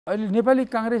अहिले नेपाली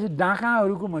कांग्रेस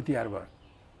डाकाहरूको मतियार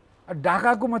भयो।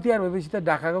 डाकाको मतियार भएपछि त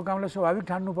डाकाको कामलाई स्वाभाविक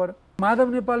ठान्नु पर्यो। माधव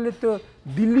नेपालले त्यो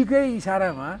दिल्लीकै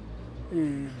इसारामा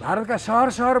भारतका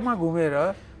शहरमा घुमेर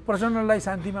प्रचण्डलाई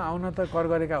शान्तिमा आउन त कर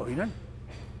गरेका होइनन्।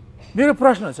 मेरो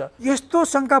प्रश्न छ, यस्तो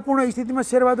शङ्कापूर्ण स्थितिमा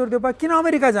शेरबहादुर देउपा किन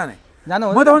अमेरिका जाने?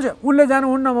 म त भन्छु उनले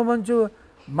जानुहुन्न। म भन्छु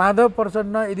माधव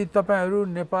प्रचण्ड यदि तपाईहरू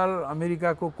नेपाल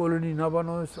अमेरिकाको कोलोनी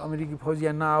नबनोस्, अमेरिकी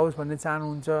फौजिया नआओस् भन्ने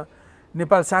चाहनुहुन्छ,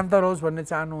 नेपाल शान्त रहोस् भन्ने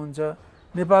चाहनुहुन्छ,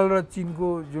 नेपाल र चीनको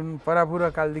जुन परापुरा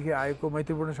कालदेखि आएको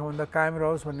मैत्रीपूर्ण सम्बन्ध कायम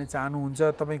रहोस् भन्ने चाहनुहुन्छ,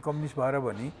 तपाईँ कम्युनिस्ट भएर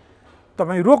भने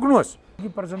तपाईँ रोक्नुहोस्। कि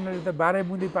प्रचण्डले त 12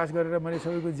 बुँदी पास गरेर मैले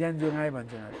सबैको ज्यान जोगाएँ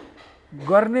भन्छ।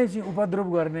 गर्ने चाहिँ उपद्रव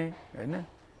गर्ने होइन,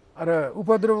 र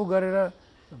उपद्रव गरेर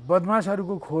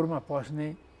बदमासहरूको खोरमा पस्ने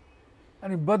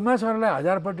अनि बदमासहरूलाई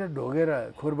 1000पल्ट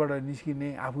ढोगेर खोरबाट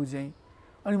निस्किने आफू चाहिँ,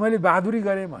 अनि मैले बहादुरी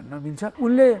गरेँ भन्न मिल्छ?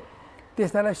 उनले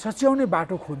त्यस्तालाई सच्याउने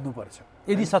बाटो खोज्नुपर्छ।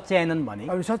 यदि सच्याएनन् भने,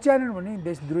 अब सच्याएनन् भने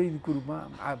देशद्रोहीको रूपमा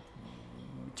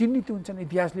चिन्हित हुन्छन्।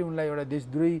 इतिहासले उनलाई एउटा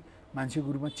देशद्रोही मान्छेको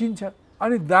रूपमा चिन्छ।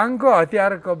 अनि दाङको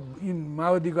हतियार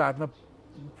माओवादीको हातमा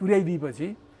पुर्याइदिएपछि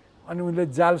अनि उनले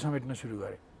जाल समेट्न सुरु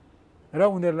गरे र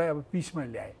उनीहरूलाई अब पिसमा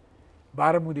ल्याए,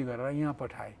 12 बुँदी गरेर यहाँ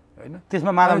पठाए होइन।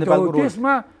 त्यसमा माधव नेपालको रोल,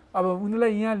 त्यसमा अब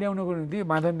उनीहरूलाई यहाँ ल्याउनको निम्ति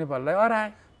माधव नेपाललाई अराए।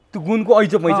 त्यो गुणको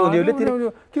ऐचो पैचो उनीहरूले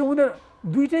के उनीहरू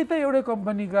दुईटै त एउटै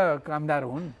कम्पनीका कामदार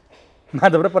हुन्।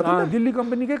 माधव र प्रचण्ड दिल्ली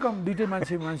कम्पनीकै दुईटै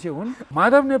मान्छे हुन्।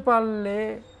 माधव नेपालले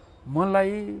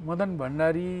मलाई मदन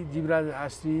भण्डारी, जीवराज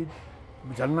आश्रित,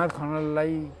 झलनाथ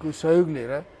खनाललाई को सहयोग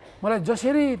लिएर मलाई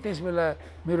जसरी त्यसबेला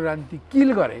मेरो राजनीति किल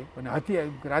गरे भने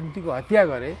राजनीतिको हत्या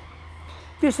गरे,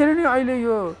 त्यसरी नै अहिले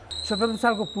यो 77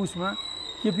 सालको पुसमा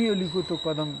केपी ओलीको त्यो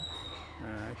कदम,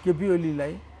 केपी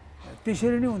ओलीलाई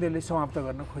त्यसरी नै उनीहरूले समाप्त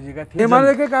गर्न खोजेका थिए।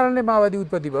 एमालेकै कारणले माओवादी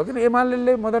उत्पत्ति भयो। किन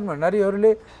एमाले मदन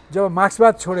भण्डारीहरूले जब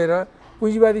मार्क्सवाद छोडेर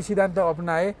पुँजीवादी सिद्धान्त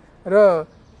अपनाए र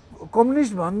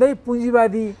कम्युनिस्ट भन्दै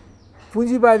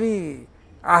पुँजीवादी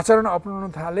आचरण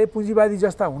अपनाउन थाले, पुँजीवादी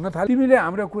जस्ता हुन थाले। तिमीले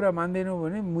हाम्रो कुरा मान्दैनौ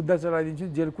भने मुद्दा चलाइदिन्छु,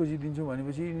 जेल कोचिदिन्छु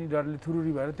भनेपछि यिनी डरले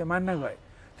थुरुरी भएर त्यो मान्न गए।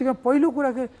 त्यही पहिलो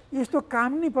कुरा के यस्तो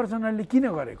काम नि प्रचण्डले किन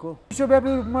गरेको? विश्वव्यापी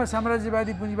रूपमा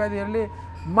साम्राज्यवादी पुँजीवादीहरूले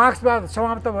मार्क्सवाद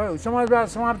समाप्त भयो, समाजवाद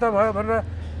समाप्त भयो भनेर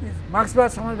मार्क्सवाद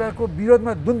समाजवादको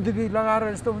विरोधमा दुन्दुकी लगाएर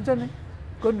यस्तो हुन्छ नि,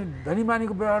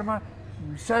 धनीमानीको व्यवहारमा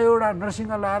 100वटा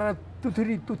नरसिंह लगाएर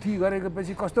तुथी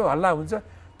गरेपछि कस्तो हल्ला हुन्छ,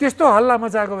 त्यस्तो हल्ला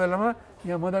मचाएको बेलामा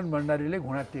यहाँ मदन भण्डारीले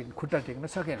खुट्टा टेक्न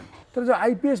सकेन। तर जो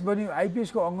आइपिएस बन्यो,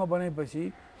 आइपिएसको अङ्ग बनाएपछि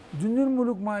जुन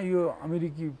मुलुकमा यो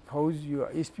अमेरिकी फौज यो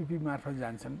एसपिपी मार्फत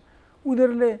जान्छन्,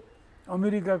 उनीहरूले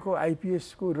अमेरिकाको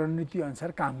आइपिएसको रणनीति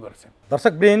अनुसार काम गर्छन्।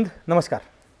 दर्शकवृन्द नमस्कार,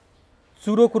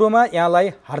 चुरो कुरोमा यहाँलाई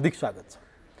हार्दिक स्वागत छ।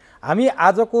 हामी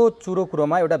आजको चुरो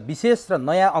कुरोमा एउटा विशेष र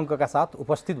नयाँ अङ्कका साथ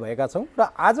उपस्थित भएका छौँ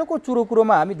र आजको चुरो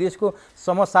कुरोमा हामी देशको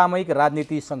समसामयिक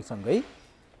राजनीति सँगसँगै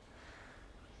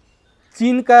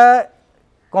चीनका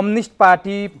कम्युनिस्ट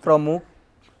पार्टी प्रमुख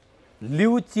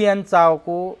लिउ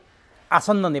चियानचाओको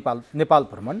आसन्न नेपाल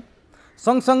भ्रमण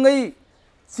सँगसँगै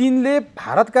चीनले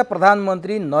भारतका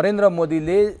प्रधानमन्त्री नरेन्द्र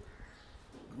मोदीले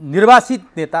निर्वासित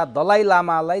नेता दलाई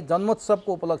लामालाई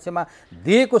जन्मोत्सवको उपलक्ष्यमा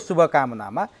दिएको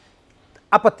शुभकामनामा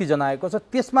आपत्ति जनाएको छ।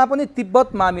 त्यसमा पनि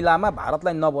तिब्बत मामिलामा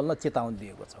भारतलाई नबोल्न चेतावनी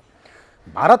दिएको छ।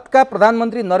 भारतका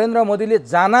प्रधानमन्त्री नरेन्द्र मोदीले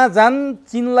जानाजान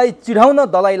चीनलाई चिढाउन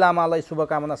दलाई लामालाई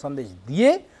शुभकामना सन्देश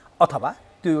दिए अथवा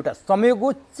त्यो एउटा संयोग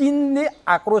हो, चीनले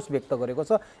आक्रोश व्यक्त गरेको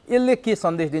छ। यसले के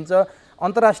सन्देश दिन्छ?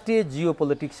 अन्तर्राष्ट्रिय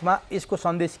जियोपोलिटिक्समा यसको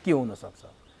सन्देश के हुन सक्छ?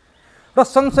 र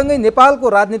सँगसँगै नेपालको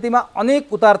राजनीतिमा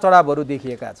अनेक उतार चढावहरू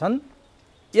देखिएका छन्।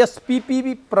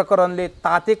 एसपिपी प्रकरणले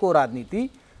तातेको राजनीति,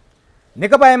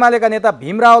 नेकपा एमालेका नेता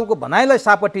भीम रावलको भनाइलाई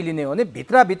सापट्टि लिने हो भने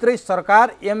भित्रभित्रै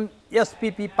सरकार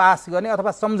एसपिपी पास गर्ने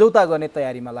अथवा सम्झौता गर्ने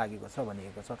तयारीमा लागेको छ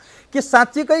भनिएको छ। के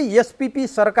साँच्चीकै एसपिपी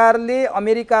सरकारले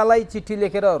अमेरिकालाई चिठी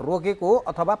लेखेर रोकेको हो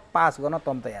अथवा पास गर्न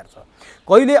तम तयार छ?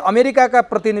 कहिले अमेरिकाका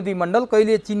प्रतिनिधिमण्डल,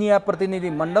 कहिले चिनिया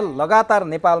प्रतिनिधिमण्डल लगातार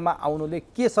नेपालमा आउनुले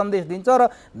के सन्देश दिन्छ र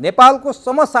नेपालको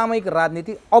समसामयिक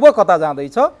राजनीति अब कता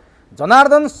जाँदैछ?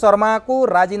 जनार्दन शर्माको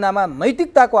राजीनामा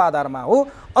नैतिकताको आधारमा हो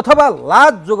अथवा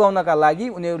लाज जोगाउनका लागि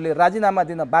उनीहरूले राजीनामा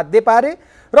दिन बाध्य पारे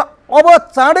र अब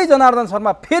चाँडै जनार्दन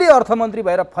शर्मा फेरि अर्थमन्त्री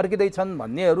भएर फर्किँदैछन्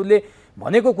भन्नेहरूले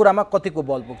भनेको कुरामा कतिको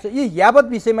बल पुग्छ? यी यावत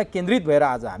विषयमा केन्द्रित भएर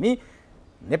आज हामी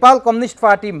नेपाल कम्युनिस्ट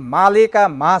पार्टी मालेका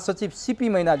महासचिव सीपी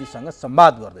मैनालीसँग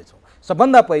संवाद गर्दैछौँ।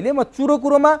 सबभन्दा पहिले म चुरो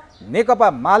कुरोमा नेकपा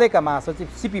मालेका महासचिव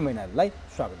सीपी मैनालीलाई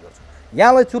स्वागत गर्छु।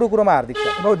 यहाँलाई चुरो कुरोमा हार्दिक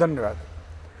स्वागत। बहुत धन्यवाद।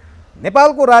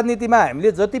 नेपालको राजनीतिमा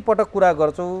हामीले जति पटक कुरा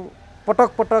गर्छौँ,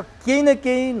 पटक केही न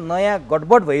केही नयाँ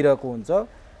गडबड भइरहेको हुन्छ,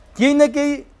 केही न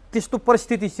केही त्यस्तो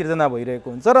परिस्थिति सिर्जना भइरहेको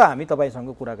हुन्छ र हामी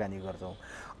तपाईँसँग कुराकानी गर्छौँ।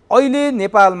 अहिले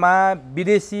नेपालमा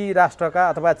विदेशी राष्ट्रका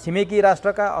अथवा छिमेकी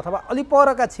राष्ट्रका अथवा अलि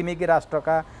परका छिमेकी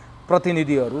राष्ट्रका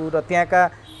प्रतिनिधिहरू र त्यहाँका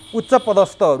उच्च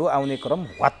पदस्थहरू आउने क्रम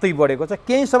हत्तै बढेको छ।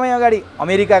 केही समय अगाडि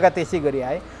अमेरिकाका त्यसै गरी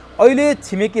आए। अहिले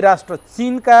छिमेकी राष्ट्र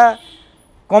चीनका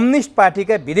कम्युनिस्ट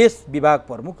पार्टीका विदेश विभाग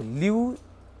प्रमुख लिउ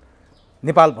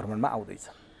नेपाल भ्रमणमा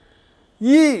आउँदैछन्।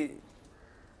 यी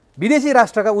विदेशी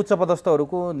राष्ट्रका उच्च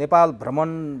पदस्थहरूको नेपाल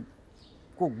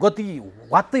भ्रमणको गति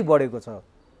हत्तै बढेको छ।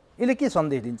 यसले के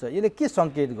सन्देश दिन्छ? यसले के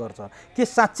सङ्केत गर्छ? के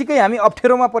साँच्चीकै हामी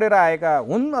अप्ठ्यारोमा परेर आएका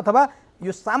हुन् अथवा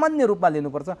यो सामान्य रूपमा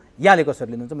लिनुपर्छ? यहाँले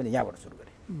कसरी लिनुहुन्छ? मैले यहाँबाट सुरु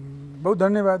गरेँ। बहुत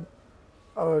धन्यवाद।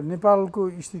 नेपालको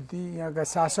स्थिति यहाँका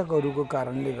शासकहरूको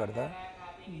कारणले गर्दा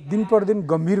दिन प्रतिदिन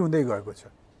गम्भीर हुँदै गएको छ।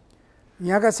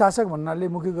 यहाँका शासक भन्नाले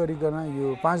मुख्य गरिकन यो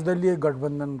 5 दलीय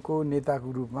गठबन्धनको नेताको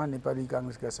रूपमा नेपाली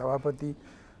काङ्ग्रेसका सभापति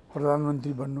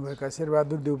प्रधानमन्त्री बन्नुभएका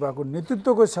शेरबहादुर देउपाको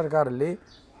नेतृत्वको सरकारले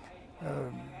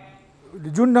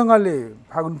जुन ढङ्गले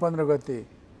फागुन 15 गते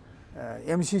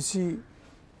एमसीसी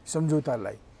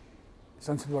सम्झौतालाई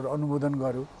संसदबाट अनुमोदन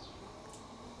गर्यो,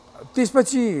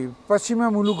 त्यसपछि पश्चिमा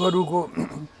मुलुकहरूको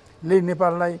ले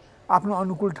नेपाललाई आफ्नो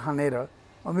अनुकूल ठानेर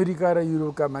अमेरिका र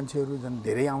युरोपका मान्छेहरू झन्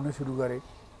धेरै आउन सुरु गरे।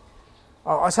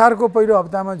 असारको पहिलो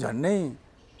हप्तामा झन्नै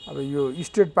अब यो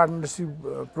स्टेट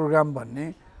पार्टनरसिप प्रोग्राम भन्ने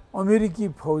अमेरिकी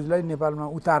फौजलाई नेपालमा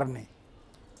उतार्ने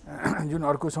जुन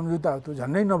अर्को सम्झौता हो त्यो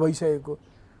झन्नै नभइसकेको।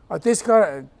 त्यसका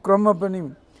क्रममा पनि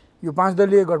यो 5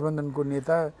 दलीय गठबन्धनको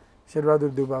नेता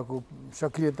शेरबहादुर देउपाको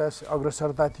सक्रियता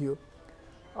अग्रसरता थियो।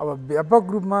 अब व्यापक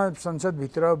रूपमा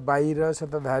संसदभित्र बाहिर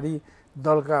सत्ताधारी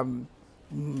दलका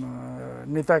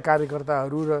नेता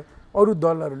कार्यकर्ताहरू र अरू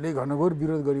दलहरूले घनघोर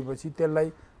विरोध गरेपछि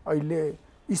त्यसलाई अहिले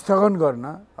स्थगन गर्न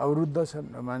अवरुद्ध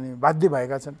छन्, माने बाध्य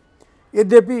भएका छन्।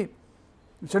 यद्यपि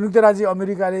संयुक्त राज्य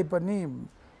अमेरिकाले पनि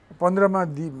 15 मा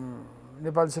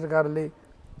नेपाल सरकारले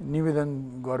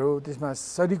निवेदन गर्यो, त्यसमा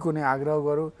सरिक हुने आग्रह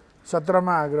गर्यो, 17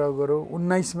 मा आग्रह गर्यो,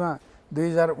 19 मा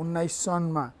 2019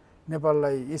 सनमा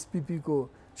नेपाललाई एसपीपी को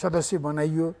सदस्य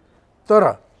बनाइयो। तर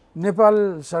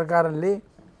नेपाल सरकारले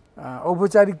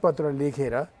औपचारिक पत्र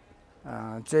लेखेर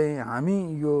चाहिँ हामी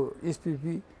यो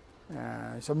एसपीपी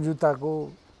सम्झौताको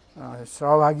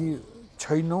सहभागी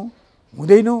छैनौँ,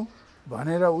 हुँदैनौँ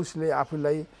भनेर उसले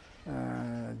आफूलाई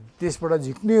त्यसबाट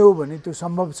झिक्ने हो भने त्यो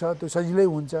सम्भव छ, त्यो सजिलै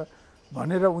हुन्छ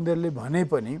भनेर उनीहरूले भने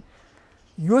पनि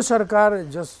यो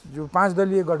सरकार जो 5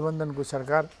 दलीय गठबन्धनको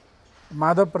सरकार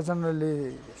माधव प्रचण्डले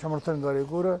समर्थन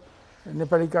गरेको र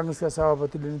नेपाली काङ्ग्रेसका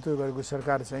सभापतिले नेतृत्व गरेको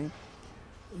सरकार चाहिँ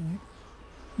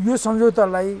यो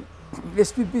सम्झौतालाई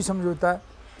एसपीपीसँग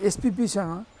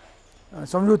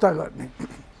सम्झौता गर्ने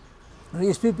र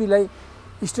एसपीपीलाई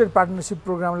स्टेट पार्टनरसिप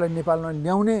प्रोग्रामलाई नेपालमा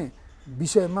ल्याउने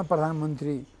विषयमा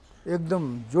प्रधानमन्त्री एकदम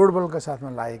जोडबलका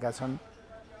साथमा लागेका छन्।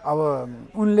 अब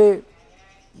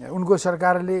उनको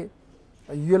सरकारले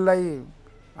यसलाई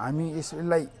हामी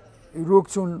यसलाई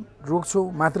रोक्छौँ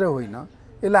मात्रै होइन,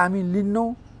 यसलाई हामी लिन्नौँ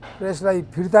र यसलाई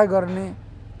फिर्ता गर्ने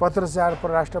पत्रचार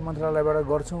परराष्ट्र मन्त्रालयबाट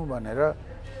गर्छौँ भनेर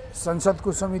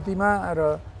संसदको समितिमा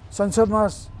र संसदमा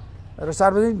र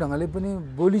सार्वजनिक ढङ्गले पनि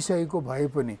बोलिसकेको भए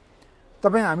पनि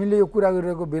तपाईँ हामीले यो कुरा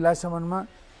गरिरहेको बेलासम्ममा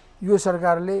यो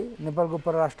सरकारले नेपालको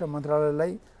परराष्ट्र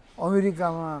मन्त्रालयलाई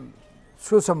अमेरिकामा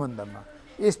सो सम्बन्धमा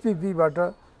एसपीपीबाट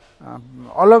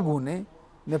अलग हुने,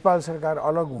 नेपाल सरकार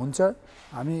अलग हुन्छ,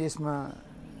 हामी यसमा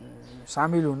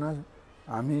सामेल हुन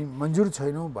हामी मन्जुर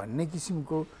छैनौँ भन्ने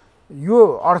किसिमको यो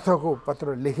अर्थको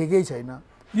पत्र लेखेकै छैन।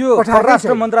 यो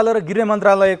परराष्ट्र मन्त्रालय र गृह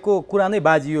मन्त्रालयको कुरा नै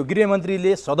बाजियो।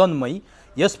 गृहमन्त्रीले सदनमै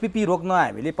एसपीपी रोक्न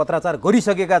हामीले पत्राचार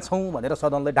गरिसकेका छौँ भनेर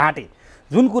सदनलाई ढाँटे,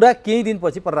 जुन कुरा केही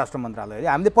दिनपछि परराष्ट्र मन्त्रालयले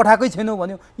हामीले पठाएकै छैनौँ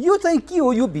भन्यो। यो चाहिँ के हो?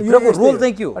 यो भित्रको रोल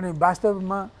चाहिँ के हो? अनि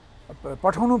वास्तवमा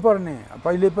पठाउनु पर्ने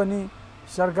पहिले पनि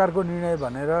सरकारको निर्णय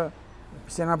भनेर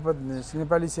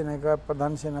नेपाली सेनाका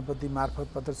प्रधान सेनापति मार्फत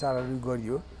पत्रचारहरू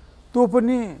गरियो, त्यो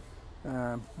पनि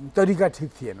तरिका ठिक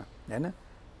थिएन हैन।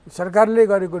 सरकारले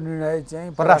गरेको निर्णय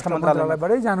चाहिँ परराष्ट्र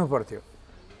मन्त्रालयबाटै जानु पर्थ्यो।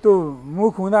 त्यो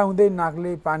मुख हुँदाहुँदै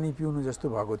नाकले पानी पिउनु जस्तो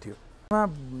भएको थियो।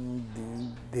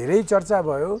 धेरै चर्चा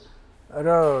भयो र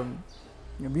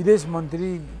विदेश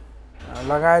मन्त्री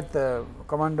लगायत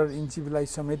कमान्डर इन चिफलाई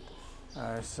समेत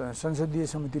संसदीय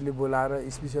समितिले बोलाएर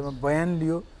यस विषयमा बयान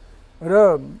लियो र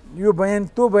यो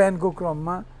बयानको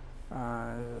क्रममा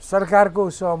सरकारको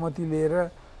सहमति लिएर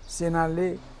सेनाले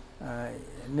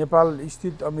नेपाल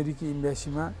स्थित अमेरिकी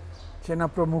एम्बेसीमा सेना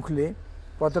प्रमुखले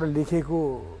पत्र लेखेको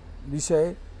विषय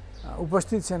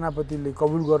उपस्थित सेनापतिले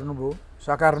कबुल गर्नुभयो,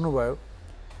 सकार्नुभयो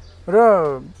र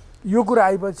यो कुरा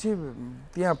आएपछि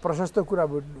त्यहाँ प्रशस्त कुरा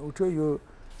उठ्यो। यो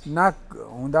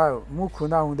मुख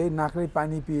हुँदै नाकले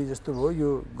पानी पिए जस्तो भयो, यो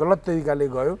गलत तरिकाले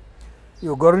गयो,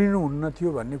 यो गरिनु हुन्न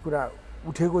थियो भन्ने कुरा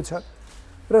उठेको छ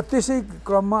र त्यसै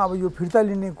क्रममा अब यो फिर्ता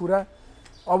लिने कुरा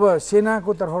अब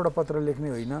सेनाको तर्फबाट पत्र लेख्ने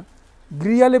होइन,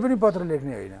 गृहले पनि पत्र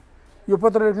लेख्ने होइन, यो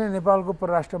पत्र लेख्ने नेपालको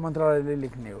परराष्ट्र मन्त्रालयले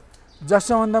लेख्ने हो, जस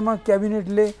सम्बन्धमा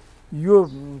क्याबिनेटले यो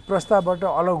प्रस्तावबाट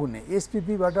अलग हुने,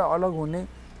 एसपिपीबाट अलग हुने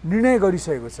निर्णय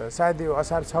गरिसकेको छ। सायद यो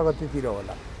असार 6 गतेतिर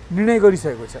होला निर्णय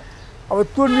गरिसकेको छ। अब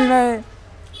त्यो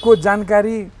निर्णयको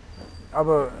जानकारी अब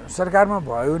सरकारमा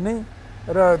भयो नै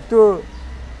र त्यो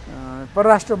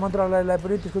परराष्ट्र मन्त्रालयलाई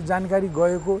पनि त्यसको जानकारी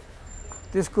गएको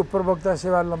त्यसको प्रवक्ता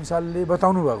सेवा लम्सालले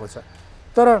बताउनु भएको छ।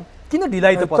 तर किन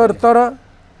ढिलाइ त तर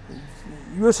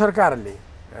यो सरकारले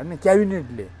हैन,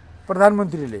 क्याबिनेटले,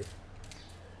 प्रधानमन्त्रीले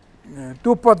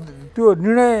त्यो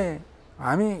निर्णय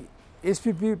हामी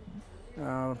एसपिपी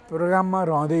प्रोग्राममा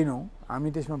रहँदैनौँ, हामी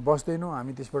त्यसमा बस्दैनौँ,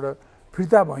 हामी त्यसबाट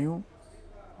फिर्ता भयौँ,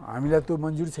 हामीलाई त्यो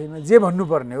मन्जुर छैन, जे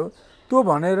भन्नुपर्ने हो त्यो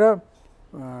भनेर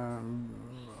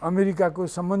अमेरिकाको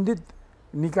सम्बन्धित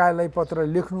निकायलाई पत्र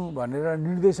लेख्नु भनेर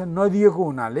निर्देशन नदिएको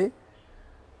हुनाले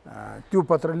त्यो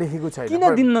पत्र लेखेको छैन। किन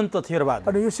दिन्नन् त शेरबहादुर?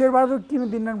 अनि यो शेरबहादुर किन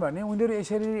दिन्नन् भने उनीहरू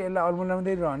यसरी यसलाई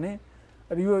अल्मल्याउँदै रहने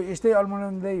र यो यस्तै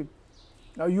अल्मल्याउँदै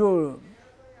यो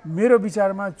मेरो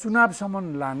विचारमा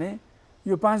चुनावसम्म लाने,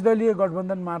 यो 5 दलीय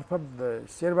गठबन्धन मार्फत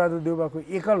शेरबहादुर देउवाको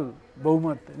एकल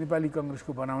बहुमत नेपाली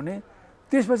कङ्ग्रेसको बनाउने,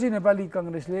 त्यसपछि नेपाली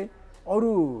कङ्ग्रेसले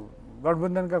अरू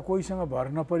गठबन्धनका कोहीसँग भर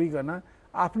नपरिकन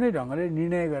आफ्नै ढङ्गले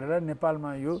निर्णय गरेर नेपालमा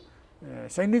यो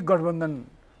सैनिक गठबन्धन,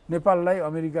 नेपाललाई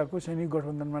अमेरिकाको सैनिक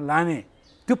गठबन्धनमा लाने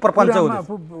त्यो प्रपञ्च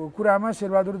कुरामा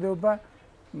शेरबहादुर देउवा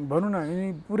भनौँ न यिनी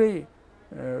पुरै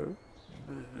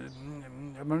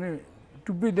माने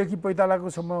टुप्पीदेखि पैतालाको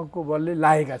सम्मको बलले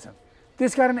लागेका छन्।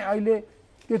 त्यसकारण अहिले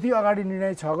त्यति अगाडि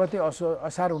निर्णय 6 गते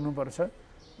असार हुनुपर्छ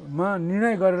मा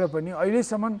निर्णय गरेर पनि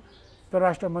अहिलेसम्म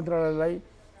परराष्ट्र मन्त्रालयलाई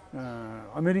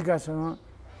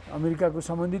अमेरिकाको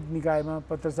सम्बन्धित निकायमा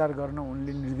पत्रचार गर्न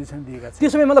उनले निर्देशन दिएका छन्।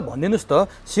 त्यसो भए मलाई भनिदिनुहोस् त,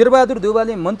 शेरबहादुर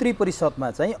देउवाले मन्त्री परिषदमा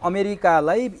चाहिँ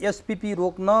अमेरिकालाई एसपिपी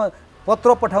रोक्न पत्र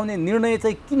पठाउने निर्णय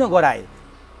चाहिँ किन गराए?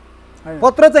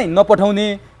 पत्र चाहिँ नपठाउने,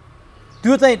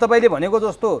 त्यो चाहिँ तपाईँले भनेको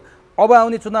जस्तो अब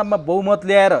आउने चुनावमा बहुमत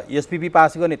ल्याएर एसपिपी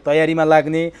पास गर्ने तयारीमा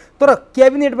लाग्ने, तर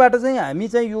क्याबिनेटबाट चाहिँ हामी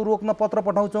चाहिँ यो रोक्न पत्र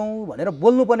पठाउँछौँ भनेर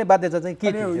बोल्नुपर्ने बाध्यता चाहिँ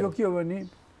के थियो? यो के हो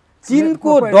भने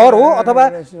चीनको डर हो अथवा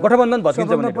गठबन्धन भत्किन्छ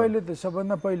भन्ने?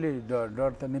 सबभन्दा पहिले डर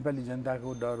त नेपाली जनताको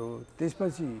डर हो,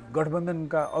 त्यसपछि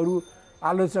गठबन्धनका अरू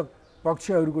आलोचक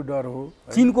पक्षहरूको डर हो,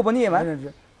 चीनको पनि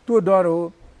त्यो डर हो।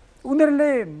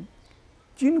 उनीहरूले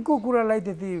चीनको कुरालाई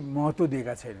त्यति महत्त्व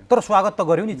दिएका छैनन्। तर स्वागत त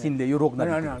गर्यो नि चीनले यो रोक्न।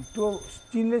 होइन, त्यो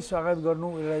चीनले स्वागत गर्नु,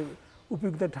 यसलाई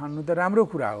उपयुक्त ठान्नु त राम्रो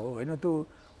कुरा हो होइन। त्यो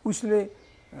उसले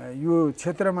यो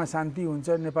क्षेत्रमा शान्ति हुन्छ,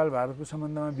 नेपाल भारतको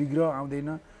सम्बन्धमा विग्रह आउँदैन,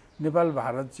 नेपाल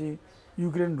भारत चाहिँ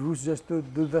युक्रेन रुस जस्तो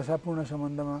दुर्दशापूर्ण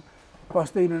सम्बन्धमा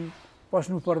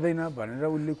पस्नु पर्दैन भनेर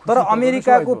उसले। तर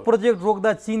अमेरिकाको प्रोजेक्ट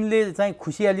रोक्दा चीनले चाहिँ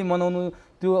खुसियाली मनाउनु,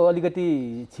 त्यो अलिकति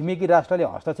छिमेकी राष्ट्रले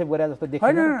हस्तक्षेप गरे जस्तो देखिन्छ।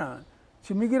 होइन,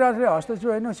 छिमेकी राष्ट्रले हस्तक्षेप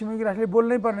होइन, छिमेकी राष्ट्रले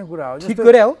बोल्नै पर्ने कुरा हो। ठिक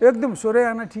गरे हो, एकदम सोरे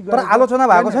आना ठिक गरे। तर आलोचना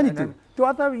भएको छ नि त्यो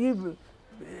त यी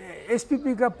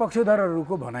एसपिपीका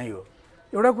पक्षधरहरूको भनाइ हो।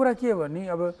 एउटा कुरा के हो भने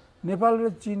अब नेपाल र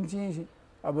चीन चाहिँ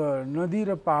अब नदी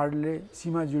र पहाडले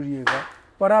सीमा जोडिएका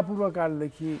परापूर्व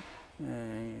कालदेखि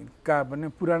का भने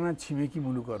पुराना छिमेकी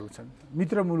मुलुकहरू छन्,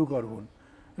 मित्र मुलुकहरू हुन्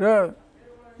र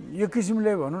एक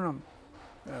किसिमले भनौँ न,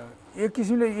 एक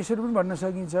किसिमले यसरी पनि भन्न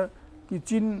सकिन्छ कि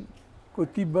चीनको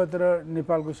तिब्बत र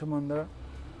नेपालको सम्बन्ध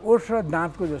ओठ र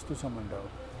दाँतको जस्तो सम्बन्ध हो।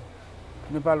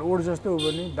 नेपाल ओठ जस्तो हो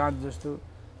भने दाँत जस्तो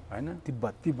होइन,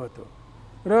 तिब्बत हो।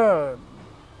 र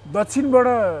दक्षिणबाट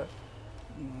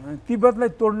तिब्बतलाई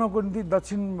तोड्नको निम्ति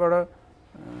दक्षिणबाट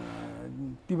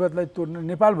तिब्बतलाई तोड्न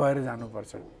नेपाल भएर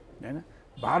जानुपर्छ होइन,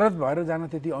 भारत भएर जान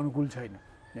त्यति अनुकूल छैन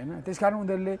होइन। त्यसकारण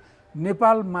उनीहरूले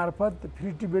नेपाल मार्फत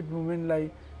फ्री टिबेट मुभमेन्टलाई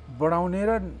बढाउने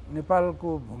र नेपालको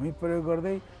भूमि प्रयोग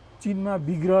गर्दै चीनमा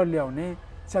विग्रह ल्याउने,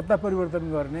 सत्ता परिवर्तन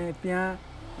गर्ने,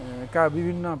 त्यहाँका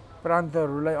विभिन्न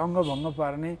प्रान्तहरूलाई अङ्गभङ्ग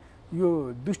पार्ने यो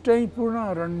दुष्टैपूर्ण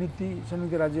रणनीति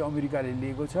संयुक्त राज्य अमेरिकाले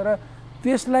लिएको छ र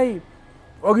त्यसलाई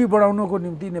अघि बढाउनको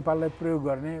निम्ति नेपाललाई प्रयोग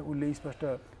गर्ने उसले स्पष्ट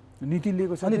नीति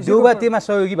लिएको छ। अनि देउवा त्यसमा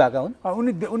सहयोगी भएका हुन्?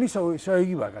 उनी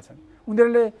सहयोगी भएका छन्।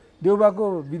 उनीहरूले देउवाको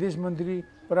विदेश मन्त्री,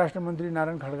 परराष्ट्र मन्त्री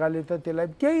नारायण खड्काले त त्यसलाई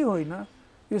केही होइन,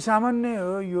 यो सामान्य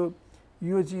हो,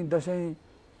 यो चाहिँ दसैँ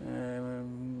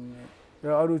र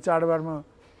अरू चाडबाडमा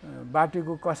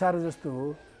बाटेको कसार जस्तो हो,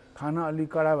 खाना अलि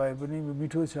कडा भए पनि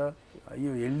मिठो छ,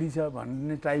 यो हेल्दी छ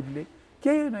भन्ने टाइपले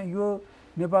केही होइन। यो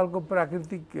नेपालको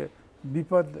प्राकृतिक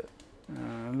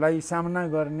विपदलाई सामना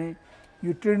गर्ने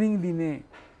यो ट्रेनिङ दिने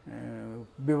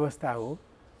व्यवस्था हो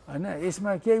होइन।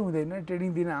 यसमा केही हुँदैन,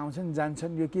 ट्रेनिङ दिन आउँछन्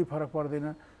जान्छन्, यो केही फरक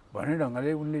पर्दैन भन्ने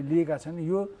ढङ्गले उनले लिएका छन्।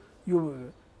 यो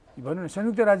भनौँ न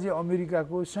संयुक्त राज्य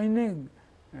अमेरिकाको सैन्य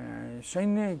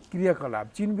सैन्य क्रियाकलाप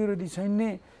चीन विरोधी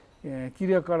सैन्य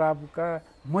क्रियाकलापका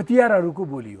मतियारहरूको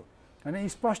बोलियो हैन।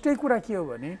 स्पष्टै कुरा के हो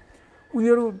भने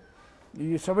उनीहरू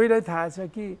यो सबैलाई थाहा छ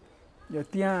कि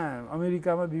त्यहाँ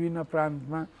अमेरिकामा विभिन्न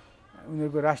प्रान्तमा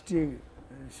उनीहरूको राष्ट्रिय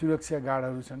सुरक्षा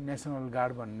गार्डहरू छन्, नेसनल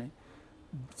गार्ड भन्ने।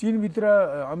 चीनभित्र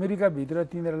अमेरिकाभित्र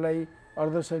तिनीहरूलाई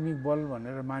अर्धसैनिक बल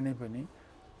भनेर माने पनि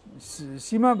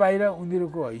सीमा बाहिर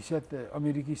उनीहरूको हैसियत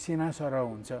अमेरिकी सेना सरह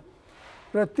हुन्छ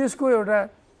र त्यसको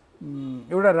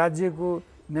एउटा राज्यको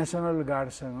नेसनल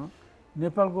गार्डसँग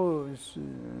नेपालको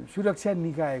सुरक्षा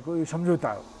निकायको यो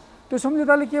सम्झौता हो। त्यो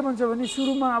सम्झौताले के भन्छ भने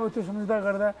सुरुमा अब त्यो सम्झौता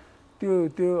गर्दा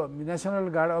त्यो नेसनल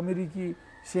गार्ड अमेरिकी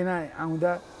सेना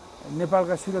आउँदा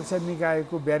नेपालका सुरक्षा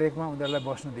निकायको ब्यारेकमा उनीहरूलाई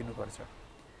बस्न दिनुपर्छ।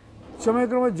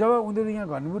 समयक्रममा जब उनीहरू यहाँ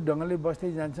घनीभूत ढङ्गले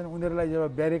बस्दै जान्छन्, उनीहरूलाई जब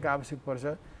ब्यारेक आवश्यक पर्छ,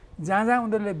 जहाँ जहाँ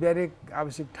उनीहरूले ब्यारेक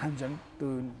आवश्यक ठान्छन् त्यो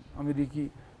अमेरिकी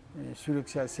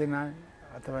सुरक्षा सेना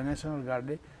अथवा नेसनल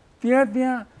गार्डले त्यहाँ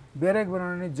ब्यारेक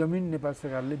बनाउने जमिन नेपाल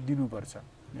सरकारले दिनुपर्छ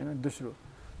हैन। दोस्रो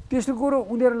तेस्रो कुरो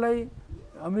उनीहरूलाई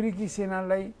अमेरिकी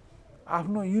सेनालाई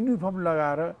आफ्नो युनिफर्म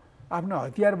लगाएर आफ्नो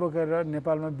हतियार बोकेर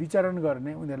नेपालमा विचरण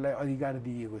गर्ने उनीहरूलाई अधिकार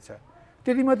दिएको छ।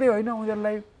 त्यति मात्रै होइन,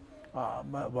 उनीहरूलाई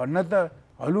भन्न त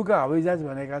हलुका हवाईजहाज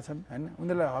भनेका छन् हैन।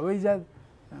 उनीहरूलाई हवाईजहाज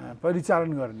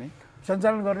परिचालन गर्ने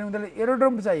सञ्चालन गर्ने उनीहरूलाई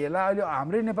एरोड्रम चाहिएला। अहिले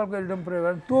हाम्रै नेपालको एरोड्रम प्रयोग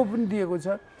गर्ने त्यो पनि दिएको छ।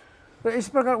 र यस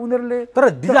प्रकार उनीहरूले तर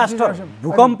डिजास्टर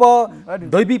भूकम्प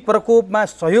दैवी प्रकोपमा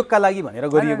सहयोगका लागि भनेर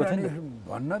गरिएको छ नि।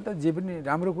 भन्न त जे पनि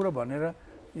राम्रो कुरो भनेर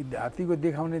हात्तीको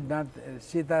देखाउने दाँत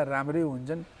सेता राम्रै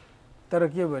हुन्छन्, तर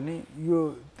के भने यो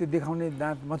त्यो देखाउने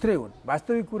दाँत मात्रै हुन्।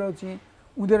 वास्तविक कुरा चाहिँ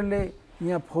उनीहरूले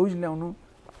यहाँ फौज ल्याउनु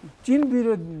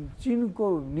चीनको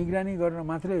निगरानी गर्न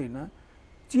मात्रै होइन,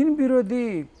 चीन विरोधी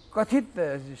कथित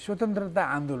स्वतन्त्रता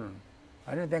आन्दोलन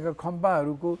हैन, त्यहाँका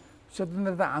खम्पाहरूको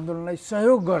स्वतन्त्रता आन्दोलनलाई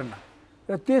सहयोग गर्न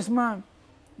र त्यसमा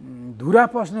धुरा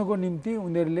पस्नको निम्ति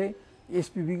उनीहरूले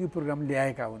एसपीबीको प्रोग्राम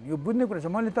ल्याएका हुन्। यो बुझ्ने कुरा छ।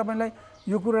 मैले तपाईँलाई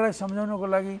यो कुरालाई सम्झाउनको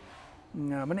लागि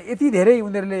भने यति धेरै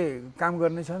उनीहरूले काम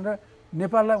गर्नेछन् र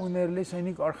नेपाललाई उनीहरूले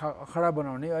सैनिक अखडा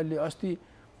बनाउने। अहिले अस्ति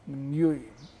यो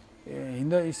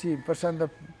हिन्द एसी प्रशान्त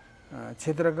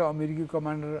क्षेत्रका अमेरिकी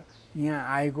कमान्डर यहाँ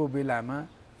आएको बेलामा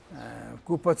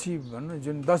को पछि भन्नु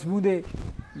जुन 10 बुँदे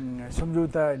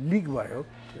सम्झौता लिक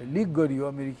गरियो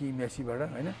अमेरिकी एम्बेसीबाट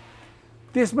हैन,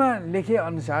 त्यसमा लेखे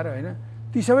अनुसार हैन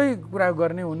ती सबै कुरा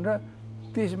गर्ने हुन् र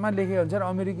त्यसमा लेखे अनुसार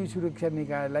अमेरिकी सुरक्षा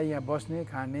निकायलाई यहाँ बस्ने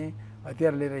खाने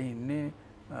हतियार लिएर हिँड्ने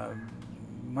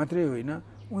मात्रै होइन,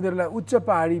 उनीहरूलाई उच्च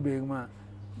पहाडी भेगमा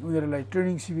उनीहरूलाई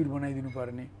ट्रेनिङ शिविर बनाइदिनु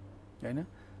पर्ने हैन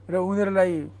र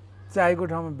उनीहरूलाई चाहेको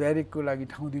ठाउँमा ब्यारेकको लागि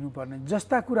ठाउँ दिनुपर्ने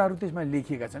जस्ता कुराहरू त्यसमा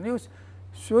लेखिएका छन्। यो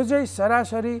सोझै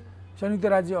सरासरी संयुक्त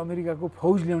राज्य अमेरिकाको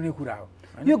फौज ल्याउने कुरा हो।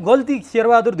 यो गल्ती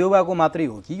शेरबहादुर देउवाको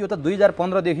मात्रै हो कि यो त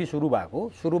 2015 देखि सुरु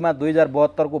भएको, सुरुमा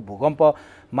 2072 को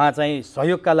भूकम्पमा चाहिँ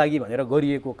सहयोगका लागि भनेर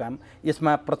गरिएको काम,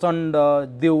 यसमा प्रचण्ड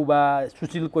देउवा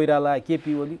सुशील कोइराला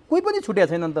केपी ओली कोही पनि छुट्या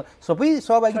छैन नि त, सबै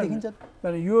सहभागी देखिन्छ।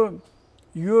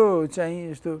 यो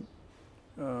चाहिँ यस्तो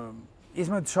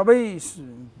यसमा सबै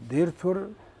धेर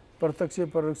थोर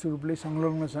प्रत्यक्ष परोक्ष रूपले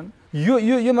संलग्न छन्।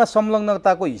 योमा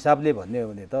संलग्नताको हिसाबले भन्ने हो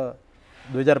भने त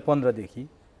 2015 देखि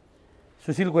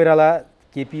सुशील कोइराला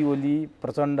केपी ओली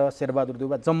प्रचण्ड शेरबहादुर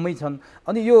देउवा जम्मै छन्।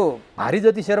 अनि यो भारी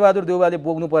जति शेरबहादुर देउवाले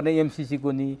बोक्नुपर्ने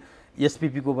एमसीसीको नि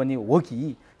एसपीपीको पनि हो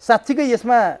कि साँच्चीकै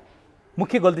यसमा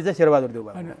मुख्य गल्ती चाहिँ शेरबहादुर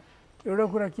देउवा? होइन, एउटा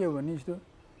कुरा के हो भने यस्तो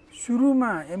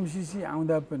सुरुमा एमसीसी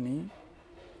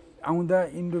आउँदा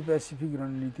इन्डो पेसिफिक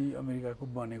रणनीति अमेरिकाको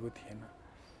बनेको थिएन।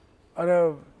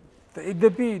 र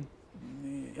यद्यपि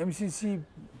एमसीसी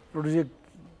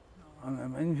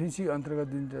अन्तर्गत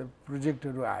जुन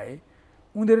प्रोजेक्टहरू आए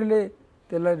उनीहरूले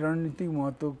त्यसलाई रणनीतिक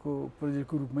महत्त्वको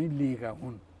प्रोजेक्टको रूपमै लिएका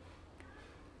हुन्।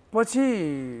 पछि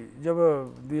जब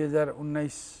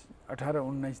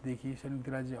 2018-19 देखि संयुक्त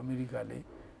राज्य अमेरिकाले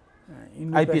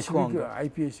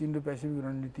आइपिएस इन्डो पेसिफिक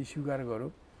रणनीति स्वीकार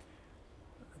गर्यो,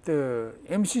 त्यो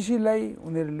एमसीसीलाई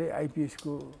उनीहरूले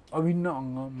आइपिएसको अभिन्न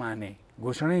अङ्ग माने,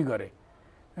 घोषणै गरे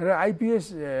र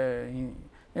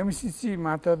एमसीसी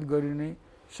मार्फत गरिने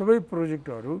सबै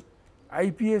प्रोजेक्टहरू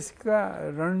आइपिएसका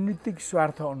रणनीतिक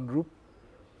स्वार्थ अनुरूप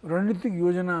रणनीतिक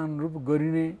योजना अनुरूप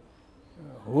गरिने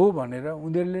हो भनेर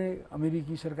उनीहरूले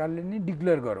अमेरिकी सरकारले नै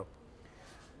डिक्लेयर गर्यो।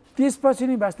 त्यसपछि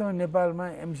नै वास्तवमा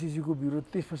नेपालमा एमसीसीको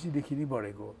विरोध त्यसपछिदेखि नै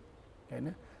बढेको हो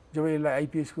हैन। जब यसलाई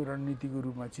आइपिएसको रणनीतिको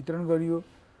रूपमा चित्रण गरियो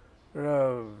र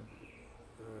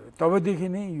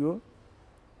तबदेखि नै यो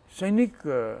सैनिक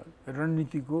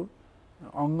रणनीतिको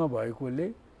अङ्ग भएकोले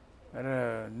र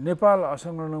नेपाल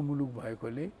असंलग्न मुलुक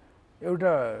भएकोले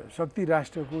एउटा शक्ति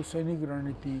राष्ट्रको सैनिक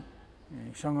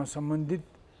रणनीतिसँग सम्बन्धित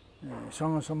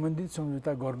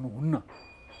सम्झौता गर्नुहुन्न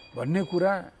भन्ने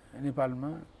कुरा नेपालमा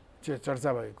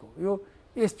चर्चा भएको। यो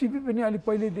एसपिपी पनि अलि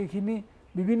पहिलेदेखि नै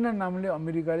विभिन्न नामले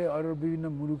अमेरिकाले अरू विभिन्न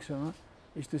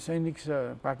मुलुकसँग यस्तो सैनिक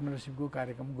पार्टनरसिपको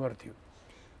कार्यक्रम गर्थ्यो।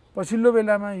 पछिल्लो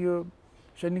बेलामा यो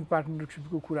सैनिक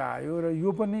पार्टनरसिपको कुरा आयो र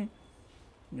यो पनि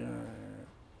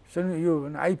यो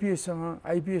आइपिएस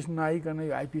नआइकन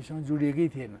यो आइपिएससँग जोडिएकै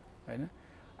थिएन होइन।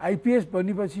 आइपिएस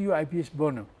बनेपछि यो आइपिएस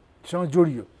बन्योसँग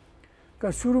जोडियो।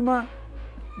 सुरुमा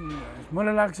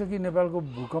मलाई लाग्छ कि नेपालको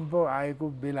भूकम्प आएको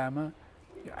बेलामा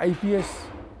आइपिएस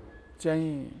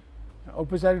चाहिँ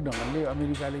औपचारिक ढङ्गले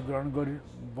अमेरिकाले ग्रहण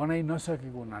बनाइ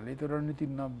नसकेको हुनाले, त्यो रणनीति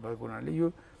नभएको हुनाले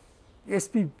यो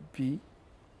एसपिपी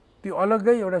त्यो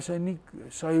अलग्गै एउटा सैनिक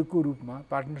सहयोगको रूपमा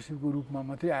पार्टनरसिपको रूपमा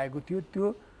मात्रै आएको थियो। त्यो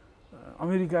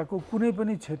अमेरिकाको कुनै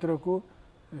पनि क्षेत्रको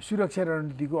सुरक्षा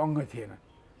रणनीतिको अङ्ग थिएन।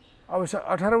 अब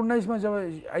 18-19मा जब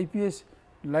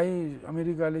आइपिएसलाई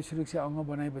अमेरिकाले सुरक्षा अङ्ग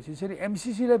बनाएपछि यसरी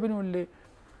एमसिसीलाई पनि उनले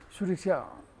सुरक्षा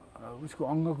उसको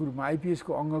अङ्गको रूपमा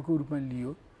आइपिएसको अङ्गको रूपमा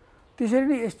लियो। त्यसरी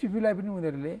नै एसपिपीलाई पनि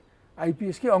उनीहरूले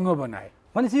आइपिएसकै अङ्ग बनाए।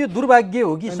 भनेपछि यो दुर्भाग्य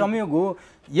हो कि संयोग हो?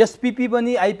 एसपिपी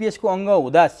पनि आइपिएसको अङ्ग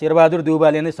हुँदा शेरबहादुर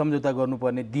देउवाले नै सम्झौता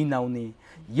गर्नुपर्ने दिन आउने,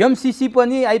 एमसिसी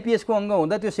पनि आइपिएसको अङ्ग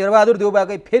हुँदा त्यो शेरबहादुर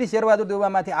देउवाकै फेरि शेरबहादुर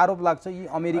देउवामाथि आरोप लाग्छ कि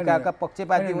अमेरिकाका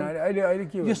पक्षपाती हुन्। अहिले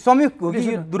के यो संयोग हो कि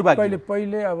यो दुर्भाग्य?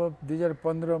 पहिले अब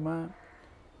 2015मा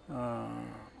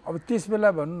अब त्यस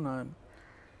बेला भनौँ न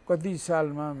कति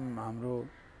सालमा हाम्रो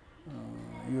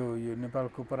यो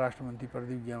नेपालको परराष्ट्र मन्त्री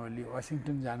प्रदीप ग्यावाली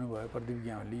वासिङटन जानुभयो। प्रदीप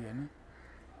ग्यावाली होइन,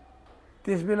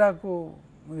 त्यस बेलाको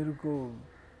उनीहरूको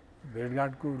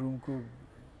भेटघाटको रुमको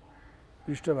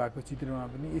पृष्ठ भएको चित्रमा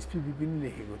पनि एसपिपी पनि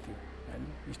लेखेको थियो होइन,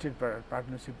 स्टेट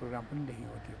पार्टनरसिप प्रोग्राम पनि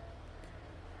लेखेको थियो।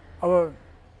 अब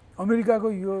अमेरिकाको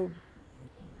यो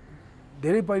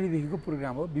धेरै पहिलेदेखिको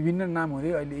प्रोग्राम हो, विभिन्न नाम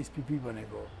हुँदै अहिले एसपिपी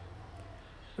बनेको हो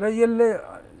र यसले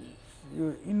यो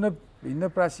हिन्द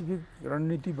पेसिफिक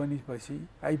रणनीति बनेपछि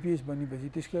आइपिएस बनेपछि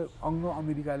त्यसको अङ्ग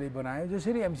अमेरिकाले बनायो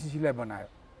जसरी एमसिसीलाई बनायो।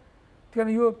 त्यही कारण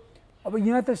यो अब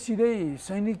यहाँ त सिधै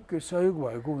सैनिक सहयोग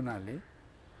भएको हुनाले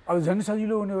अब झन्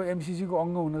सजिलो हुने हो, एमसिसीको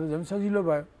अङ्ग हुन त झन् सजिलो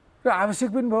भयो र आवश्यक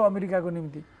पनि भयो अमेरिकाको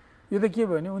निम्ति। यो त के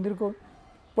भयो भने उनीहरूको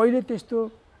पहिले त्यस्तो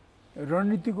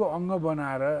रणनीतिको अङ्ग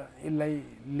बनाएर यसलाई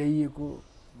ल्याइएको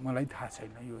मलाई थाहा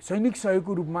छैन। यो सैनिक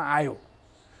सहयोगको रूपमा आयो,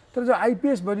 तर जो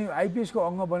आइपिएस बन्यो, आइपिएसको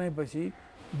अङ्ग बनाएपछि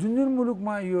जुन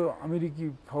मुलुकमा यो अमेरिकी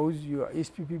फौज यो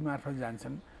एसपिपी मार्फत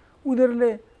जान्छन्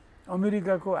उनीहरूले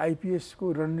अमेरिकाको आइपिएसको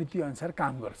रणनीति अनुसार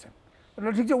काम गर्छन्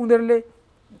र ठिक छ। उनीहरूले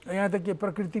यहाँ त के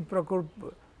प्रकृति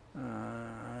प्रकोपलाई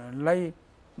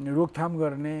रोकथाम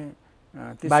गर्ने,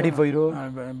 बाढी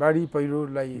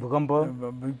पहिरोलाई,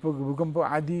 भूकम्प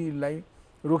आदिलाई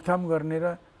रोकथाम गर्ने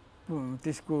र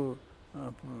त्यसको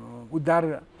उद्धार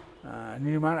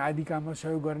निर्माण आदि काममा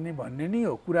सहयोग गर्ने भन्ने नै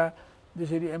हो कुरा।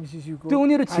 जसरी एमसिसीको त्यो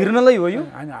उनीहरू छिर्नलाई हो यो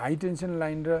होइन, हाई टेन्सन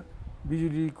लाइन र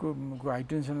बिजुलीको हाई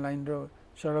टेन्सन लाइन र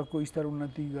सडकको स्तर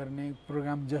उन्नति गर्ने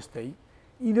प्रोग्राम जस्तै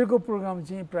यिनीहरूको प्रोग्राम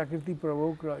चाहिँ प्राकृतिक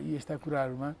प्रकोप र यस्ता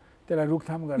कुराहरूमा त्यसलाई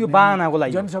रोकथाम गर्ने, यो बाहनाको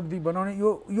लागि जनशक्ति बनाउने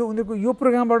यो उनीहरूको यो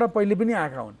प्रोग्रामबाट पहिले पनि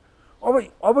आएका हुन्।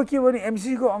 अब के भने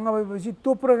एमसिसीको अङ्ग भएपछि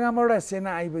त्यो प्रोग्रामबाट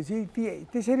सेना आएपछि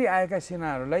त्यसरी आएका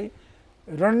सेनाहरूलाई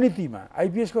रणनीतिमा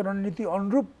आइपिएसको रणनीति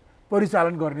अनुरूप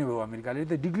परिचालन गर्ने भयो। अमेरिकाले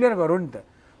त डिक्लेयर गर्यो नि त।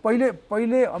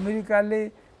 पहिले अमेरिकाले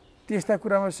त्यस्ता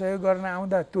कुरामा सहयोग गर्न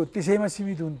आउँदा त्यो त्यसैमा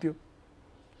सीमित हुन्थ्यो।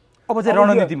 अब चाहिँ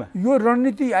रणनीतिमा यो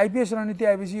रणनीति आइपिएस रणनीति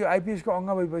आएपछि यो आइपिएसको अङ्ग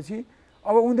भएपछि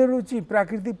अब उनीहरू चाहिँ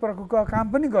प्राकृतिक प्रकोपका काम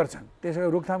पनि गर्छन्, त्यसको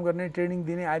रोकथाम गर्ने, ट्रेनिङ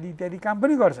दिने आदि इत्यादि काम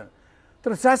पनि गर्छन्।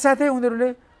 तर साथसाथै उनीहरूले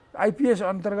आइपिएस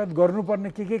अन्तर्गत गर्नुपर्ने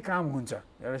के काम हुन्छ,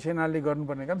 एउटा सेनाले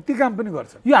गर्नुपर्ने काम ती काम पनि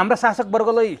गर्छन्। यो हाम्रा शासक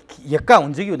वर्गलाई हेक्का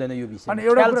हुन्छ कि हुँदैन यो विषय? अनि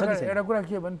एउटा कुरा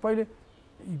के भने पहिले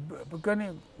किनभने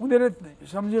उनीहरूले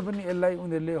सम्झे पनि यसलाई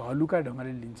उनीहरूले हलुका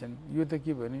ढङ्गले लिन्छन्। यो त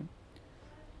के भने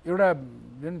एउटा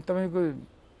जुन तपाईँको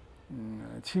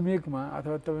छिमेकमा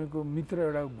अथवा तपाईँको मित्र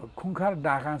एउटा खुङ्खार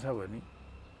डाका छ भने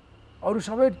अरू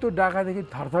सबै त्यो डाकादेखि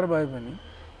थरथर भए पनि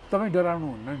तपाईँ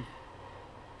डराउनुहुन्न नि।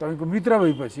 तपाईँको मित्र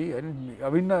भएपछि होइन,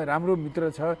 अभिन्न राम्रो मित्र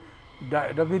छ,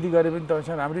 डकैती गरे पनि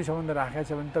तपाईँसँग राम्रै सम्बन्ध राखेको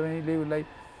छ भने तपाईँले उसलाई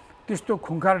त्यस्तो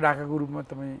खुङ्खार डाकाको रूपमा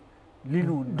तपाईँ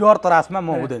लिनुहुन्न। डर तरासमा म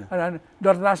हुँदैन,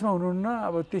 डर तरासमा हुनुहुन्न।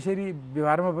 अब त्यसरी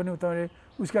व्यवहारमा पनि तपाईँले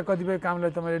उसका कतिपय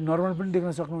कामलाई तपाईँले नर्मल पनि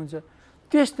देख्न सक्नुहुन्छ।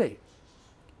 त्यस्तै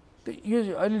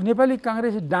यो अहिले नेपाली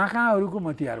काङ्ग्रेस डाकाहरूको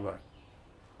मतियार भयो।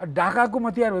 डाकाको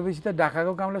मतियार भएपछि त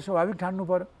डाकाको कामलाई स्वाभाविक ठान्नु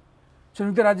पर्यो।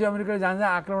 संयुक्त राज्य अमेरिकाले जहाँ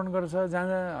जहाँ आक्रमण गर्छ, जहाँ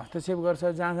जहाँ हस्तक्षेप गर्छ,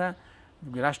 जहाँ जहाँ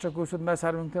राष्ट्रको स्वतन्त्रता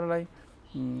सार्वभौमिकतालाई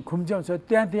खुम्च्याउँछ,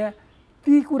 त्यहाँ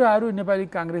ती कुराहरू नेपाली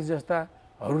काङ्ग्रेस जस्ता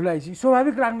हरूलाई चाहिँ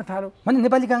स्वाभाविक लाग्न थाल्यो। भने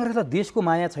नेपाली काङ्ग्रेसलाई देशको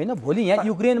माया छैन? भोलि यहाँ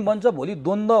युक्रेन बन्छ, भोलि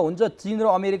द्वन्द्व हुन्छ, चीन र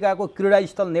अमेरिकाको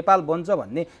क्रीडास्थल नेपाल बन्छ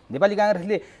भन्ने नेपाली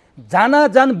काङ्ग्रेसले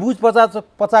जान बुझ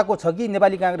पचाएको छ कि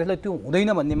नेपाली काङ्ग्रेसलाई त्यो हुँदैन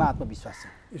भन्नेमा आत्मविश्वास छ?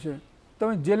 यसो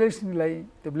तपाईँ जेलेन्स्कीलाई,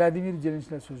 त्यो भ्लादिमिर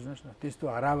जेलेन्स्कीलाई सोच्नुहोस् न, त्यस्तो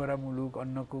हराभरा मुलुक,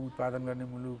 अन्नको उत्पादन गर्ने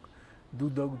मुलुक,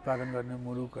 दुध उत्पादन गर्ने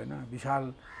मुलुक होइन, विशाल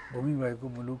भूमि भएको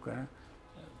मुलुक होइन,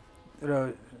 र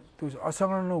त्यो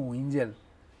असंलग्न हुइन्जेल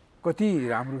कति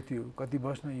राम्रो थियो, कति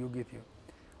बस्न योग्य थियो।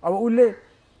 अब उसले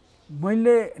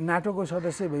मैले नाटोको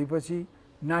सदस्य भएपछि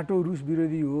नाटो रुस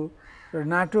विरोधी हो र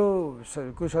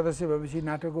नाटोको सदस्य भएपछि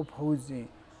नाटोको फौज चाहिँ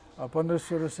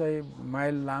 1500-1600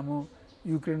 माइल लामो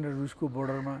युक्रेन र रुसको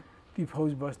बोर्डरमा ती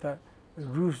फौज बस्दा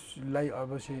रुसलाई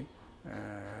अवश्य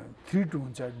थ्रिट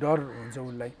हुन्छ, डर हुन्छ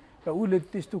उसलाई, र उसले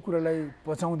त्यस्तो कुरालाई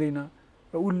पचाउँदैन।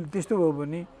 र उसले त्यस्तो भयो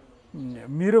भने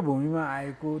मेरो भूमिमा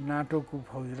आएको नाटोको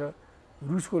फौज र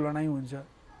रुसको लडाइँ हुन्छ,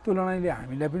 त्यो लडाइँले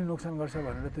हामीलाई पनि नोक्सान गर्छ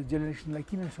भनेर त्यो जेलेन्स्कीलाई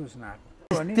किन सोच्न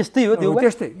आएको भने त्यस्तै हो देउबा।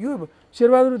 त्यस्तै यो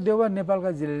शेरबहादुर देउबा नेपालका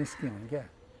जेलेन्स्की हुन् क्या।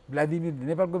 भ्लादिमिर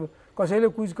नेपालको कसैले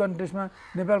क्विज कन्टेस्टमा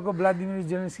नेपालको भ्लादिमिर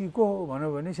जेलेन्स्की को हो भन्यो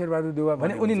भने शेरबहादुर देउबा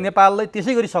भने उनी नेपाललाई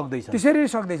त्यसै गरी सक्दैछन्।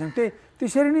 सक्दैछन्।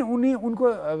 त्यसरी नै उनको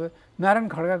नारायण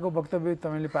खड्गाको वक्तव्य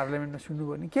तपाईँले पार्लियामेन्टमा सुन्नुभयो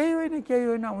भने केही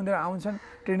होइन उनीहरू आउँछन्,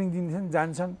 ट्रेनिङ दिन्छन्,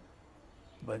 जान्छन्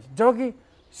भन्छ। जबकि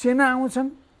सेना आउँछन्,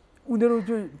 उनीहरू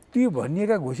त्यो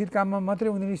भनिएका घोषित काममा मात्रै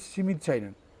उनीहरू सीमित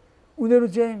छैनन्, उनीहरू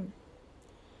चाहिँ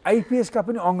आइपिएसका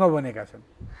पनि अङ्ग बनेका छन्।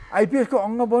 आइपिएसको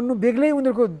अङ्ग बन्नु बेग्लै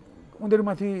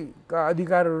उनीहरूमाथिका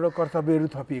अधिकारहरू र कर्तव्यहरू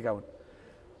थपिएका हुन्।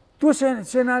 त्यो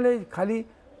सेनाले खालि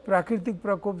प्राकृतिक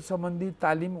प्रकोप सम्बन्धी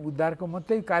तालिम उद्धारको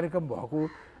मात्रै कार्यक्रम भएको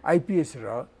आइपिएस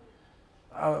र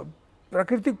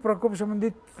प्राकृतिक प्रकोप सम्बन्धी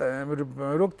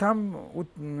रोकथाम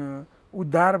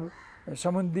उद्धार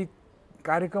सम्बन्धी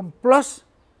कार्यक्रम प्लस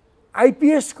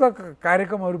आइपिएसका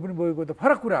कार्यक्रमहरू पनि बोकेको त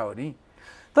फरक कुरा हो नि।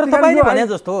 तर तपाईँले भने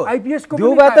जस्तो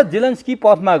देउबा त जेलेन्स्की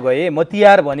पथमा गए, म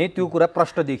तिहार भने त्यो कुरा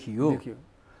प्रष्ट देखियो।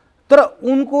 तर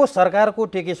उनको सरकारको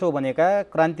टेकेसो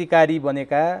बनेका, क्रान्तिकारी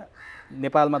बनेका,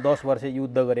 नेपालमा 10 वर्ष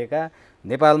युद्ध गरेका,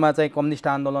 नेपालमा चाहिँ कम्युनिस्ट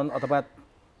आन्दोलन अथवा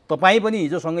तपाईँ पनि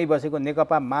हिजो सँगै बसेको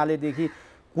नेकपा मालेदेखि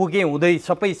कोके हुँदै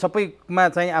सबैमा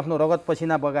चाहिँ आफ्नो रगत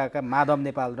पसिना बगाएका माधव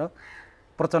नेपाल र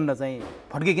प्रचण्ड चाहिँ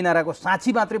फड्के किनाराको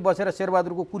साँची मात्रै बसेर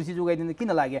शेरबहादुरको कुर्सी जोगाइदिन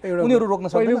किन लाग्यो? उनीहरू रोक्न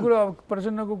सक्दैन? पहिलो कुरा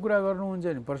प्रचण्डको कुरा गर्नुहुन्छ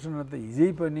नि, प्रचण्ड त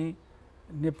हिजै पनि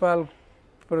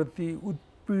नेपालप्रति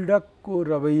उत्पीडकको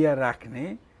रवैया राख्ने,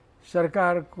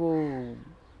 सरकारको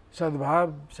सद्भाव,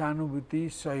 सहानुभूति,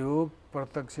 सहयोग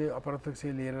प्रत्यक्ष अप्रत्यक्ष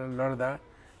लिएर लड्दा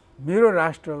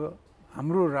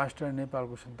हाम्रो राष्ट्र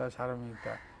नेपालको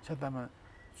सार्वभौमिकता सत्तामा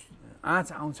आँच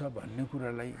आउँछ भन्ने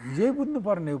कुरालाई हिजै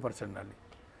बुझ्नुपर्ने हो प्रचण्डले।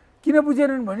 किन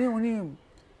बुझेनन् भने उनी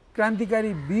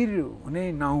क्रान्तिकारी वीर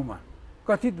हुने नाउँमा,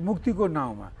 कथित मुक्तिको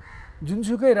नाउँमा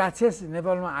जुनसुकै राक्षस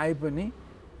नेपालमा आए पनि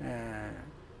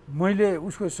मैले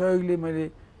उसको सहयोगले मैले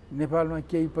नेपालमा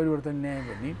केही परिवर्तन ल्याएँ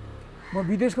भने म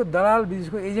विदेशको दलाल,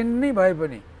 विदेशको एजेन्ट नै भए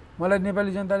पनि मलाई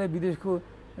नेपाली जनताले विदेशको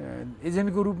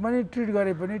एजेन्टको रूपमा नै ट्रिट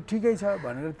गरे पनि ठिकै छ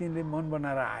भनेर तिनले मन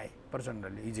बनाएर आए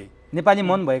प्रचण्डले हिजै। नेपाली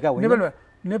मन भएका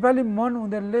नेपाली मन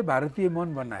उनीहरूले भारतीय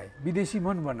मन बनाए, विदेशी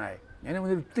मन बनाए होइन,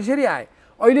 उनीहरू त्यसरी आए।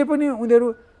 अहिले पनि उनीहरू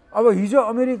अब हिजो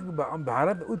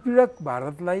भारत उत्पीडक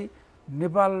भारतलाई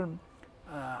नेपाल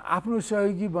आफ्नो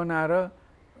सहयोगी बनाएर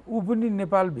ऊ पनि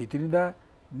नेपाल भित्रिँदा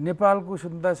नेपालको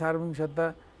स्वतन्त्रता सार्वभौमिक सत्ता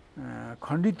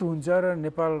खण्डित हुन्छ र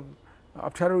नेपाल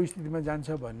अप्ठ्यारो स्थितिमा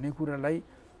जान्छ भन्ने कुरालाई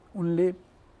उनले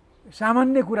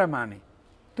सामान्य कुरा माने।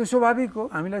 त्यो स्वाभाविक हो,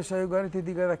 हामीलाई सहयोग गरे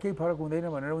त्यति गर्दा केही फरक हुँदैन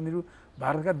भनेर उनीहरू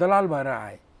भारतका दलाल भएर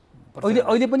आए।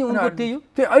 अहिले पनि उनको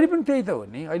अहिले पनि त्यही त हो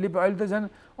नि। अहिले त झन्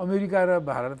अमेरिका र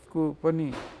भारतको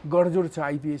पनि गडजोड छ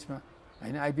आइपिएसमा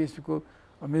होइन। आइपिएसको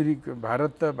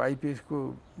भारत त आइपिएसको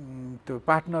त्यो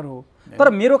पार्टनर हो। तर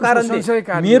मेरो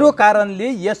कारणले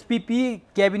एसपीपी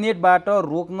क्याबिनेटबाट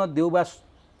रोक्न देउबा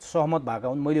सहमत भएका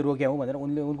हुन्, मैले रोकेँ हुँ भनेर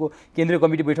उनको केन्द्रीय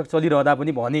कमिटी बैठक चलिरहँदा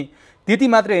पनि भने। त्यति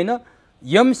मात्रै होइन,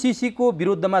 एमसीसीको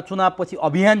विरुद्धमा चुनावपछि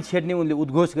अभियान छेड्ने उनले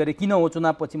उद्घोष गरे। किन हो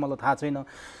चुनावपछि मलाई थाहा छैन।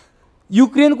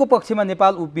 युक्रेनको पक्षमा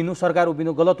नेपाल उभिनु, सरकार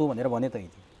उभिनु गलत हो भनेर भने त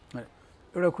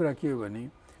एउटा कुरा के हो भने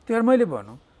त्यहाँ मैले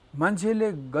भनौँ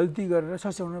मान्छेले गल्ती गरेर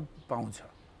सच्याउन पाउँछ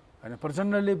होइन।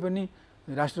 प्रचण्डले पनि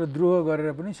राष्ट्रद्रोह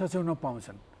गरेर पनि सच्याउन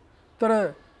पाउँछन्। तर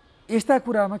यस्ता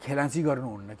कुरामा खेलाँची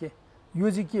गर्नुहुन्न के। यो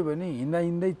चाहिँ के भने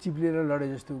हिँड्दै चिप्लेर लडे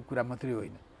जस्तो कुरा मात्रै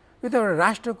होइन। यो त एउटा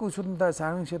राष्ट्रको स्वतन्त्रता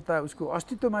सार्वभौमिक सत्ता उसको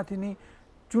अस्तित्वमाथि नै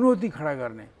चुनौती खडा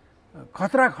गर्ने,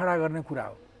 खतरा खडा गर्ने कुरा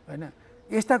हो होइन।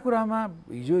 यस्ता कुरामा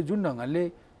हिजो जुन ढङ्गले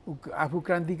आफू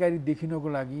क्रान्तिकारी देखिनको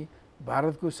लागि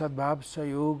भारतको सद्भाव,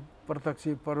 सहयोग,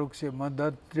 प्रत्यक्ष परोक्ष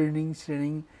मद्दत, ट्रेनिङ,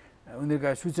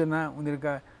 उनीहरूका सूचना,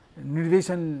 उनीहरूका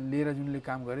निर्देशन लिएर जुनले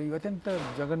काम गरे यो अत्यन्त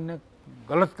जघन्य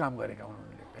गलत काम गरेका हुन्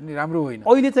उनले, अनि राम्रो होइन।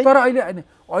 तर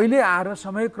अहिले आएर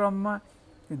समयक्रममा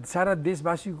सारा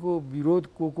देशवासीको विरोध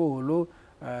को होलो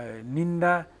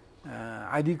निन्दा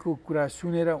आदिको कुरा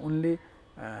सुनेर उनले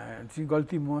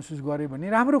गल्ती महसुस गरे भने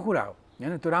राम्रो कुरा हो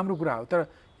हैन, त्यो राम्रो कुरा हो। तर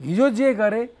हिजो जे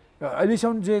गरे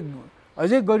अहिलेसम्म जे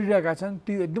अझै गरिरहेका छन्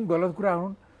ती एकदम गलत कुरा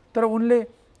हुन्। तर उनले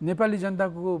नेपाली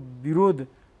जनताको विरोध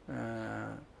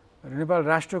नेपाल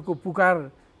राष्ट्रको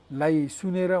पुकारलाई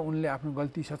सुनेर उनले आफ्नो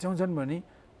गल्ती सच्याउँछन् भने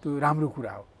त्यो राम्रो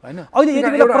कुरा हो हैन। अहिले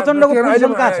यति बेला प्रचण्डको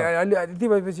पोजिसन कहाँ छ? अहिले यति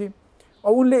भएपछि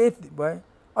अब उनले यति भए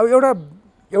अब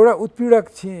एउटा उत्पीडक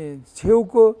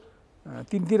छेउको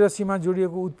तिनतिर सीमा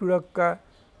जोडिएको उत्पीडकका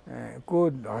को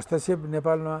हस्तक्षेप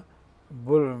नेपालमा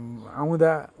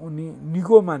आउँदा उनी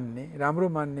निको मान्ने, राम्रो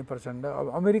मान्ने प्रचण्ड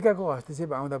अब अमेरिकाको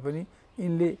हस्तक्षेप आउँदा पनि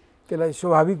यिनले त्यसलाई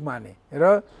स्वाभाविक माने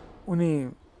र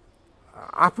उनी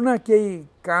आफ्ना केही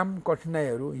काम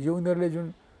कठिनाइहरू हिजो उनीहरूले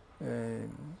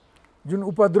जुन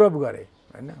उपद्रव गरे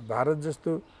हैन, भारत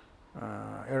जस्तो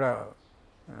एउटा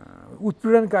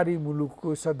उत्पीडनकारी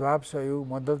मुलुकको सद्भाव सहयोग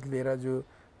मद्दत लिएर जो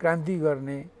क्रान्ति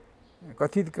गर्ने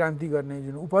कथित क्रान्ति गर्ने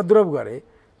जुन उपद्रव गरे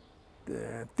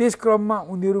त्यस क्रममा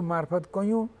उनीहरू मार्फत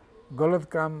कयौं गलत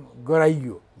काम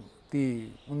गराइयो। ती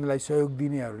उनलाई सहयोग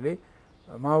दिनेहरूले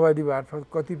माओवादी मार्फत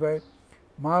कतिपय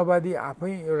माओवादी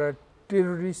आफै एउटा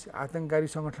टेरोरिस्ट आतंककारी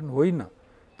संगठन होइन,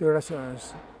 त्यो एउटा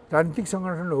राजनीतिक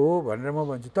संगठन हो भनेर म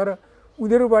भन्छु। तर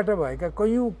उनीहरूबाट भएका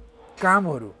कयौं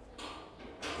कामहरू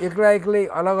एक्लै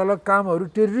अलग अलग कामहरू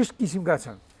टेरोरिस्ट किसिमका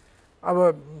छन्। अब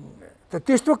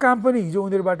त्यस्तो काम पनि हिजो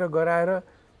उनीहरूबाट गराएर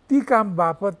ती काम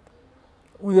बापत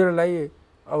उनीहरूलाई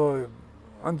अब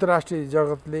अन्तर्राष्ट्रिय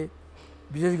जगतले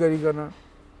विशेष गरिकन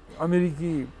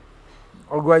अमेरिकी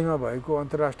अगुवाईमा भएको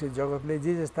अन्तर्राष्ट्रिय जगतले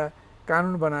जे जस्ता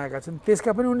कानुन बनाएका छन्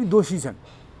त्यसका पनि उनी दोषी छन्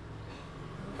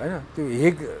हैन। त्यो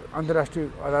हेग अन्तर्राष्ट्रिय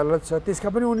अदालत छ त्यसका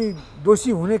पनि उनी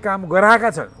दोषी हुने काम गराएका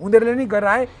छन्। उनीहरूले नै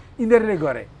गराए, यिनीहरूले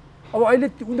गरे। अब अहिले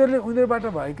उनीहरूबाट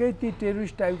भएकै ती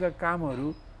टेरोरिस्ट टाइपका कामहरू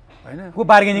हैन को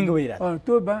बार्गेनिङ भइरहेको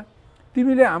त्यो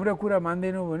तिमीले हाम्रो कुरा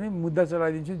मान्दैनौ भने मुद्दा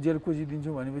चलाइदिन्छु, जेल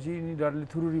कोचिदिन्छु भनेपछि यिनी डरले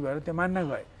थुरुरी भएर त्यो मान्न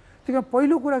गए। त्यही कारण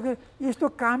पहिलो कुरा के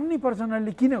यस्तो काम नै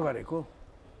प्रचण्डले किन गरेको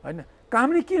हैन, काम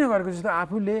नै किन गरेको जस्तो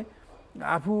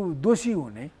आफू दोषी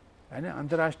हुने हैन,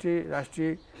 अन्तर्राष्ट्रिय राष्ट्रिय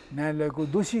न्यायालयको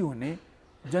दोषी हुने,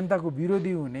 जनताको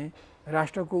विरोधी हुने,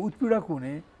 राष्ट्रको उत्पीडक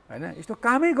हुने हैन, यस्तो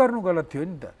कामै गर्नु गलत थियो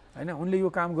नि त हैन। उनले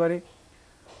यो काम गरे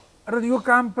र यो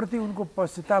कामप्रति उनको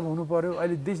पश्चाताप हुनु पर्यो।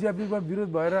 अहिले देशव्यापीमा विरोध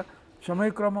भएर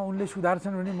समयक्रममा उनले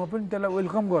सुधार्छन् भने म पनि त्यसलाई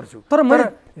वेलकम गर्छु। तर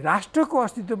राष्ट्रको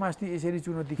अस्तित्वमाथि यसरी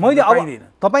चुनौती मैले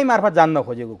अब तपाईँ मार्फत जान्न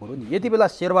खोजेको कुरो नि यति बेला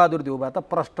शेरबहादुर देउबा त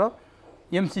प्रष्ट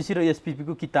एमसीसी र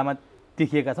एसपीपीको किताबमा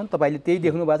देखिएका छन्। तपाईँले त्यही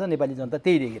देख्नु भएको छ, नेपाली जनता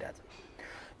त्यही देखिरहेछ।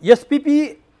 एसपीपी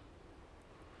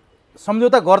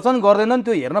सम्झौता गर्छन् गर्दैनन्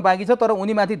त्यो हेर्न बाँकी छ। तर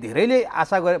उनीमाथि धेरैले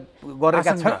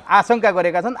आशंका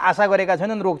गरेका छन्, आशा गरेका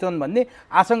छैनन् रोक्छन् भन्ने,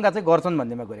 आशंका चाहिँ गर्छन्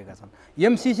भन्नेमा गरेका छन्।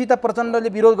 एमसीसी त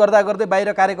प्रचण्डले विरोध गर्दा गर्दै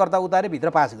बाहिर कार्यकर्ता उतारे भित्र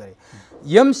पास गरे।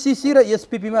 एमसीसी र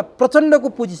एसपीपीमा प्रचण्डको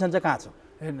पोजिसन चाहिँ कहाँ छ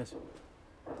हेर्नुहोस्।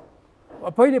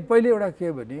 पहिले एउटा के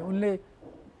भने उनले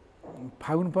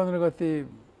फागुन 15 गते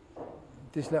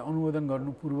त्यसलाई अनुमोदन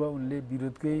गर्नु पूर्व उनले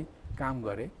विरोधकै काम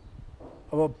गरे।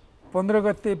 अब 15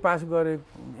 गते पास गरे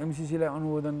एमसीसीलाई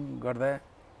अनुमोदन गर्दा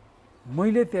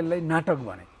मैले त्यसलाई नाटक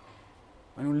भने,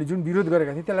 अनि उनले जुन विरोध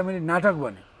गरेका थिए त्यसलाई मैले नाटक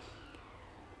भने।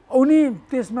 उनी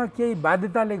त्यसमा केही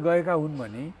बाध्यताले गएका हुन्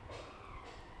भने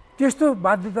त्यस्तो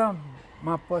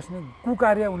बाध्यतामा पस्ने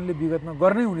कुकार्य उनले विगतमा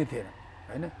गर्नै हुने थिएन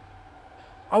हैन।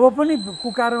 अब पनि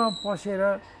कुकारमा पसेर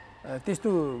त्यस्तो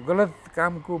गलत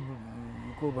कामको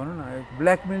भनौँ न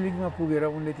ब्ल्याकमेलिङमा पुगेर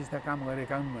उनले त्यस्ता काम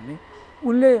गरेका हुन् भने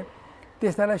उनले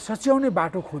त्यसलाई सच्याउने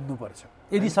बाटो खोज्नुपर्छ।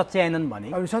 यदि सच्याएनन्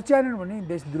भने अब सच्याएनन् भने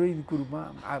देशद्रोहीको रूपमा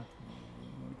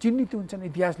चिन्हित हुन्छन्।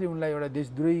 इतिहासले उनलाई एउटा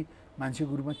देशद्रोही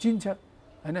मान्छेको रूपमा चिन्छ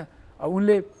हैन। अब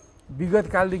उनले विगत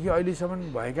कालदेखि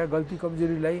अहिलेसम्म भएका गल्ती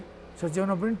कमजोरीलाई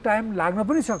सच्याउन पनि टाइम लाग्न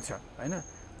पनि सक्छ हैन।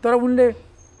 तर उनले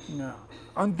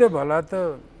अन्त्य भला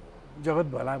त जगत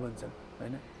भला भन्छन्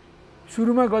हैन।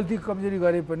 सुरुमा गल्ती कमजोरी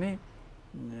गरे पनि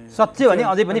सच्चे भने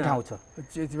अझै पनि ठाउँ छ।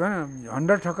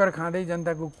 100 ठक्कर खाँदै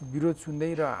जनताको विरोध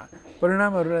सुन्दै र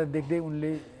परिणामहरूलाई देख्दै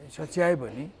उनले सच्याए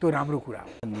भने त्यो राम्रो कुरा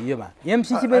हो। नियममा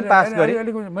एमसीसी पनि पास गरे।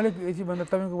 मैले यति भन्दा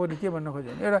तपाईँको बरु के भन्न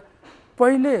खोजेँ भने एउटा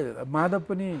पहिले माधव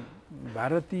पनि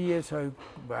भारतीय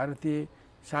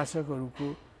शासकहरूको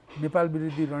नेपाल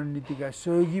विरोधी रणनीतिका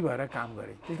सहयोगी भएर काम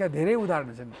गरे। त्यसका धेरै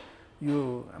उदाहरण छन्। यो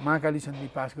महाकाली सन्धि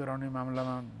पास गराउने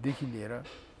मामलामादेखि लिएर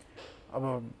अब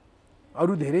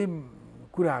अरू धेरै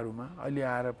कुराहरूमा अहिले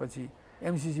आएर पछि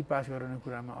एमसीसी पास गराउने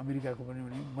कुरामा अमेरिकाको पनि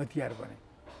उनी मतियार बने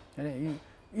हैन। यी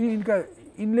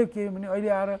यिनले के भने अहिले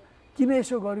आएर किन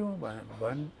यसो गर्यौँ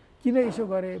किन यसो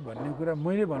गरे भन्ने कुरा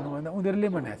मैले भन्नुभन्दा उनीहरूले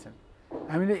भनेका छन्।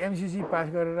 हामीले एमसिसी पास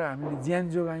गरेर हामीले ज्यान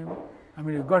जोगायौँ,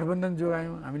 हामीले गठबन्धन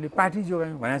जोगायौँ, हामीले पार्टी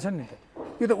जोगायौँ भनेका छन् नि त।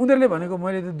 यो त उनीहरूले भनेको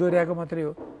मैले त दोहोऱ्याएको मात्रै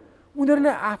हो।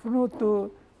 उनीहरूले आफ्नो त्यो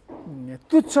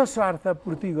तुच्छ स्वार्थ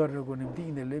पूर्ति गर्नको निम्ति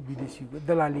यिनीहरूले विदेशीको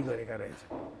दलाली गरेका रहेछ।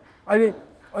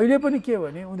 अहिले पनि के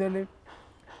भने उनीहरूले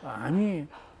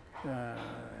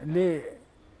हामीले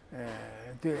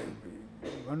त्यो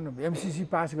भन्नु एमसिसी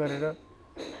पास गरेर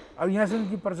अब यहाँसम्म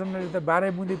कि प्रचण्डले त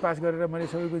 12 बुँदी पास गरेर मैले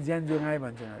सबैको ज्यान जोगाएँ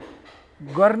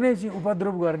भन्छन्। गर्ने चाहिँ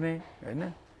उपद्रव गर्ने होइन,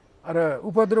 र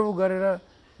उपद्रव गरेर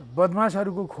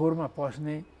बदमासहरूको खोरमा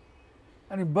पस्ने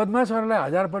अनि बदमासहरूलाई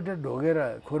 1000पल्ट ढोगेर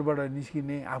खोरबाट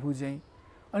निस्किने आफू चाहिँ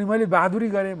अनि मैले बहादुरी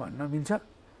गरेँ भन्न मिल्छ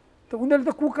त? उनीहरूले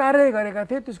त कुकार्य गरेका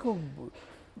थिए, त्यसको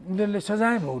उनीहरूले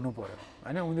सजाय भोग्नु पर्यो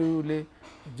होइन। उनीहरूले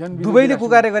दुवैले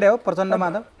कुकार्य गरे हो प्रचण्ड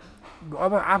माधव।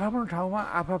 अब आफ्नो ठाउँमा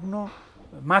आफ्नो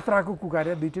मात्राको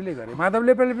कुकार्य दुइटैले गरे। माधव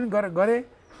नेपालले पनि गरे,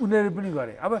 उनीहरूले पनि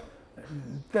गरे। अब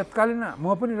तत्कालीन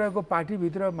म पनि रहेको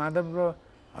पार्टीभित्र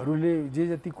माधवहरूले जे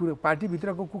जति कुरो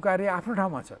पार्टीभित्रको कुकार्य आफ्नो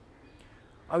ठाउँमा छ।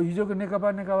 अब हिजोको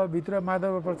नेकपाभित्र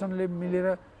माधव र प्रचण्डले मिलेर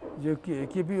जो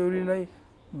केपी ओलीलाई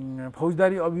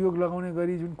फौजदारी अभियोग लगाउने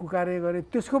गरी जुन कुकार्य गरे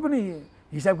त्यसको पनि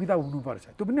हिसाब किताब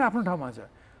हुनुपर्छ, त्यो पनि आफ्नो ठाउँमा छ।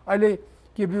 अहिले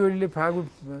केपी ओलीले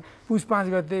पुस 5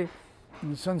 गते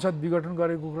संसद विघटन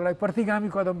गरेको कुरालाई प्रतिगामी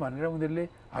कदम भनेर उनीहरूले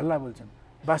हल्ला बोल्छन्।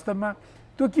 वास्तवमा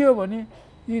त्यो के हो भने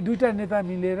यी दुईटा नेता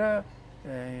मिलेर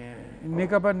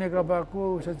नेकपाको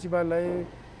सचिवालय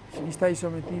स्थायी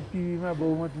समिति पिबीमा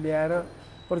बहुमत ल्याएर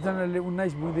प्रचण्डले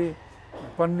 19 बुँदे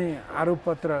पन्ने आरोप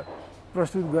पत्र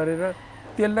प्रस्तुत गरेर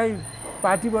त्यसलाई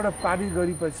पार्टीबाट पारित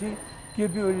गरेपछि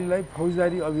केपी ओलीलाई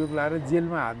फौजदारी अभियोग लगाएर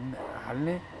जेलमा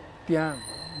हाल्ने त्यहाँ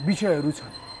विषयहरू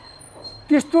छन्।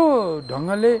 त्यस्तो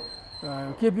ढङ्गले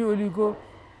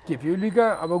केपी ओलीका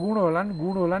अब गुण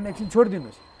होलान् एकछिन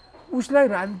छोडिदिनुहोस्।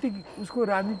 उसको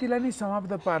राजनीतिलाई नै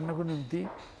समाप्त पार्नको निम्ति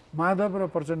माधव र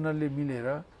प्रचण्डले मिलेर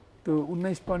त्यो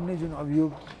 19 पन्ने जुन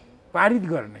अभियोग पारित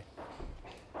गर्ने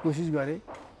कोसिस गरे।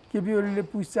 केपी ओलीले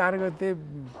पुस 4 गते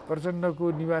प्रचण्डको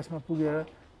निवासमा पुगेर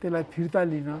त्यसलाई फिर्ता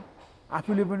लिन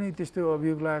आफूले पनि त्यस्तो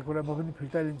अभियोग लगाएको कुरा म पनि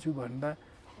फिर्ता लिन्छु भन्दा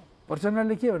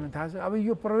प्रचण्डले के भन्नु थाहा छ, अब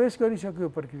यो प्रवेश गरिसक्यो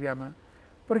प्रक्रियामा,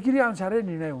 प्रक्रिया अनुसारै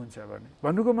निर्णय हुन्छ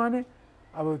भन्नुको माने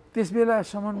अब त्यस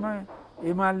बेलासम्ममा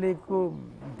एमालेको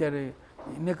के अरे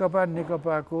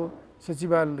नेकपाको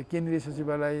सचिवालय केन्द्रीय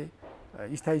सचिवालय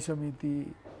स्थायी समिति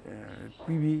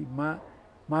पिबीमा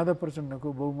माधव प्रचण्डको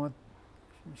बहुमत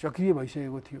सक्रिय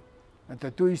भइसकेको थियो।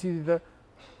 अन्त त्यो स्थिति त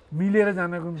मिलेर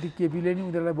जानको निम्ति केपीले नि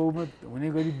उनीहरूलाई बहुमत हुने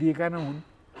गरी दिएका नहुन्,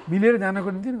 मिलेर जानको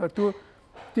निम्ति त्यो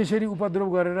त्यसरी उपद्रव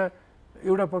गरेर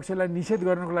एउटा पक्षलाई निषेध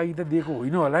गर्नको लागि त दिएको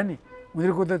होइन होला नि।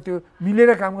 उनीहरूको त त्यो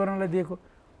मिलेर काम गर्नलाई दिएको,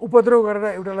 उपद्रव गरेर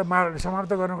एउटालाई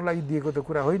समाप्त गर्नको लागि दिएको त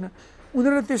कुरा होइन।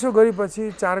 उनीहरूले त्यसो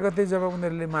गरेपछि 4 गते जब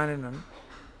उनीहरूले मानेनन्,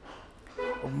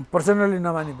 प्रचण्डले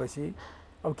नमानेपछि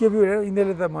अब के भयो,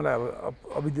 यिनीहरूले त मलाई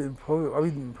अब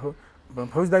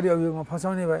फौजदारी अभियोगमा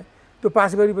फसाउने भए। त्यो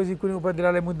पास गरेपछि कुनै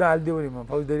उपद्रवलाई मुद्दा हालिदियो भने म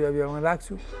फौजदारी अभियोगमा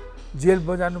लाग्छु, जेल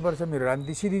बजार्नुपर्छ, मेरो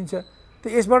राजनीति सिद्धिन्छ। त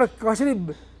यसबाट कसरी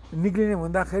निक्लिने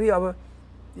भन्दाखेरि अब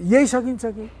यही सकिन्छ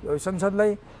कि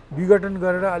संसदलाई विघटन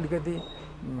गरेर अलिकति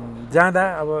जाँदा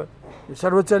अब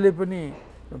सर्वोच्चले पनि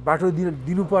बाटो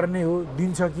दिनुपर्ने हो,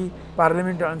 दिन्छ कि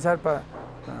पार्लियामेन्ट अनुसार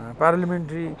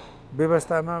पार्लियामेन्ट्री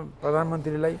व्यवस्थामा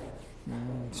प्रधानमन्त्रीलाई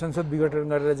संसद विघटन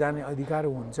गरेर जाने अधिकार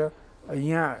हुन्छ।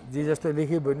 यहाँ जे जस्तो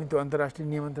लेख्यो भने त्यो अन्तर्राष्ट्रिय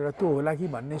नियम अनुसार त्यो होला कि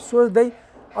भन्ने सोच्दै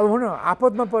अब भनौँ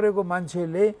आपतमा परेको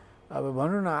मान्छेले अब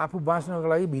भनौँ न आफू बाँच्नको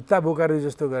लागि भित्ता बोकारे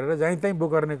जस्तो गरेर जहीँ तहीँ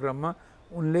बोकार्ने क्रममा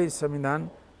उनले संविधान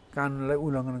कानुनलाई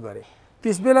उल्लङ्घन गरे।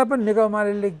 त्यस बेला पनि नेकपा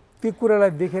एमाले त्यो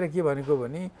कुरालाई देखेर के भनेको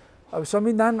भने अब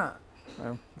संविधान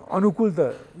अनुकूल त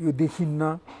यो देखिन्न,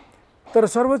 तर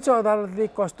सर्वोच्च अदालतले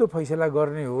कस्तो फैसला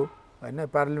गर्ने हो होइन,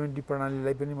 पार्लियामेन्ट्री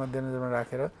प्रणालीलाई पनि मध्यनजरमा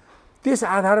राखेर त्यस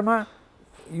आधारमा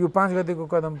यो 5 गतेको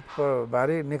कदम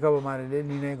बारे नेकपा एमाले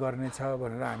निर्णय गर्नेछ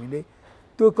भनेर हामीले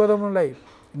त्यो कदमलाई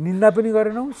निन्दा पनि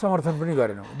गरेनौँ, समर्थन पनि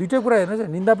गरेनौँ। दुईटै कुरा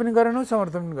हेर्नुहोस्, निन्दा पनि गरेनौँ,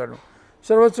 समर्थन पनि गरेनौँ।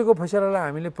 सर्वोच्चको फैसलालाई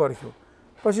हामीले पर्ख्यौँ,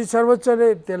 पछि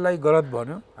सर्वोच्चले त्यसलाई गलत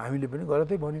भन्यो, हामीले पनि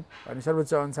गलतै भन्यौँ। अनि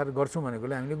सर्वोच्च अनुसार गर्छौँ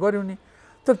भनेकोले हामीले गऱ्यौँ नि।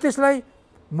 तर त्यसलाई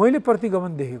मैले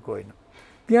प्रतिगमन देखेको होइन।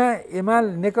 त्यहाँ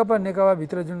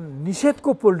नेकपाभित्र जुन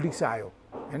निषेधको पोलिटिक्स आयो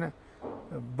होइन,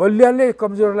 बलियाले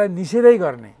कमजोरलाई निषेधै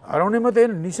गर्ने, हराउने मात्रै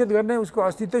होइन निषेध गर्ने, उसको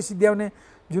अस्तित्व सिद्ध्याउने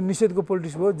जुन निषेधको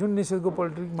पोलिटिक्स भयो, जुन निषेधको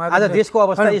पोलिटिक्स आज देशको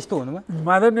अवस्था यस्तो हुनुमा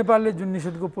माधव नेपालले जुन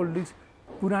निषेधको पोलिटिक्स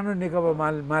पुरानो नेकपा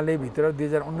एमालेभित्र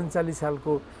 2039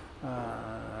 सालको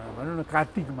भनौँ न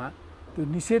कार्तिकमा त्यो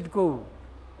निषेधको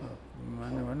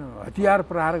भनौँ हतियार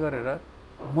प्रहार गरेर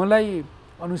मलाई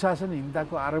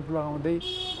अनुशासनहीनताको आरोप लगाउँदै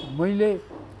मैले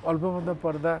अल्पमतमा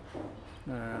पर्दा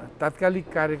तात्कालिक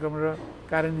कार्यक्रम र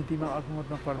कार्यनीतिमा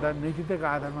अल्पमतमा पर्दा नेतृत्वको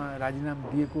आधारमा राजीनामा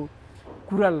दिएको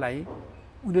कुरालाई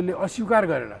उनीहरूले अस्वीकार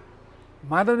गरेर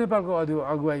माधव नेपालको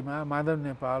अगुवाईमा माधव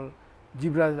नेपाल,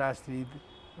 जीवराज आश्रित,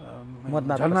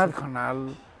 झलनाथ खनाल,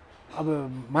 अब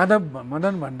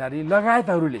मदन भण्डारी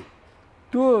लगायतहरूले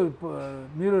त्यो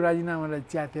मेरो राजीनामालाई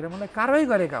च्यातेर मलाई कारवाही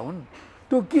गरेका हुन्।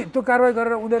 त्यो कारवाही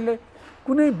गरेर उनीहरूले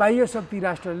कुनै बाह्य शक्ति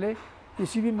राष्ट्रले यो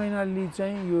सीपी मैनाली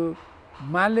चाहिँ यो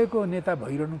मालेको नेता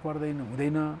भइरहनु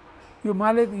हुँदैन, यो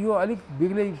माले यो अलिक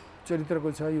बेग्लै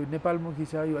चरित्रको छ, यो नेपालमुखी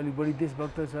छ, यो अलिक बढी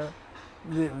देशभक्त छ,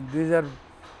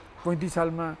 2035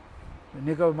 सालमा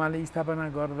नेकपा माले स्थापना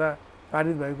गर्दा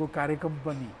पारित भएको कार्यक्रम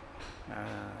पनि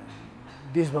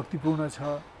देशभक्तिपूर्ण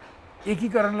छ,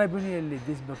 एकीकरणलाई पनि यसले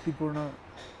देशभक्तिपूर्ण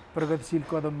प्रगतिशील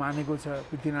कदम मानेको छ,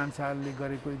 पृथ्वीनारायण शाहले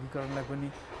गरेको एकीकरणलाई पनि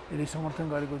यसले समर्थन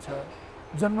गरेको छ,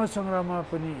 जनमतसङ्ग्रहमा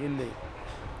पनि यसले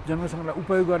जनमतसङ्ग्रहलाई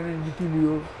उपयोग गर्ने नीति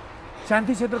लियो,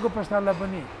 शान्ति क्षेत्रको प्रस्तावलाई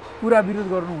पनि पुरा विरोध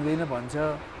गर्नु हुँदैन भन्छ।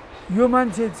 यो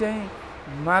मान्छे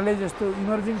चाहिँ माले जस्तो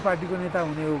इमर्जिङ पार्टीको नेता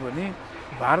हुने हो भने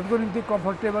भारतको निम्ति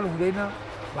कम्फर्टेबल हुँदैन,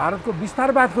 भारतको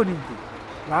विस्तारवादको निम्ति,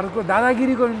 भारतको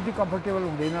दादागिरीको निम्ति कम्फर्टेबल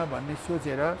हुँदैन भन्ने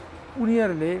सोचेर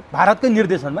उनीहरूले भारतकै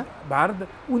निर्देशनमा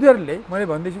उनीहरूले मैले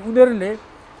भन्दैछु उनीहरूले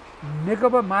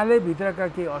नेकपा मालेभित्रका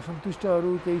केही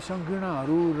असन्तुष्टहरू, केही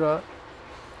सङ्कीर्णहरू र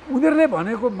उनीहरूले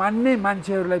भनेको मान्ने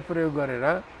मान्छेहरूलाई प्रयोग गरेर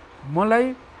मलाई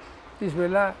त्यस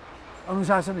बेला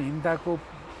अनुशासनहीनताको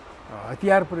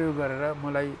हतियार प्रयोग गरेर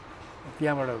मलाई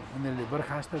त्यहाँबाट उनीहरूले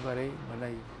बर्खास्त गरे,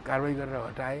 मलाई कारवाही गरेर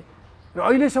हटाए र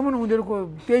अहिलेसम्म उनीहरूको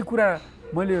त्यही कुरा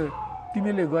मैले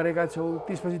तिमीले गरेका छौ,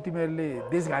 त्यसपछि तिमीहरूले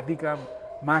देशघाती काम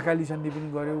महाकाली सन्धि पनि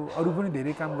गर्यौ, अरू पनि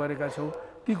धेरै काम गरेका छौ,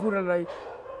 ती कुरालाई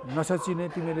नसचिने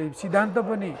तिमीले सिद्धान्त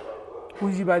पनि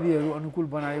पुँजीवादीहरू अनुकूल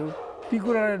बनायो, ती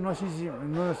कुरालाई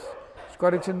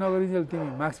करेक्सन नगरिन्जेल तिमी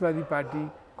मार्क्सवादी पार्टी,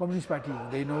 कम्युनिस्ट पार्टी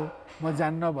हुँदैनौ, म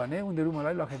जान्न भने उनीहरू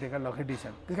मलाई लखेटेका लखेटी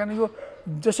छन्। त्यस कारण यो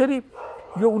जसरी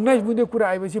यो 19 बुँदे कुरा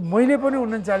आएपछि मैले पनि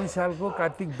 39 सालको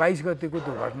कार्तिक 22 गतेको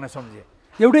त्यो घटना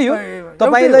सम्झेँ। एउटै हो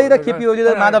तपाईँलाई र केपी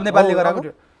ओलीलाई माधव नेपालले गराएको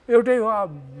एउटै हो।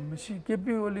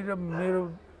 केपी ओली र मेरो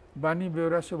बानी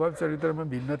बेहोरा स्वभाव चरित्रमा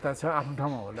भिन्नता छ, आफ्नो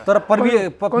ठाउँमा होला, तर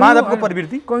माधवको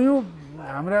प्रवृत्ति कयौँ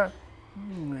हाम्रा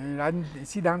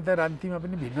सिद्धान्त राजनीतिमा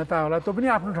पनि भिन्नता होला, त्यो पनि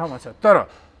आफ्नो ठाउँमा छ। तर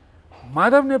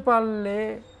माधव नेपालले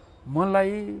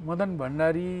मलाई मदन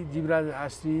भण्डारी, जीवराज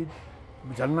आश्रित,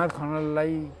 झलनाथ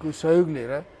खनाललाई को सहयोग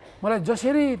लिएर मलाई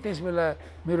जसरी त्यस बेला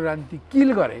मेरो राजनीति किल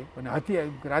गरे भने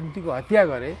राजनीतिको हत्या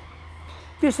गरे,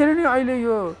 त्यसरी नै अहिले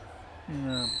यो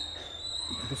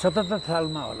 77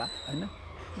 सालमा होला होइन,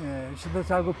 77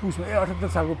 सालको पुसमा 78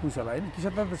 सालको पुस होला होइन कि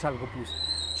 77 सालको पुस,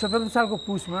 77 सालको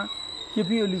पुसमा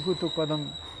केपी ओलीको त्यो कदम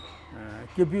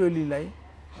केपी ओलीलाई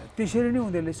त्यसरी नै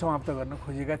उनीहरूले समाप्त गर्न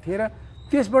खोजेका थिए र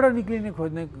त्यसबाट निक्लिने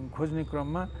खोज्ने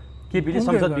क्रममा केपीले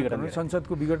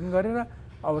संसदको विघटन गरेर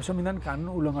अब संविधान कानुन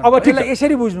उल्लङ्घन। अब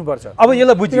यसरी बुझ्नुपर्छ। अब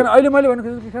यसलाई बुझ्यो। अहिले मैले भन्नु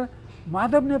खोजेको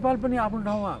माधव नेपाल पनि आफ्नो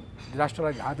ठाउँमा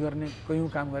राष्ट्रलाई घात गर्ने कयौँ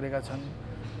काम गरेका छन्,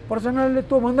 प्रचण्डले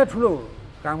त्योभन्दा ठुलो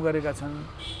काम गरेका छन्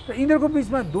र यिनीहरूको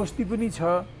बिचमा दोस्ती पनि छ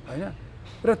होइन,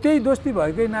 र त्यही दोस्ती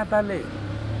भएकै नाताले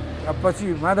अब पछि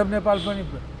माधव नेपाल पनि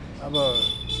अब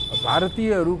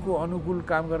भारतीयहरूको अनुकूल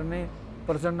काम गर्ने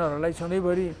प्रचण्डहरूलाई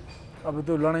सधैँभरि अब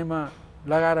त्यो लडाइँमा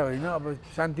लगाएर होइन, अब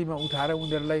शान्तिमा उठाएर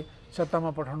उनीहरूलाई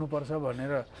सत्तामा पठाउनुपर्छ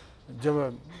भनेर जब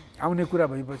आउने कुरा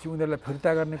भएपछि उनीहरूलाई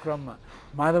फिर्ता गर्ने क्रममा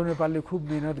माधव नेपालले खुब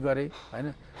मेहनत गरे होइन।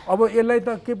 अब यसलाई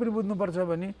त के पनि बुझ्नुपर्छ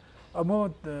भने अब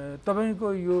म तपाईँको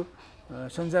यो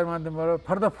सञ्चार माध्यमबाट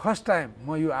फर द फर्स्ट टाइम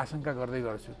म यो आशंका गर्दै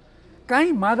गर्छु,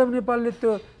 काहीँ माधव नेपालले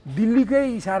त्यो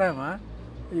दिल्लीकै इसारामा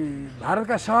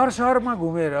भारतका सहरमा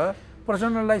घुमेर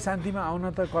प्रचण्डलाई शान्तिमा आउन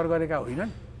त कर गरेका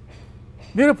होइनन्।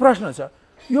 मेरो प्रश्न छ,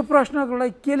 यो प्रश्नलाई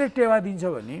केले टेवा दिन्छ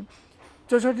भने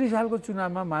 64 सालको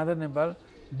चुनावमा माधव नेपाल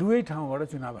दुवै ठाउँबाट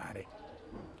चुनाव हारे,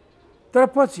 तर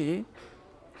पछि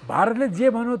भारतले जे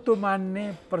भन्यो त्यो मान्ने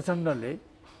प्रचण्डले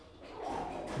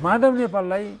माधव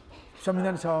नेपाललाई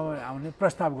संविधान सभामा आउने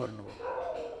प्रस्ताव गर्नुभयो,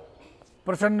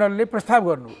 प्रचण्डले प्रस्ताव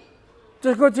गर्नुभयो,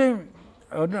 जसको चाहिँ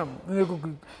उनीहरूको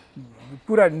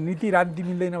पुरा नीति राजनीति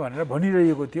मिल्दैन भनेर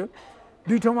भनिरहेको थियो,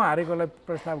 दुई ठाउँमा हारेकोलाई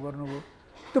प्रस्ताव गर्नुभयो।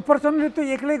 त्यो प्रचण्डले त्यो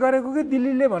एक्लै गरेको कि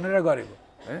दिल्लीले भनेर गरेको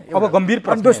होइन। अब गम्भीर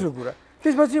दोस्रो कुरा,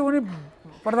 त्यसपछि उनी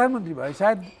प्रधानमन्त्री भए,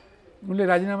 सायद उनले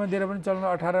राजीनामा दिएर पनि चल्न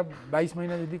 18-22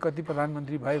 महिना जति कति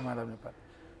प्रधानमन्त्री भए माधव नेपाल।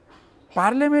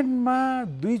 पार्लियामेन्टमा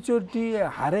दुईचोटि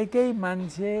हारेकै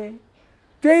मान्छे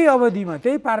त्यही अवधिमा,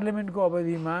 त्यही पार्लियामेन्टको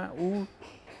अवधिमा ऊ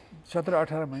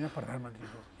 17-18 महिना प्रधानमन्त्री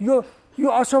हो। यो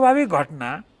अस्वाभाविक घटना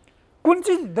कुन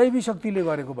चाहिँ दैवी शक्तिले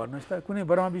गरेको भन्नुहोस् त? कुनै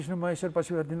ब्रह्मा विष्णु महेश्वर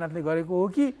पशुपतिनाथले गरेको हो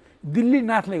कि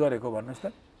दिल्लीनाथले गरेको भन्नुहोस्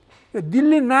त? यो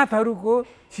दिल्लीनाथहरूको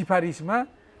सिफारिसमा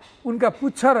उनका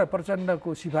पुच्छ र प्रचण्डको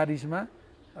सिफारिसमा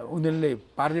उनीहरूले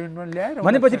पार्लिमेन्टमा ल्याएर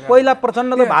भनेपछि पहिला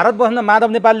प्रचण्डलाई भारत बस्न माधव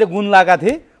नेपालले गुण लगाएका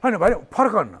थिए होइन भने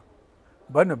फरक गर्न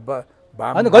भएन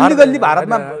गल्ली गल्ली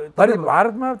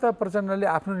भारतमा त प्रचण्डले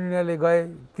आफ्नो निर्णयले गए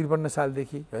 53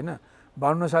 सालदेखि होइन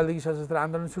 52 सालदेखि सशस्त्र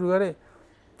आन्दोलन सुरु गरे।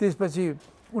 त्यसपछि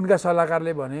उनका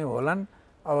सल्लाहकारले भने होलान्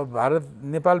अब भारत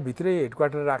नेपालभित्रै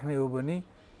हेडक्वार्टर राख्ने हो भने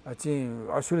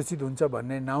चाहिँ असुरक्षित हुन्छ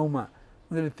भन्ने नाउँमा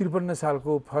उनीहरूले 53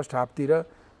 सालको फर्स्ट हाफतिर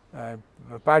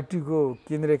पार्टीको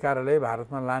केन्द्रीय कार्यालय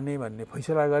भारतमा लाने भन्ने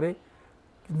फैसला गरे।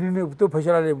 निर्णय त्यो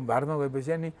फैसलाले भारतमा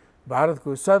गएपछि अनि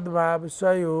भारतको सद्भाव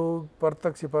सहयोग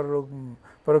प्रत्यक्ष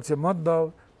परोक्ष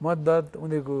मद्दत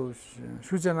उनीहरूको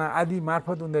सूचना आदि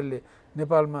मार्फत उनीहरूले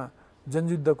नेपालमा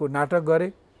जनयुद्धको नाटक गरे।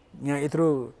 यहाँ यत्रो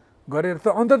गरेर त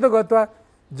अन्ततगतवा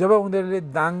जब उनीहरूले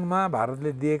दाङमा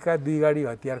भारतले दिएका 2 गाडी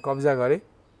हतियार कब्जा गरे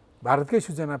भारतकै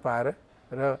सूचना पाएर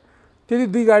र त्यति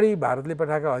 2 गाडी भारतले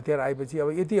पठाएका हतियार आएपछि अब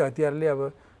यति हतियारले अब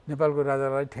नेपालको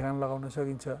राजालाई ठेगान लगाउन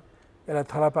सकिन्छ, यसलाई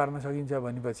थला पार्न सकिन्छ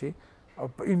भनेपछि अब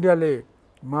इन्डियाले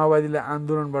माओवादीलाई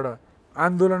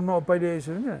आन्दोलनमा पहिले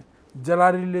यसो होइन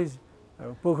जलारीले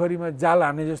पोखरीमा जाल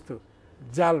हाने जस्तो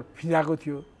जाल फिजाएको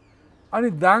थियो। अनि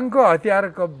दाङको हतियार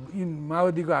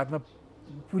माओवादीको हातमा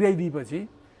पुर्याइदिएपछि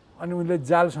अनि उनले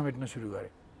जाल समेट्न सुरु गरे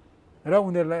र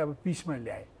उनीहरूलाई अब पिसमा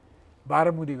ल्याए,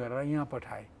 बारामुदी गरेर यहाँ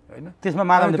पठाए होइन। त्यसमा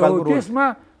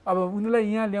अब उनीहरूलाई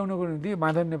यहाँ ल्याउनको निम्ति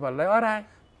माधव नेपाललाई हराए।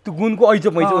 त्यो गुणको ऐचो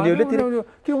पैचो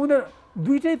कि उनीहरू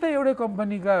दुइटै त एउटै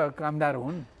कम्पनीका कामदार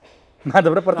हुन्,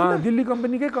 माधव र प्रचण्ड दिल्ली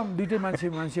कम्पनीकै दुइटै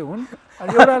मान्छे हुन्।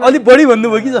 अलिक बढी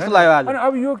भन्नुभयो कि जस्तो लाग्यो आज। अनि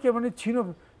अब यो के भने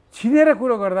छिनेर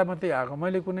कुरो गर्दा मात्रै आएको,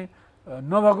 मैले कुनै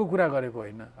नभएको कुरा गरेको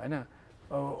होइन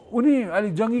उनी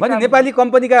अलिक जङ्गी नेपाली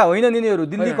कम्पनीका होइन नि यिनीहरू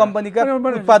दिल्ली कम्पनीका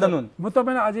उत्पादन हुन्। म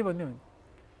तपाईँलाई अझै भन्दिनँ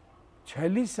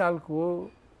 46 सालको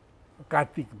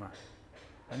कार्तिकमा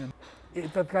होइन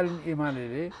तत्कालीन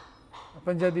एमाले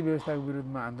पञ्चायती व्यवस्थाको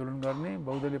विरुद्धमा आन्दोलन गर्ने,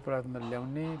 बहुदलीय प्रजातन्त्र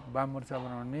ल्याउने, वाम मोर्चा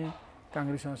बनाउने,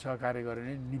 काङ्ग्रेससँग सहकार्य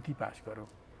गर्ने नीति पास गर्यो।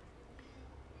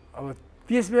 अब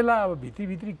त्यसबेला अब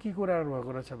भित्री के कुराहरू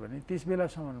भएको रहेछ भने त्यस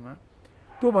बेलासम्ममा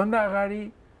त्योभन्दा अगाडि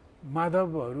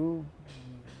माधवहरू,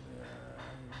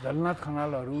 झलनाथ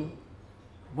खनालहरू,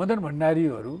 मदन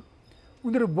भण्डारीहरू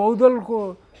उनीहरू बहुदलको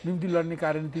निम्ति लड्ने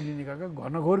कार्यनीति लिने खालका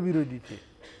घनघोर विरोधी थिए।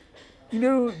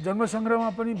 यिनीहरू जन्मसङ्ग्रहमा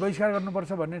पनि बहिष्कार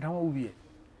गर्नुपर्छ भन्ने ठाउँमा उभिए।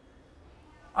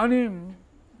 अनि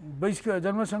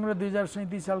जन्मसङ्ग्रह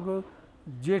 2037 सालको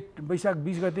वैशाख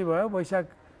 20 गते भयो। वैशाख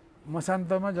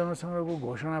मसान्तमा जन्मसङ्ग्रहको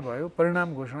घोषणा भयो, परिणाम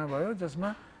घोषणा भयो, जसमा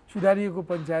सुधारिएको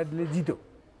पञ्चायतले जित्यो।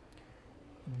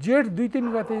 जेठ 2-3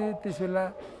 गते त्यसबेला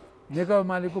नेकपा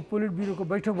एमालेको पोलिट ब्युरोको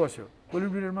बैठक बस्यो। पोलिट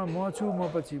ब्युरोमा म छु,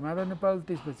 म पछि माधव नेपाल,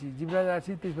 त्यसपछि जीवराज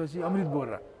आर्सी, त्यसपछि अमृत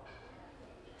बोरा,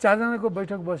 4 जनाको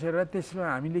बैठक बसेर त्यसमा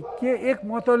हामीले एक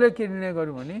मतले के निर्णय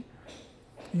गर्यौँ भने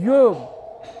यो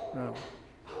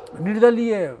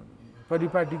निर्दलीय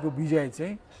परिपाटीको विजय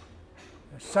चाहिँ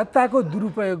सत्ताको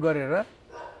दुरुपयोग गरेर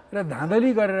र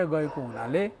धाँधली गरेर गएको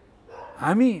हुनाले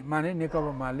हामी माने नेकपा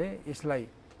एमाले यसलाई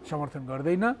समर्थन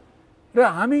गर्दैन र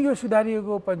हामी यो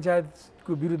सुधारिएको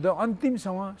पञ्चायतको विरुद्ध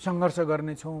अन्तिमसम्म सङ्घर्ष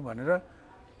गर्नेछौँ भनेर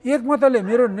एकमतले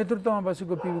मेरो नेतृत्वमा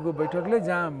बसेको पिबीको बैठकले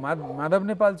जहाँ माधव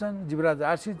नेपाल छन्, जीवराज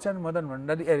आर्सित छन्, मदन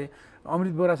भण्डारी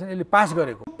अमृत बोरा छन्, यसले पास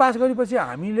गरेको। पास गरेपछि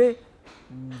हामीले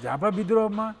झापा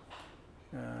विद्रोहमा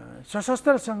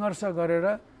सशस्त्र सङ्घर्ष गरेर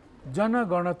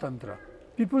जनगणतन्त्र,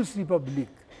 पिपुल्स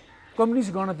रिपब्लिक,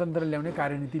 कम्युनिस्ट गणतन्त्र ल्याउने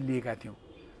कार्यनीति लिएका थियौँ।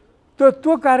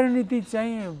 त्यो कार्यनीति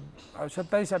चाहिँ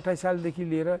 27-28 सालदेखि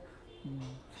लिएर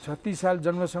 36 साल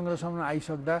जन्मसङ्ग्रहसम्म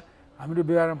आइसक्दा हाम्रो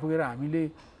व्यवहारमा पुगेर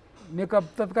हामीले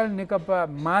तत्कालीन नेकपा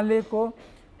मालेको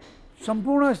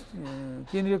सम्पूर्ण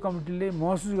केन्द्रीय कमिटीले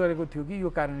महसुस गरेको थियो कि यो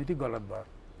कार्यनीति गलत भयो,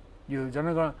 यो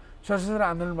सशस्त्र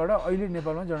आन्दोलनबाट अहिले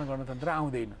नेपालमा जनगणतन्त्र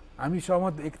आउँदैन, हामी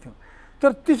सहमत एक थियौँ।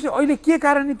 तर त्यसले अहिले के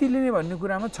कार्यनीति लिने भन्ने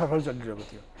कुरामा छलफल चलिरहेको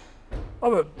थियो।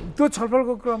 अब त्यो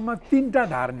छलफलको क्रममा 3टा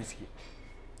धार निस्किए।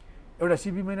 एउटा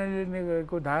सीपी मैनालीले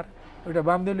गरेको धार, एउटा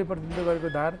वामदेवले प्रतिनिधित्व गरेको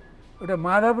धार, एउटा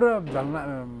माधव र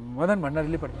मदन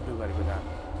भण्डारीले प्रतिनिधित्व गरेको धार।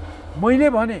 मैले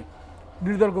भने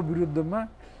निर्दलको विरुद्धमा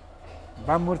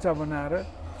वाम मोर्चा बनाएर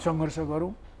सङ्घर्ष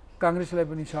गरौँ, काङ्ग्रेसलाई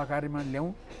पनि सहकार्यमा ल्याउँ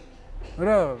र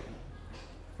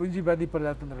पुँजीवादी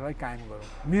प्रजातन्त्रलाई कायम गरौँ,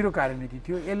 मेरो कार्यनीति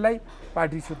थियो। यसलाई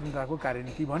पार्टी स्वतन्त्रताको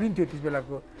कार्यनीति भनिन्थ्यो त्यस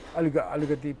बेलाको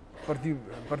अलिकति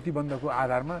प्रतिबन्धको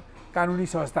आधारमा कानुनी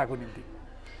सहजताको निम्ति।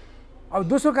 अब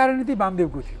दोस्रो कार्यनीति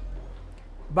वामदेवको थियो।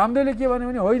 वामदेवले के भन्यो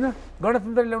भने होइन,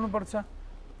 गणतन्त्र ल्याउनुपर्छ,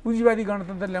 पुँजीवादी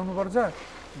गणतन्त्र ल्याउनुपर्छ।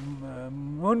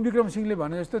 मोहन विक्रम सिंहले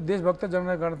भने जस्तो देशभक्त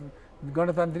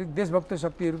गणतान्त्रिक देशभक्त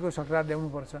शक्तिहरूको सरकार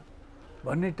ल्याउनुपर्छ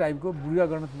भन्ने टाइपको बुढा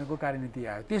गणतन्त्रको कार्यनीति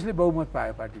आयो। त्यसले बहुमत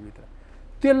पायो पार्टीभित्र।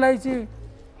 त्यसलाई चाहिँ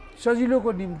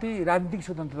सजिलोको निम्ति राजनीतिक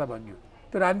स्वतन्त्रता भनियो।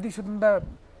 त्यो राजनीतिक स्वतन्त्रता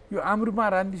यो आम रूपमा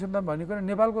राजनीतिक स्वतन्त्रता भनेको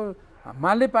नेपालको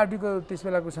माले पार्टीको त्यस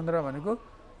बेलाको सन्दर्भमा भनेको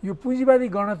यो पुँजीवादी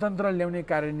गणतन्त्र ल्याउने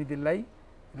कार्यनीतिलाई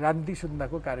राजनीतिक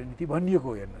स्वतन्त्रताको कार्यनीति भनिएको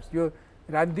हो। हेर्नुहोस्, यो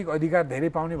राजनीतिक अधिकार धेरै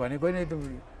पाउने भनेको होइन,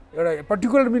 एउटा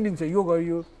पर्टिकुलर मिनिङ छ। यो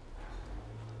गरियो,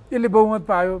 यसले बहुमत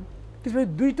पायो। त्यसपछि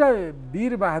दुईवटा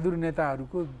वीर बहादुर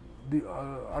नेताहरूको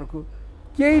अर्को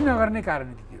केही नगर्ने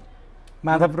कार्यनीति थियो,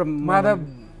 माधव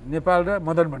नेपाल र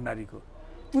मदन भण्डारीको।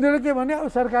 उनीहरूले के भने अब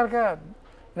सरकारका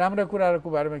राम्रा कुराहरूको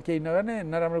बारेमा केही नगर्ने,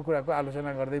 नराम्रो कुराको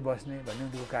आलोचना गर्दै बस्ने भन्ने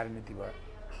उनीहरूको कार्यनीति भयो।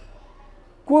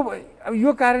 अब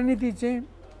यो कार्यनीति चाहिँ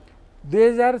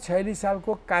 2046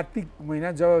 सालको कार्तिक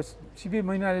महिना जब सीपी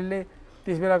मैनालीले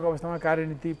त्यस बेलाको अवस्थामा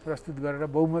कार्यनीति प्रस्तुत गरेर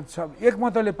बहुमत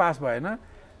एकमतले पास भएन,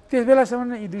 त्यस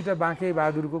बेलासम्म यी दुईवटा बाँके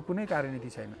बहादुरको कुनै कार्यनीति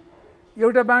छैन।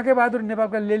 एउटा बाँके बहादुर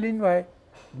नेपालका लेलिन भए,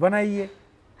 बनाइए,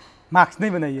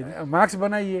 मार्क्स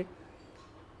बनाइए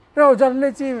र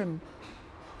जसले चाहिँ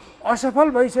असफल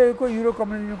भइसकेको युरो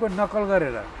कम्युनिजमको नक्कल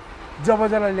गरेर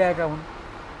जबजलाई ल्याएका हुन्।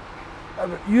 अब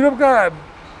युरोपका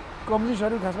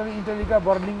कम्युनिस्टहरू खास गरी इटलीका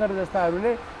बर्लिङ्गर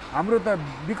जस्ताहरूले हाम्रो त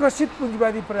विकसित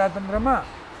पुँजीवादी प्रजातन्त्रमा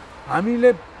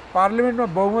हामीले पार्लिमेन्टमा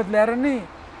बहुमत ल्याएर नै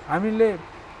हामीले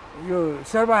यो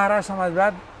सर्वहारा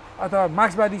समाजवाद अथवा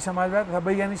मार्क्सवादी समाजवाद अथवा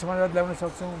वैज्ञानिक समाजवाद ल्याउन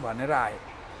सक्छौँ भनेर आए।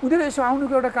 उनीहरू यसो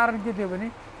आउनुको एउटा कारण के थियो भने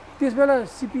त्यस बेला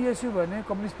सिपिएसयु भन्ने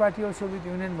communist party of Soviet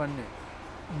union भन्ने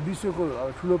विश्वको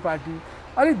ठुलो पार्टी,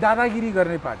 अलिक दादागिरी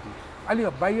गर्ने पार्टी, अलिक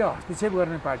बाह्य हस्तक्षेप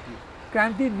गर्ने पार्टी,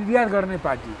 क्रान्ति निर्यात गर्ने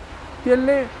पार्टी,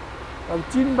 त्यसले अब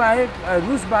चीन बाहेक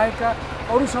रुस बाहेकका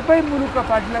अरू सबै मुलुकका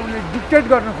पार्टीलाई उनले डिक्टेट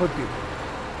गर्न खोज्थ्यो।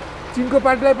 चीनको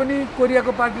पार्टीलाई पनि,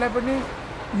 कोरियाको पार्टीलाई पनि,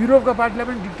 युरोपका पार्टीलाई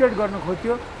पनि डिक्टेट गर्न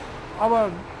खोज्थ्यो। अब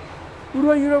पूर्व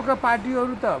युरोपका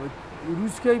पार्टीहरू त अब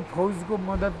रुसकै फौजको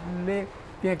मद्दतले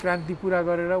त्यहाँ क्रान्ति पुरा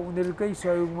गरेर उनीहरूकै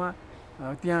सहयोगमा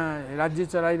त्यहाँ राज्य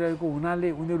चलाइरहेको हुनाले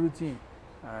उनीहरू चाहिँ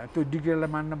त्यो डिक्टेटलाई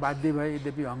मान्न बाध्य भए।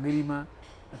 यद्यपि हङ्गेरीमा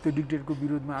त्यो डिक्टेटको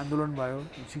विरोधमा आन्दोलन भयो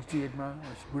 68मा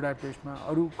बुडापेस्टमा,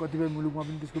 अरू कतिपय मुलुकमा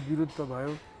पनि त्यसको विरोध त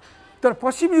भयो। तर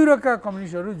पश्चिम युरोपका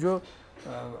कम्युनिस्टहरू जो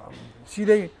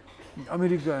सिधै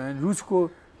अमेरिका रुसको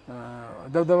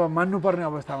दबदबा मान्नुपर्ने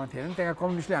अवस्थामा थिएन, त्यहाँका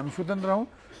कम्युनिस्टले हामी स्वतन्त्र हौँ,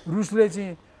 रुसले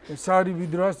चाहिँ सहरी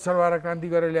विद्रोह सर्वहारा क्रान्ति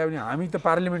गरेर ल्यायो भने हामी त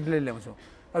पार्लिमेन्टले ल्याउँछौँ,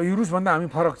 अब यो रुसभन्दा हामी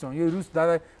फरक छौँ, यो रुस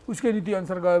उसकै नीति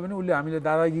अनुसार गयो भने उसले हामीले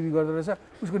दादागिरी गर्दो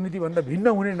रहेछ, उसको नीतिभन्दा भिन्न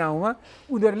हुने नाउँमा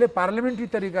उनीहरूले पार्लिमेन्ट्री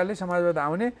तरिकाले समाजवाद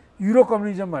आउने युरो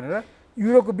कम्युनिजम भनेर,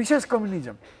 युरोको विशेष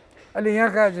कम्युनिजम। अहिले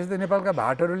यहाँका जस्तै नेपालका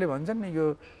भाटहरूले भन्छन् नि यो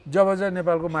जबज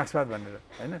नेपालको मार्क्सवाद भनेर,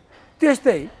 होइन?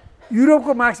 त्यस्तै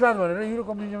युरोपको मार्क्सवाद भनेर युरो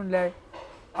कम्युनिजम ल्याए।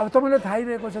 अब तपाईँलाई थाहै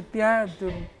रहेको छ त्यहाँ त्यो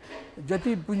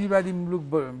जति पुँजीवादी मुलुक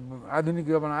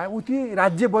आधुनिकीकरण आयो उति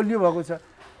राज्य बलियो भएको छ।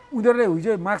 उनीहरूले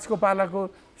हिजो मार्क्सको पालाको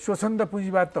स्वच्छन्द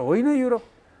पुँजीवाद त होइन युरोप,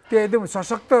 त्यो एकदम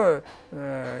सशक्त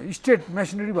स्टेट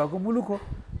मेसिनरी भएको मुलुक हो।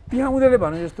 त्यहाँ उनीहरूले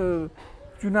भने जस्तो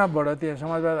चुनावबाट त्यहाँ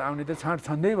समाजवाद आउने त छाँट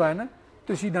छँदै भएन,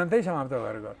 त्यो सिद्धान्तै समाप्त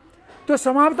गरेर गयो। त्यो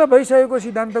समाप्त भइसकेको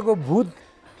सिद्धान्तको भूत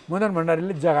मदन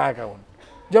भण्डारीले जगाएका हुन्।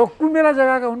 जब कुन बेला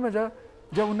जगाएका हुन्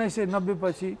जब 1990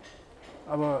 पछि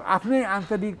अब आफ्नै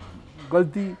आन्तरिक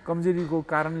गल्ती कमजोरीको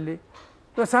कारणले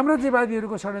र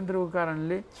साम्राज्यवादीहरूको षड्यन्त्रको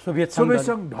कारणले सोभियत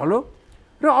सङ्घ ढल्यो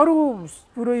र अरू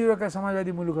पूर्व युरोपका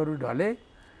समाजवादी मुलुकहरू ढले।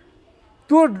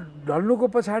 त्यो ढल्नुको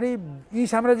पछाडि यी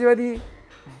साम्राज्यवादी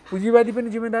पुँजीवादी पनि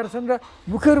जिम्मेदार छन् र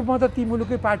मुख्य रूपमा त ती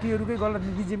मुलुकै पार्टीहरूकै गलत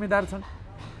नीति जिम्मेदार छन्।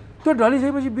 त्यो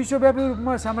ढलिसकेपछि विश्वव्यापी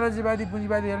रूपमा साम्राज्यवादी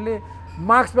पुँजीवादीहरूले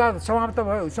मार्क्सवाद समाप्त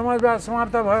भयो, समाजवाद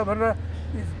समाप्त भयो भनेर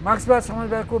मार्क्सवाद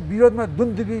समाजवादको विरोधमा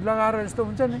दुन्दुकी लगाएर जस्तो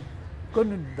हुन्छ नि,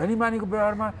 धनीमानीको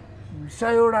व्यवहारमा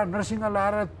 100वटा नरसिंह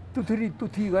लगाएर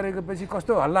तुथी गरेपछि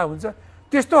कस्तो हल्ला हुन्छ,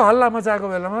 त्यस्तो हल्ला मचाएको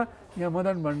बेलामा यहाँ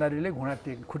मदन भण्डारीले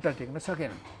खुट्टा टेक्न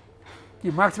सकेन कि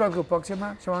मार्क्सवादको पक्षमा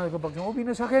समाजको पक्षमा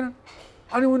उभिन सकेन।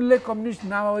 अनि उनले कम्युनिस्ट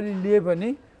नामावली लिए पनि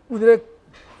उनीहरूले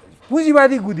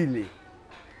पुँजीवादी गुदी लिए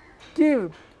कि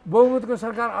बहुमतको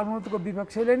सरकार अल्पमतको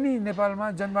विपक्षले नि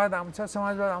नेपालमा जनवाद आउँछ,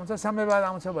 समाजवाद आउँछ, साम्यवाद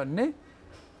आउँछ भन्ने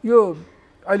यो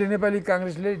अहिले नेपाली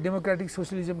काङ्ग्रेसले डेमोक्रेटिक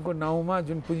सोसियलिजमको नाउँमा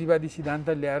जुन पुँजीवादी सिद्धान्त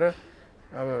ल्याएर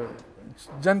अब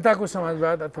जनताको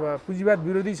समाजवाद अथवा पुँजीवाद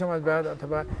विरोधी समाजवाद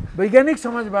अथवा वैज्ञानिक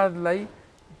समाजवादलाई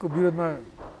को विरोधमा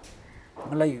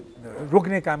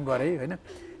रोक्ने काम गरे, होइन?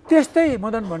 त्यस्तै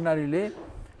मदन भण्डारीले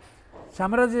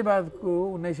साम्राज्यवादको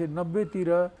 1990तिर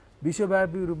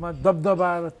विश्वव्यापी रूपमा दबदबा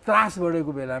र त्रास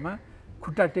बढेको बेलामा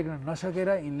खुट्टा टेक्न नसकेर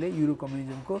यिनले युरो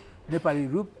कम्युनिजमको नेपाली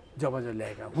रूप जबज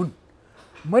ल्याएका हुन्।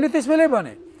 मैले त्यसबेलै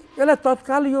भने यसलाई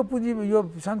तत्काल यो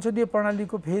संसदीय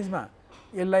प्रणालीको फेजमा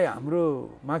यसलाई हाम्रो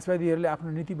मार्क्सवादीहरूले आफ्नो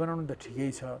नीति बनाउनु त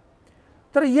ठिकै छ,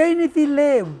 तर यही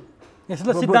नीतिले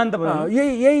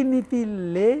यही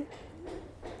नीतिले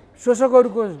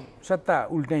शोषकहरूको सत्ता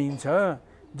उल्टाइन्छ,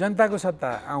 जनताको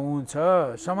सत्ता आउँछ,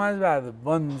 समाजवाद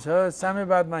बन्छ,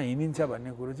 साम्यवादमा हिँडिन्छ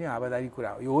भन्ने कुरो चाहिँ हावादारी कुरा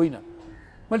हो, यो होइन।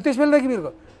 मैले त्यसबेलादेखि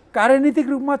बिर्को कार्यनीतिक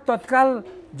रूपमा तत्काल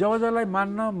जबलाई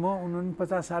मान्न म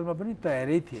 49 सालमा पनि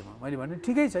तयारै थिएँ। मैले भने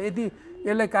ठिकै छ, यदि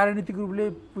यसलाई कार्यनीतिक रूपले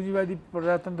पुँजीवादी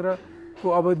प्रजातन्त्रको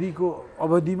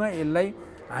अवधिमा यसलाई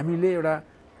हामीले एउटा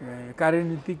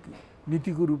कार्यनीतिक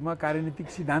नीतिको रूपमा कार्यनीतिक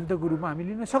सिद्धान्तको रूपमा हामी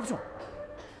लिन सक्छौँ,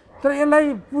 तर यसलाई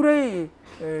पुरै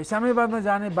साम्यवादमा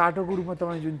जाने बाटोको रूपमा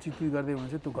तपाईँ जुन चित्रित गर्दै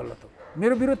हुनुहुन्छ त्यो गलत हो।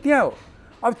 मेरो विरोध त्यहाँ हो।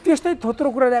 अब त्यस्तै थोत्रो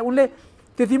कुरा ल्याए उनले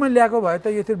त्यतिमा ल्याएको भए त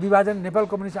यो विभाजन नेपाल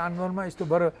कम्युनिस्ट आन्दोलनमा यस्तो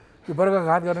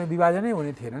वर्गघात गर्ने विभाजनै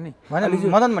हुने थिएन नि।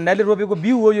 मदन भण्डारीले रोपेको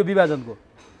बिउ हो यो विभाजनको।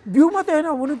 बिउ मात्रै होइन,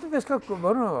 उनी त त्यसका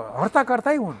भनौँ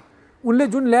हर्ताकर्तै हुन्। उनले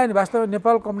जुन ल्याए नि वास्तवमा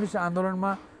नेपाल कम्युनिस्ट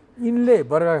आन्दोलनमा यिनले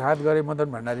वर्गघात गरे मदन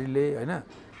भण्डारीले, होइन?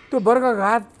 त्यो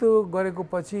वर्गघात गरेको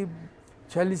पछि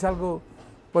 46 सालको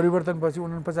परिवर्तनपछि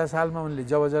 49 सालमा उनले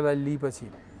जबलाई लिएपछि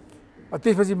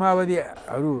त्यसपछि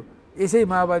माओवादीहरू यसै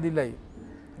माओवादीलाई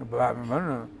भनौँ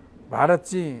न भारत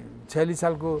चाहिँ 46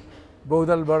 सालको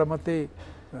बहुदलबाट मात्रै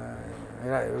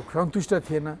सन्तुष्ट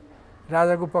थिएन,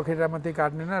 राजाको पखेटा मात्रै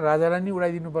काट्ने न राजालाई नि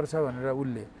उडाइदिनुपर्छ भनेर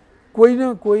उसले कोही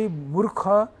न कोही मूर्ख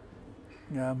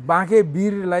बाँके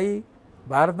वीरलाई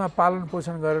भारतमा पालन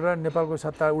पोषण गरेर नेपालको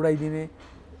सत्ता उडाइदिने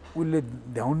उसले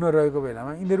ध्याउन रहेको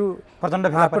बेलामा यिनीहरू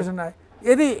प्रचण्ड आए।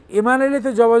 यदि एमाले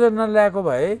त्यो जबरजस्ती नल्याएको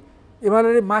भए,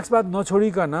 एमाले मार्क्सवाद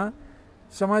नछोडिकन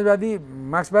समाजवादी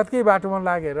मार्क्सवादकै बाटोमा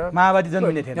लागेर माओवादी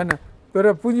जन्मिने थिएन, तर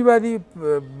पुँजीवादी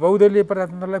बहुदलीय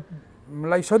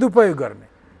प्रजातन्त्रलाई सदुपयोग गर्ने,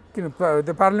 किन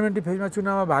त्यो पार्लियामेन्ट्री फेजमा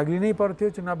चुनावमा भाग लिनै पर्थ्यो,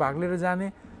 चुनाव भाग लिएर जाने,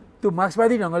 त्यो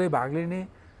मार्क्सवादी ढङ्गले भाग लिने,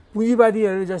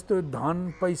 पुँजीवादीहरू जस्तो धन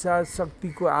पैसा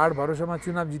शक्तिको आड भरोसामा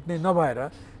चुनाव जित्ने नभएर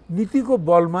नीतिको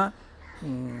बलमा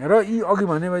र यी अघि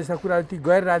भने जस्ता कुरा ती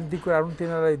गैर राजनीतिक कुराहरू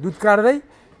तिनीहरूलाई दुत्कार्दै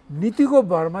नीतिको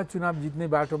भरमा चुनाव जित्ने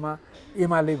बाटोमा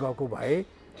एमाले गएको भए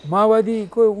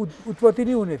माओवादीको उत्पत्ति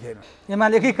नै हुने थिएन।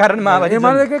 एमालेकै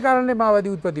कारणले माओवादी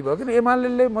उत्पत्ति भयो। किन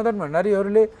एमाले मदन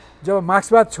भण्डारीहरूले जब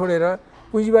मार्क्सवाद छोडेर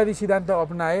पुँजीवादी सिद्धान्त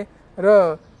अपनाए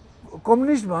र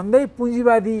कम्युनिस्ट भन्दै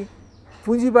पुँजीवादी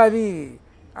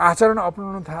आचरण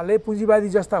अपनाउन थाले, पुँजीवादी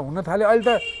जस्ता हुन थाले। अहिले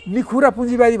त निखुरा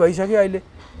पुँजीवादी भइसक्यो। अहिले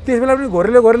त्यसबेला पनि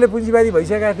घोरेले पुँजीवादी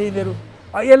भइसकेका थिए यिनीहरू।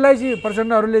 यसलाई चाहिँ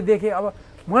प्रचण्डहरूले देखे। अब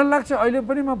मलाई लाग्छ अहिले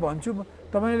पनि म भन्छु,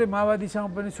 तपाईँले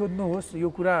माओवादीसँग पनि सोध्नुहोस् यो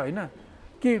कुरा, होइन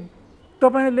कि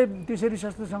तपाईँहरूले त्यसरी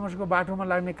सस्तो सङ्घर्षको बाटोमा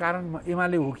लाग्ने कारण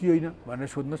एमाले हो कि होइन भनेर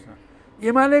सोध्नुहोस् न।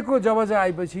 एमालेको जबजा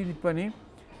आएपछि पनि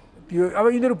त्यो अब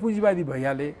यिनीहरू पुँजीवादी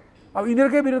भइहाले, अब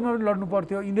यिनीहरूकै विरोधमा पनि लड्नु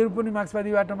पर्थ्यो। यिनीहरू पनि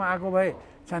मार्क्सवादी बाटोमा आएको भए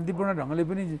शान्तिपूर्ण ढङ्गले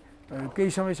पनि केही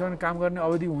समयसम्म काम गर्ने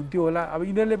अवधि हुन्थ्यो होला। अब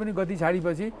यिनीहरूले पनि गति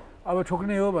छाडेपछि अब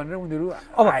ठोक्ने हो भनेर उनीहरू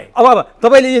आए। अब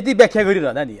तपाईँले यति व्याख्या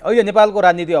गरिरहँदा नि अहिले नेपालको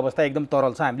राजनीतिक अवस्था एकदम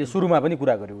तरल छ। हामीले सुरुमा पनि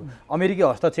कुरा गऱ्यौँ, अमेरिकी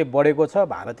हस्तक्षेप बढेको छ,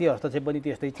 भारतीय हस्तक्षेप पनि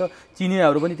त्यस्तै छ,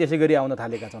 चिनियाहरू पनि त्यसै गरी आउन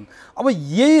थालेका छन्। अब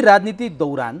यही राजनीतिक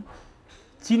दौरान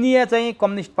चिनिया चाहिँ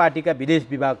कम्युनिस्ट पार्टीका विदेश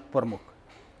विभाग प्रमुख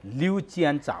लिउ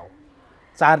चियान चाओ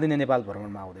 4 दिने नेपाल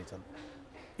भ्रमणमा आउँदैछन्।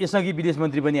 यसअघि विदेश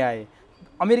मन्त्री पनि आए,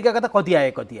 अमेरिकाका त कति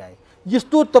आए।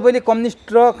 यस्तो तपाईँले कम्युनिस्ट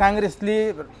र काङ्ग्रेसले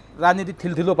राजनीति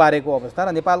थिल्थिलो पारेको अवस्था र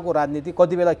नेपालको राजनीति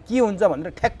कति बेला के हुन्छ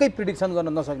भनेर ठ्याक्कै प्रिडिक्सन गर्न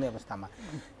नसक्ने अवस्थामा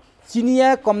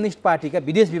चिनिया कम्युनिस्ट पार्टीका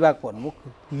विदेश विभाग प्रमुख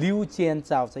लिउ चियान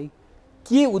चाओ चाहिँ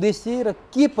के उद्देश्य र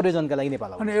के प्रयोजनका लागि नेपाल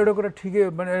आउँछ? अनि एउटा कुरा ठिकै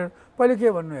भने पहिले के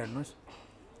भन्नु हेर्नुहोस्,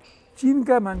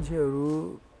 चिनका मान्छेहरू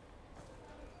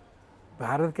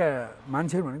भारतका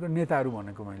मान्छेहरू भनेको नेताहरू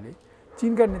भनेको मैले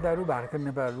चिनका नेताहरू भारतका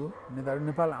नेताहरू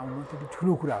नेपाल आउनु त्यति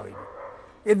ठुलो कुरा होइन।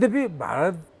 यद्यपि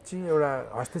भारत चाहिँ एउटा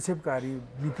हस्तक्षेपकारी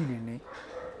नीति लिने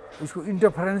उसको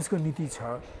इन्टरफेरेन्सको नीति छ।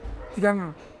 त्यही कारण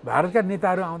भारतका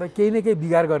नेताहरू आउँदा केही न केही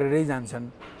बिगार गरेरै जान्छन्।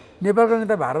 नेपालका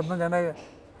नेता भारतमा जाँदा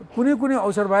कुनै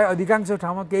अवसर भए अधिकांश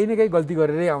ठाउँमा केही न केही गल्ती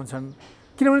गरेरै आउँछन्।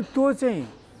 किनभने त्यो चाहिँ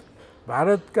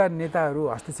भारतका नेताहरू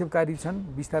हस्तक्षेपकारी छन्,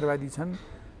 विस्तारवादी छन्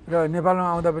र नेपालमा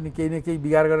आउँदा पनि केही न केही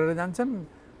बिगार गरेर जान्छन्।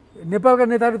 नेपालका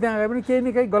नेताहरू त्यहाँ गए पनि केही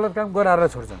न केही गलत काम गराएर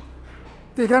छोड्छन्।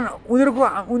 त्यस कारण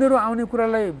उनीहरू आउने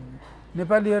कुरालाई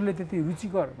नेपालीहरूले त्यति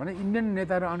रुचिकर भने इन्डियन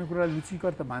नेताहरू आउने कुरालाई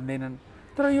रुचिकर त मान्दैनन्।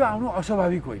 तर यो आउनु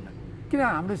अस्वाभाविक होइन, किन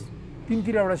हाम्रो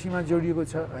 3तिर एउटा सीमा जोडिएको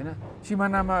छ, होइन?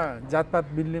 सिमानामा जातपात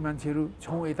मिल्ने मान्छेहरू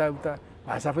छौँ, यताउता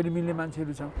भाषा पनि मिल्ने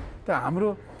मान्छेहरू छौँ। त हाम्रो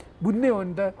बुझ्ने हो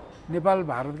नि त नेपाल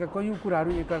भारतका कयौँ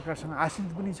कुराहरू एकअर्कासँग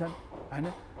आश्रित पनि छन्, होइन?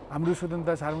 हाम्रो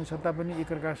स्वतन्त्रता सार्वभौमिकता पनि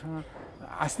एकअर्कासँग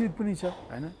आश्रित पनि छ,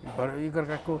 होइन?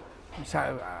 एकअर्काको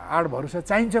आड भरोसा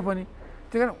चाहिन्छ पनि।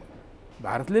 त्यही कारण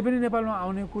भारतले पनि नेपालमा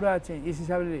आउने कुरा चाहिँ यस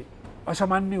हिसाबले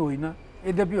असामान्य होइन।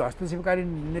 यद्यपि हस्तक्षेपकारी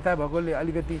नेता भएकोले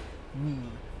अलिकति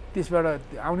त्यसबाट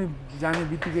आउने जाने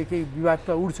बित्तिकै केही विवाद त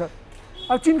उठ्छ।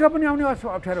 अब चिनका पनि आउने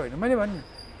अप्ठ्यारो होइन। मैले भने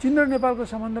चिन र नेपालको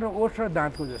सम्बन्ध र ओठ र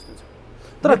दाँतको जस्तो छ।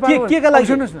 तर केका लागि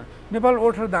सुन्नुहोस् न, नेपाल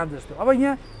ओठ र दाँत जस्तो। अब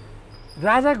यहाँ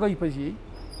राजा गएपछि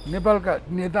नेपालका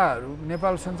नेताहरू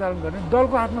नेपाल सञ्चालन गर्ने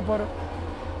दलको हातमा पर्यो।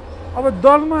 अब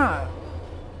दलमा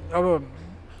अब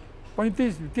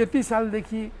 33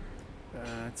 सालदेखि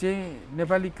चाहिँ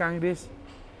नेपाली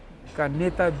काङ्ग्रेसका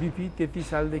नेता बिपी 33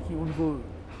 सालदेखि उनको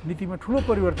नीतिमा ठुलो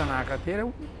परिवर्तन आएका थिए र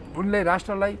उनले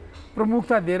राष्ट्रलाई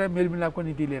प्रमुखता दिएर मेलमिलापको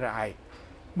नीति लिएर आए।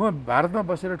 म भारतमा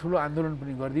बसेर ठुलो आन्दोलन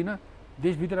पनि गर्दिनँ,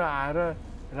 देशभित्र आएर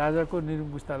राजाको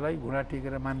निरङ्कुशतालाई घुँडा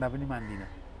टेकेर मान्दा पनि मान्दिनँ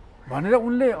भनेर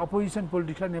उनले अपोजिसन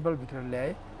पोलिटिक्सलाई नेपालभित्र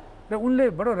ल्याए र उनले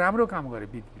बडो राम्रो काम गरे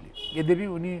बिपीले। यद्यपि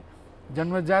उनी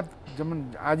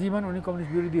आजीवन उनी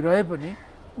कम्युनिस्ट विरोधी रहे पनि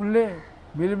उनले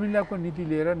मेलमिलापको नीति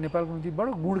लिएर नेपालको निम्ति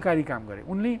बडो गुणकारी काम गरे।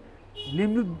 उनले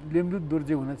लेम्दुत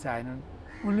दोर्जे हुन चाहेनन्,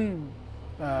 उनले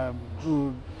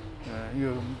यो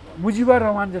मुजिबुर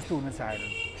रहमान जस्तो हुन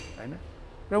चाहेनन् होइन।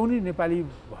 र उनी नेपाली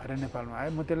भएर नेपालमा आए,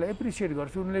 म त्यसलाई एप्रिसिएट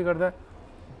गर्छु। उनले गर्दा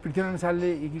पृथ्वीनारायण शाहले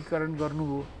एकीकरण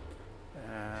गर्नुभयो,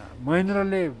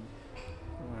 महेन्द्रले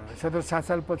 7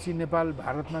 सालपछि नेपाल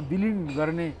भारतमा विलिन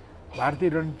गर्ने भारतीय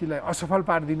रणनीतिलाई असफल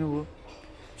पारिदिनु भयो,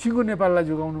 सिङ्गो नेपाललाई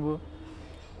जोगाउनु भयो।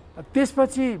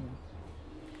 त्यसपछि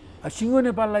सिङ्गो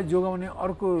नेपाललाई जोगाउने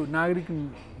अर्को नागरिक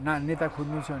नेता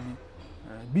खोज्नु छ भने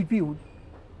बिपी हुन्।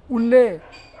 उनले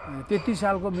 33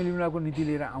 सालको मेलमिलापको नीति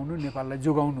लिएर आउनु नेपाललाई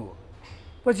जोगाउनु हो।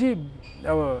 पछि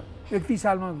अब 31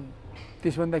 सालमा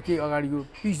त्यसभन्दा केही अगाडिको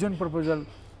पिस जोन प्रपोजल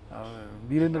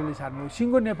वीरेन्द्रले सार्नु,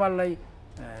 सिङ्गो नेपाललाई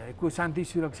को शान्ति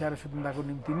सुरक्षा र स्वतन्त्रताको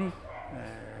निम्ति नै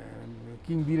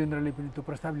किङ वीरेन्द्रले पनि त्यो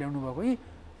प्रस्ताव ल्याउनु भएको।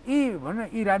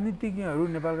 यी राजनीतिज्ञहरू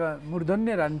नेपालका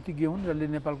मूर्धन्य राजनीतिज्ञ हुन् जसले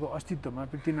नेपालको अस्तित्वमा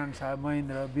पृथ्वीनारायण शाह,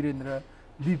 महेन्द्र, वीरेन्द्र,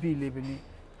 बिपीले पनि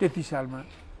 33 सालमा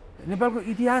नेपालको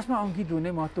इतिहासमा अङ्कित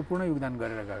हुने महत्त्वपूर्ण योगदान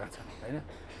गरेर गएका छन् होइन।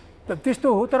 त त्यस्तो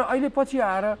हो। तर अहिले पछि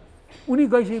आएर उनी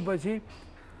गइसकेपछि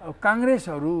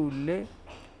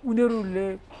उनीहरूले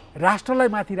राष्ट्रलाई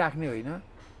माथि राख्ने होइन,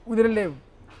 उनीहरूले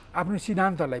आफ्नो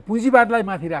सिद्धान्तलाई पुँजीवादलाई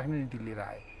माथि राख्ने नीति लिएर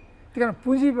आए।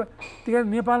 त्यही कारण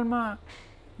नेपालमा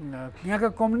यहाँका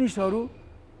कम्युनिस्टहरू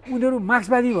उनीहरू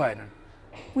मार्क्सवादी भएनन्,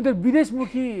 उनीहरू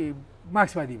विदेशमुखी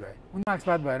मार्क्सवादी भए। उनी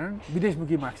मार्क्सवाद भएनन्,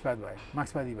 विदेशमुखी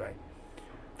मार्क्सवादी भए।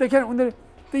 त्यही कारण उनीहरू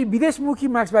त्यही विदेशमुखी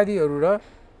मार्क्सवादीहरू र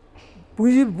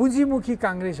पुँजीमुखी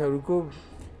काङ्ग्रेसहरूको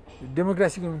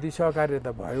डेमोक्रेसीको निम्ति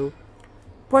सहकार्यता भयो।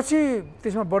 पछि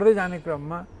त्यसमा बढ्दै जाने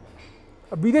क्रममा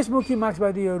विदेशमुखी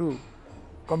मार्क्सवादीहरू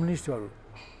कम्युनिस्टहरू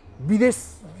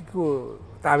विदेशको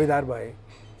ताबेदार भए,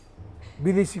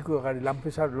 विदेशीको अगाडि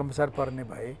लम्पसार पर्ने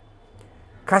भए।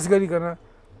 खास गरिकन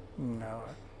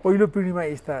पहिलो पिँढीमा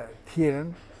यस्ता थिएनन्।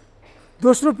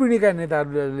 दोस्रो पिँढीका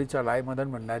नेताहरूले चलाए। मदन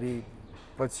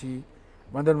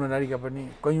भण्डारीका पनि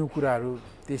कयौँ कुराहरू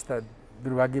त्यस्ता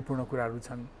दुर्भाग्यपूर्ण कुराहरू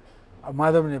छन्।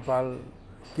 माधव नेपाल,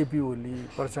 केपी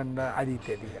ओली, प्रचण्ड आदि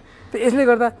इत्यादिका। त यसले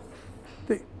गर्दा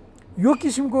यो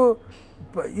किसिमको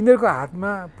यिनीहरूको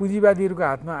हातमा, पुँजीवादीहरूको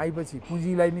हातमा आएपछि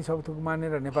पुँजीलाई नै सबथोक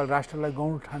मानेर नेपाल राष्ट्रलाई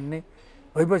गौण ठान्ने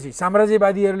भएपछि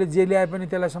साम्राज्यवादीहरूले जे ल्याए पनि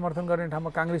त्यसलाई समर्थन गर्ने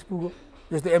ठाउँमा काङ्ग्रेस पुग्यो।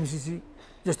 जस्तो एमसिसी,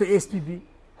 जस्तो एसपिपी।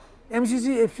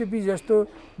 एमसिसी, एसपिपी जस्तो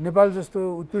नेपाल जस्तो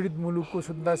उत्पीडित मुलुकको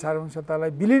स्वतन्त्रता सार्वभौमतालाई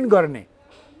विलिन गर्ने,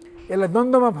 यसलाई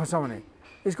द्वन्द्वमा फसाउने,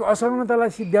 यसको असमानतालाई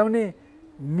सिद्ध्याउने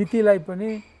नीतिलाई पनि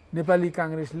नेपाली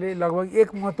काङ्ग्रेसले लगभग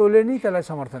एकमतले नै त्यसलाई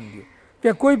समर्थन दियो।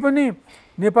 त्यहाँ कोही पनि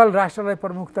नेपाल राष्ट्रलाई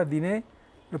प्रमुखता दिने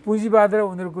र पुँजीवाद र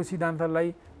उनीहरूको सिद्धान्तलाई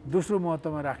दोस्रो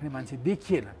महत्त्वमा राख्ने मान्छे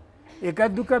देखिएन। एका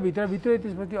दुःखा भित्रभित्रै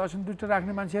त्यसपछि असन्तुष्ट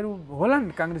राख्ने मान्छेहरू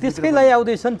होलान् काङ्ग्रेस। त्यसकै लागि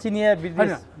आउँदैछन् चिनिया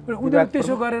विदेश। उनीहरू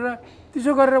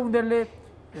त्यसो गरेर उनीहरूले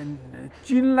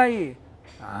चिनलाई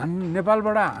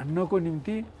नेपालबाट हान्नको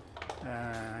निम्ति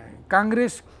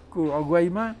काङ्ग्रेसको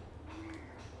अगुवाईमा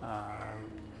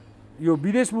यो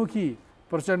विदेशमुखी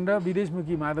प्रचण्ड,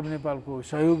 विदेशमुखी माधव नेपालको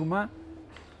सहयोगमा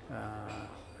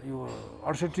यो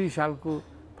 68 सालको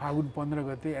फागुन 15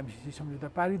 गते एमसिसी सम्झौता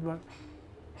पारित भयो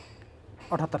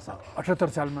 78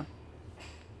 सालमा।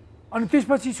 अनि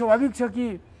त्यसपछि स्वाभाविक छ कि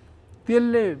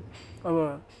त्यसले अब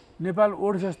नेपाल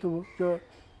ओठ जस्तो हो, त्यो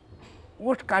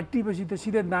ओठ काटिएपछि त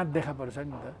सिधै दाँत देखा पर्छ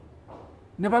नि त।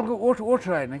 नेपालको ओठ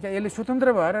रहेन क्या, यसले स्वतन्त्र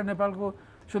भएर नेपालको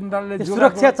स्वतन्त्रताले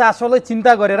सुरक्षा चासोलाई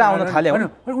चिन्ता गरेर आउन थाल्यो।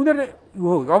 उनीहरूले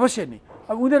हो अवश्य नै।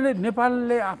 अब उनीहरूले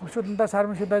नेपालले आफ्नो स्वतन्त्रता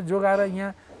सार्वभौमता जोगाएर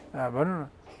यहाँ भनौँ न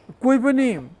कोही पनि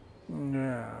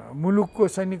मुलुकको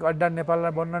सैनिक अड्डा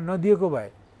नेपाललाई बन्न नदिएको भए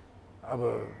अब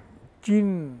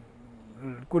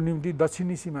चीनको निम्ति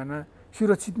दक्षिणी सिमाना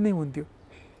सुरक्षित नै हुन्थ्यो।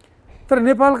 तर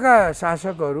नेपालका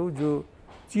शासकहरू जो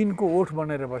चीनको ओठ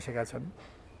बनेर बसेका छन्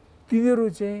तिनीहरू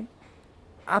चाहिँ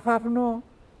आफ्नो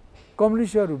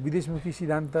कम्युनिस्टहरू विदेशमुखी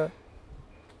सिद्धान्तले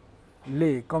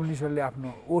कम्युनिस्टहरूले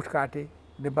आफ्नो ओठ काटे,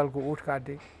 नेपालको ओठ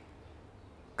काटे।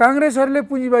 काङ्ग्रेसहरूले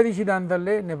पुँजीवादी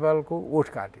सिद्धान्तले नेपालको ओठ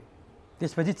काटे।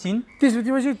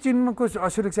 त्यसपछि चीनको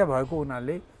असुरक्षा भएको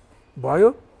हुनाले भयो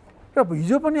र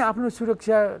हिजो पनि आफ्नो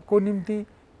सुरक्षाको निम्ति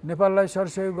नेपाललाई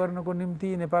सरसहयोग गर्नको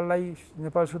निम्ति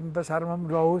नेपाल स्वतन्त्र सार्वभौम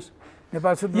रहोस्,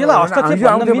 नेपाल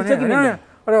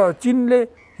र चीनले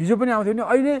हिजो पनि आउँथ्यो भने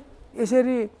अहिले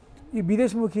यसरी यी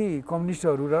विदेशमुखी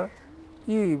कम्युनिस्टहरू र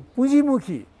यी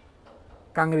पुँजीमुखी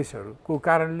काङ्ग्रेसहरूको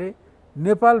कारणले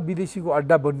नेपाल विदेशीको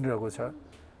अड्डा बनिरहेको छ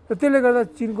र त्यसले गर्दा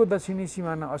चीनको दक्षिणी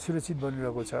सिमाना असुरक्षित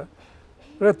बनिरहेको छ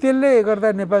र त्यसले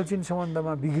गर्दा नेपाल चीन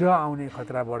सम्बन्धमा विग्रह आउने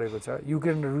खतरा बढेको छ।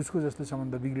 युक्रेन र रुसको जस्तो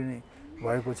सम्बन्ध बिग्रिने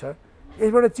भएको छ।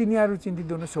 यसबाट चिनियाहरू चिन्तित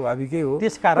हुनु स्वाभाविकै हो।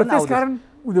 त्यसकारण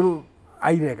उनीहरू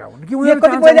आइरहेका हुन् कि उनीहरू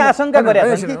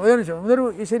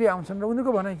यसरी आउँछन् र उनीहरूको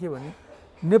भनाइ के भने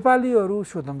नेपालीहरू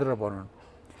स्वतन्त्र बनुन्,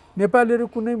 नेपालीहरू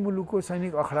कुनै मुलुकको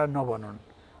सैनिक अखडा नबनुन्,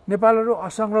 नेपालहरू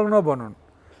असंलग्न बनुन्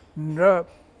र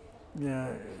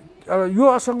अब यो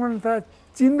असंलग्नता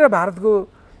चीन र भारतको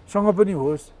सँग पनि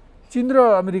होस्, चीन र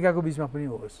अमेरिकाको बिचमा पनि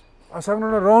होस्,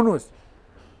 असंलग्न रहनुहोस्।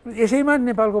 यसैमा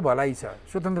नेपालको भलाइ छ,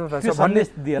 स्वतन्त्रता छ भन्ने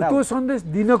त्यो सन्देश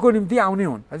दिनको निम्ति आउने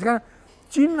हुन्। त्यसकारण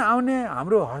चीन आउने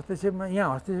हाम्रो हस्तक्षेपमा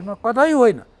कतै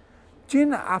होइन।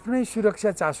 चीन आफ्नै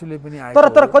सुरक्षा चासोले पनि आयो।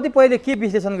 तर कतिपयले के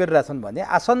विश्लेषण गरिरहेछन् भने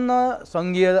आसन्न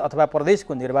सङ्घीय अथवा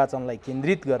प्रदेशको निर्वाचनलाई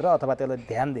केन्द्रित गरेर अथवा त्यसलाई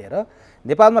ध्यान दिएर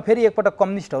नेपालमा फेरि एकपटक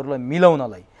कम्युनिस्टहरूलाई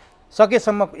मिलाउनलाई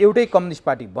सकेसम्म एउटै कम्युनिस्ट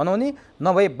पार्टी बनाउने,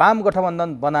 नभए वाम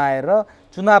गठबन्धन बनाएर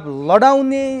चुनाव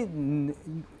लडाउने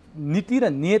नीति र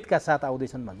नियतका साथ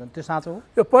आउँदैछन् भन्छन्। त्यो साँचो हो?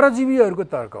 यो परजीवीहरूको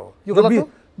तर्क हो। यो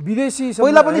विदेशी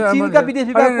पहिला पनि चीनका विदेश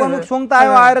विभागको अनुक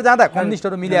सङ्घताव आएर जाँदा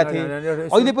कम्युनिस्टहरू मिलेका थिए।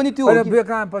 अहिले पनि त्यो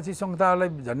कहाँ पछि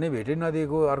सङ्घतावलाई झन्डै भेटै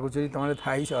नदिएको अर्कोचोटि तपाईँलाई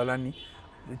थाहै छ होला नि।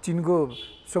 चीनको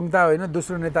सङ्घताव होइन,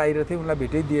 दोस्रो नेता आइरहेको थियो, उनलाई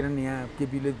भेटै दिएनन्। यहाँ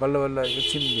केपीले बल्ल बल्ल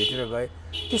एकछिन भेटेर गए।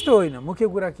 त्यस्तो होइन।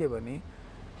 मुख्य कुरा के भने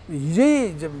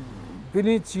हिजै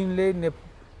पनि चीनले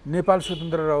नेपाल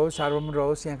स्वतन्त्र रहोस्, सार्वभौम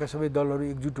रहोस्, यहाँका सबै दलहरू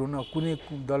एकजुट हुन्, कुनै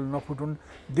दल नफुटुन्,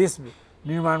 देश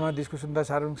निर्माणमा, देशको स्वतन्त्रता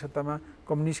सार्वभौमिक सत्तामा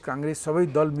कम्युनिस्ट काङ्ग्रेस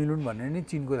सबै दल मिलुन् भन्ने नै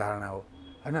चीनको धारणा हो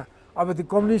होइन। अब त्यो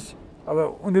कम्युनिस्ट अब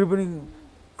उनीहरू पनि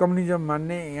कम्युनिजम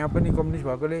मान्ने, यहाँ पनि कम्युनिस्ट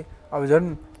भएकोले अब झन्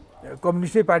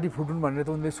कम्युनिस्टै पार्टी फुटुन् भनेर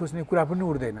त उनीहरूले सोच्ने कुरा पनि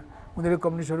उठ्दैन। उनीहरू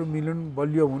कम्युनिस्टहरू मिलुन्,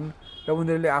 बलियो हुन् र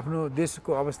उनीहरूले आफ्नो देशको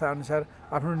अवस्था अनुसार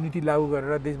आफ्नो नीति लागू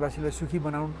गरेर देशवासीलाई सुखी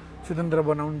बनाउन्, स्वतन्त्र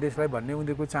बनाउन् देशलाई भन्ने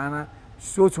उनीहरूको चाहना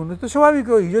सोच हुनु त स्वाभाविक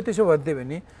हो। हिजो त्यसो भन्थ्यो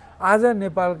भने आज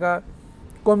नेपालका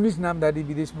कम्युनिस्ट नामधारी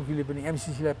विदेशमुखीले पनि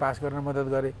एमसिसीलाई पास गर्न मद्दत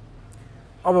गरे।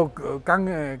 अब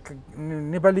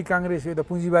नेपाली काङ्ग्रेस यो त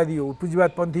पुँजीवादी हो,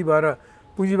 पुँजीवादपन्थी भएर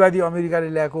पुँजीवादी अमेरिकाले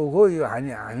ल्याएको हो, यो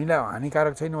हामीलाई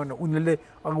हानिकारक छैन भनेर उनीहरूले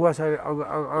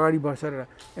अगाडि बसेर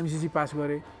एमसिसी पास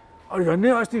गरे। अरू झन्डै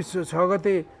अस्ति 6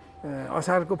 गते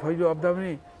असारको पहिलो हप्ता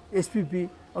पनि एसपिपी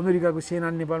अमेरिकाको सेना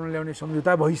नेपालमा ल्याउने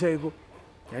सम्झौता भइसकेको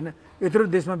होइन।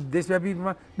 यत्रो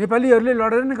देशव्यापीमा नेपालीहरूले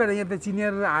लडेर नै गरे। यहाँ त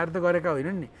चिनियाहरू आएर त गरेका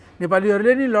होइनन् नि,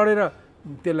 नेपालीहरूले नै लडेर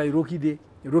त्यसलाई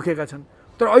रोकेका छन्।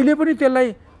 तर अहिले पनि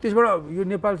त्यसबाट यो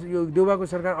नेपाल यो देउबाको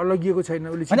सरकार अलगिएको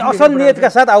छैन। असल नियतका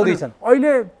साथ आउँदैछन्।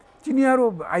 अहिले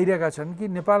चिनियाहरू आइरहेका छन् कि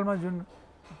नेपालमा जुन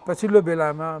पछिल्लो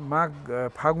बेलामा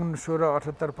फागुन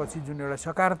 16-78 पछि जुन एउटा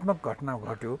सकारात्मक घटना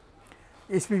घट्यो,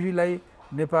 एसपिपीलाई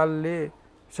नेपालले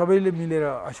सबैले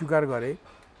मिलेर अस्वीकार गरे।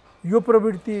 यो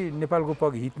प्रवृत्ति नेपालको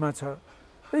हितमा छ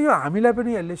र यो हामीलाई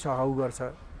पनि यसले सहाउ गर्छ।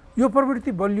 यो प्रवृत्ति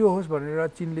बलियो होस् भनेर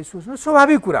चीनले सोच्नु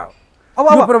स्वाभाविक कुरा हो।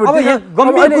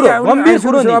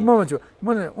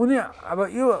 उनी अब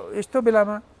यो यस्तो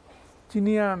बेलामा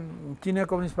चिनिया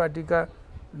कम्युनिस्ट पार्टीका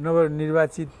नवनियुक्त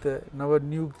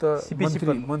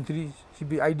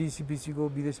मन्त्री आइडिसिपिसीको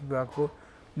विदेश विभागको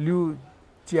लिउ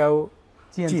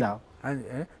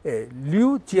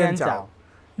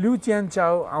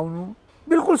चियानचाओ आउनु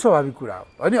बिल्कुल स्वाभाविक कुरा हो।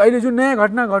 अनि अहिले जुन नयाँ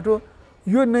घटना घट्यो,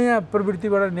 यो नयाँ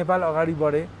प्रवृत्तिबाट नेपाल अगाडि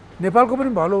बढे, नेपालको पनि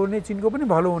भलो हुने, चीनको पनि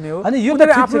भलो हुने हो। अनि यो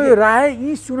आफ्नो राय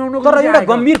यी सुनाउनु। तर एउटा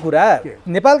गम्भीर कुरा,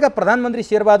 नेपालका प्रधानमन्त्री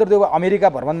शेरबहादुर देउवा अमेरिका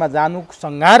भ्रमणमा जानु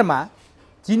सङ्घारमा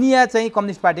चिनिया चाहिँ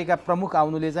कम्युनिस्ट पार्टीका प्रमुख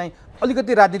आउनुले चाहिँ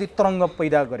अलिकति राजनीतिक तरङ्ग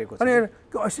पैदा गरेको छ।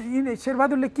 अनि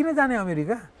शेरबहादुरले किन जाने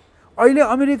अमेरिका? अहिले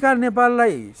अमेरिका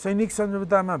नेपाललाई सैनिक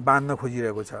सम्झौतामा बाँध्न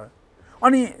खोजिरहेको छ।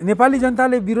 अनि नेपाली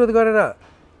जनताले विरोध गरेर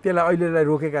त्यसलाई अहिलेलाई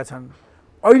रोकेका छन्।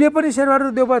 अहिले पनि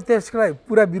शेरबहादुर देउवा त्यसलाई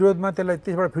पुरा विरोधमा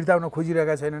त्यसबाट फिर्ताउन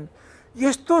खोजिरहेका छैनन्।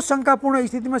 यस्तो शङ्कापूर्ण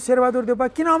स्थितिमा शेरबहादुर देउवा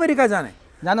किन अमेरिका जाने?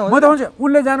 म त भन्छ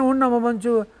उनले जानुहुन्न। म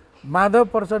भन्छु माधव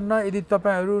प्रचण्ड, यदि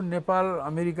तपाईँहरू नेपाल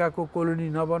अमेरिकाको कोलोनी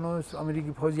नबनोस्,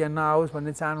 अमेरिकी फौज यहाँ नआओस्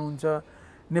भन्ने चाहनुहुन्छ,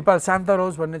 नेपाल शान्त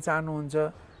रहोस् भन्ने चाहनुहुन्छ,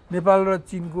 नेपाल र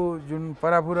चीनको जुन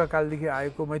परापुरा कालदेखि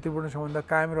आएको मैत्रीपूर्ण सम्बन्ध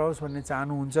कायम रहोस् भन्ने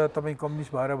चाहनुहुन्छ तपाईँ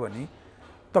कम्युनिस्ट भएर भने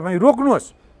तपाईँ रोक्नुहोस्,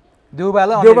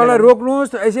 देउबालाई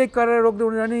रोक्नुहोस्। यसै गरेर रोक्दै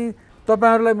हुन्छ भने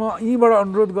तपाईँहरूलाई म यहीँबाट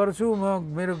अनुरोध गर्छु। म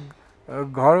मेरो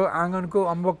घर आँगनको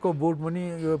अम्बकको बोट पनि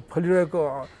यो फलिरहेको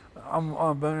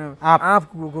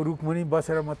आँपको रुखमुनि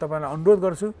बसेर म तपाईँलाई अनुरोध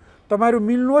गर्छु, तपाईँहरू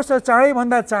मिल्नुहोस् र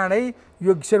चाँडैभन्दा चाँडै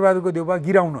यो शेरबहादुरको देउबा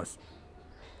गिराउनुहोस्।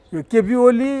 यो केपी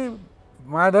ओली,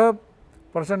 माधव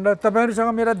प्रचण्ड,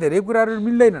 तपाईँहरूसँग मेरा धेरै कुराहरू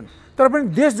मिल्दैनन्, तर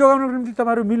पनि देश जोगाउनको निम्ति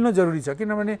तपाईँहरू मिल्न जरुरी छ।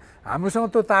 किनभने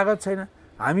हाम्रोसँग त्यो तागत छैन,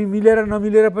 हामी मिलेर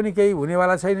नमिलेर पनि केही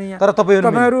हुनेवाला छैन यहाँ। तर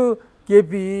तपाईँहरू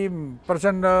केपी,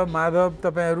 प्रचण्ड, माधव,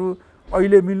 तपाईँहरू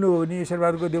अहिले मिल्नु हो भने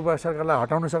शेरबहादुरको देउबा सरकारलाई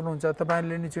हटाउन सक्नुहुन्छ,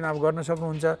 तपाईँहरूले नि चुनाव गर्न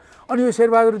सक्नुहुन्छ। अनि यो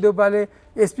शेरबहादुर देउबाले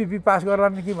एसपिपी पास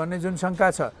गर्लान् कि भन्ने जुन शङ्का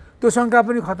छ त्यो शङ्का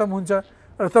पनि खत्तम हुन्छ।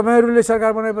 र तपाईँहरूले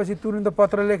सरकार बनाएपछि तुरुन्त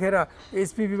पत्र लेखेर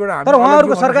एसपिपीबाट तर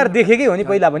उहाँहरूको सरकार देखेकै हो नि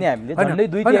पहिला पनि हामीले, झन्डै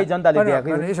 2/3 जनताले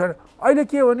देखेको। अहिले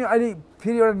के हो भने अहिले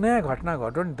फेरि एउटा नयाँ घटना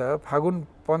घट्यो नि त। फागुन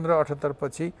 1578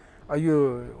 पछि यो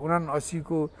 79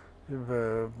 को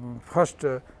फर्स्ट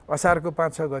असारको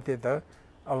 5-6 गते त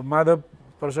अब माधव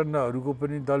प्रचण्डहरूको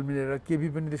पनि दल मिलेर केपी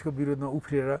पनि त्यसको विरोधमा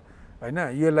उफ्रिएर होइन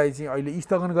यसलाई चाहिँ अहिले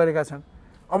स्थगन गरेका छन्।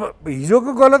 अब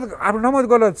हिजोको गलत आफ्नो ठाउँमा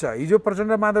गलत छ। हिजो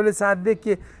प्रचण्ड माधवले साथ दिए,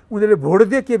 के उनीहरूले भोट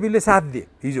दिए, केपीले साथ दिए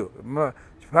हिजो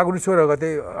फागुन 16 गते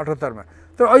 78मा।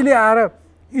 तर अहिले आएर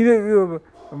यो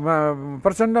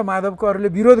प्रचण्ड माधवकोहरूले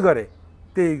विरोध गरे,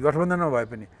 त्यही गठबन्धनमा भए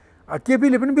पनि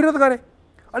केपीले पनि विरोध गरे।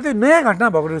 अहिले त्यो नयाँ घटना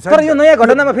भएको छ। तर यो नयाँ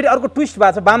घटनामा फेरि अर्को ट्विस्ट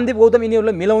भएको छ। वामदेव गौतम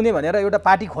यिनीहरूले मिलाउने भनेर एउटा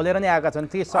पार्टी खोलेर नै आएका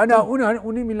छन्। होइन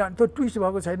उनी मिलाउने त्यो ट्विस्ट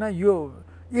भएको छैन। यो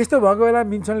यस्तो भएको बेला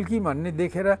मिल्छन् कि भन्ने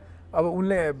देखेर अब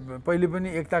उनले पहिले पनि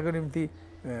एकताको निम्ति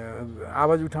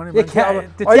आवाज उठाउने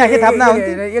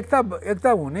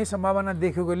एकता हुने सम्भावना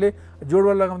देखेकोले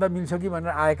जोडबल लगाउँदा मिल्छ कि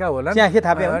भनेर आएका होला।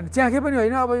 च्याखे पनि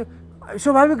होइन, अब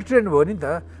स्वाभाविक ट्रेन्ड भयो नि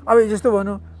त। अब जस्तो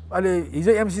भनौँ अहिले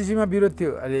हिजो एमसिसीमा विरोध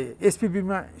थियो, अहिले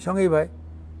एसपिपीमा सँगै भए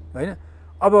होइन।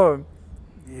 अब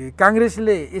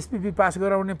काङ्ग्रेसले एसपिपी पास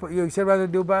गराउने यो शेरबहादुर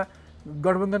देउबा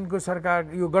गठबन्धनको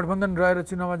सरकार यो गठबन्धन रहेर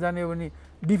चुनावमा जाने हो भने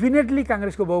डेफिनेटली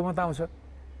काङ्ग्रेसको बहुमत आउँछ।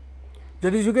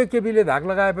 जतिसुकै केपीले धाक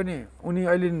लगाए पनि उनी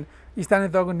अहिले स्थानीय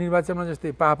तहको निर्वाचनमा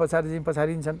जस्तै पछाडि चाहिँ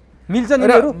पछाडिन्छन्। मिल्छ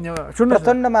नि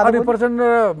प्रचण्ड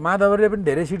र माधवहरूले पनि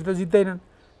धेरै सिट त जित्दैनन्।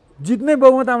 जित्नै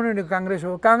बहुमत आउने भनेको काङ्ग्रेस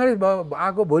हो। काङ्ग्रेस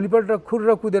आएको भोलिपल्ट खुर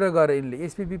र कुदेर गएर यिनले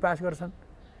एसपिपी पास गर्छन्।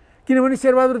 किनभने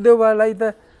शेरबहादुर देउबालाई त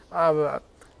अब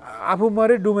आफू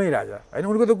मरे डुमै राजा होइन।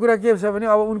 उनको त कुरा के छ भने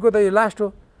अब उनको त यो लास्ट हो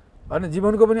होइन,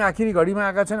 जीवनको पनि आखिरी घडीमा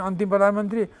आएका छन्, अन्तिम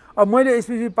प्रधानमन्त्री। अब मैले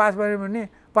एसपिपी पास गरेँ भने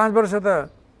 5 वर्ष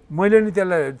त मैले नि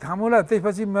त्यसलाई थामौला,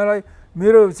 त्यसपछि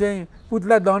मेरो चाहिँ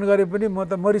पुतला दहन गरे पनि म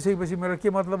त मरिसकेपछि मेरो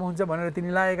के मतलब हुन्छ भनेर तिनी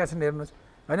लागेका छन्। हेर्नुहोस्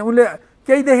होइन, उनले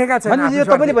केही देखेका छैन।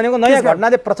 तपाईँले भनेको नयाँ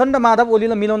घटनाले प्रचण्ड माधव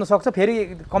ओलीलाई मिलाउन सक्छ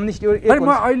फेरि कम्युनिस्ट।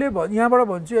 म अहिले यहाँबाट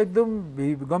भन्छु, एकदम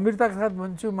गम्भीरताका साथ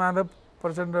भन्छु, माधव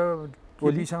प्रचण्ड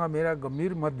ओलीसँग मेरा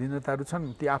गम्भीर मतभिन्नताहरू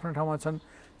छन्। ती आफ्नो ठाउँमा छन्,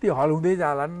 ती हल हुँदै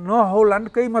जालान्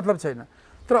नहोलान्, केही मतलब छैन।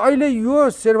 तर अहिले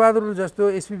यो शेरबहादुर जस्तो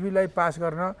एसपिपीलाई पास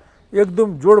गर्न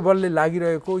एकदम जोड बलले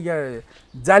लागिरहेको या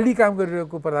जाली काम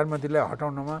गरिरहेको प्रधानमन्त्रीलाई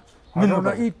हटाउनमा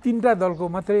यी 3टा दलको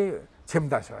मात्रै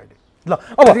क्षमता छ अहिले। ल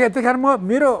अब त्यही कारण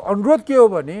मेरो अनुरोध के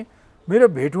हो भने मेरो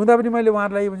भेट हुँदा पनि मैले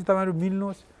उहाँहरूलाई भने तपाईँहरू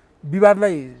मिल्नुहोस्,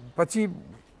 विवादलाई पछि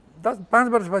 5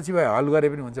 वर्षपछि भए हल गरे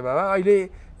पनि हुन्छ बाबा। अहिले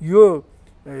यो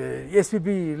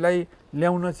एसपिपीलाई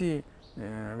ल्याउन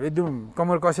चाहिँ एकदम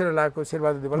कमर कसेर लागेको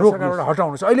शेरबहादुर देउबालाई सरकारबाट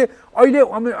हटाउनुहोस्। अहिले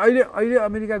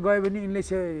अमेरिका गयो भने यिनले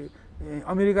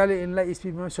अमेरिकाले यिनलाई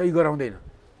एसपिपीमा सही गराउँदैन।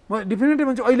 म डेफिनेटली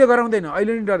भन्छु अहिले गराउँदैन।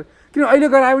 अहिले नि डर, किन अहिले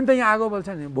गरायो भने त यहाँ आगो बल्छ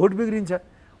नि, भोट बिग्रिन्छ।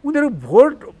 उनीहरू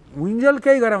भोट हुन्जेल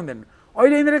केही गराउँदैन।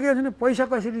 अहिले यिनीहरू के भन्छ भने पैसा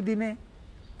कसरी दिने,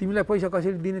 तिमीलाई पैसा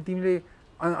कसरी दिने, तिमीले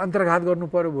अन्तर्घात गर्नु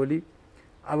पर्यो भोलि।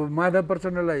 अब माधव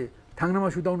प्रचण्डलाई थाङ्नामा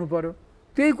सुताउनु पर्यो,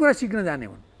 त्यही कुरा सिक्न जाने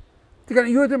हुन्। त्यही कारण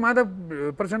यो चाहिँ माधव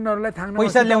प्रचण्डहरूलाई थाङ्नामा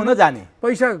पैसा ल्याउन जाने,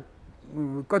 पैसा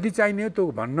कति चाहिने त्यो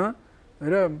भन्न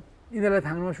र यिनीहरूलाई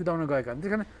थाङ्नामा सुताउन गएका। त्यस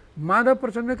कारण माधव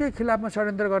प्रचण्डकै खिलाफमा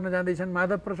षड्यन्त्र गर्न जाँदैछन्।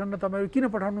 माधव प्रचण्ड तपाईँहरू किन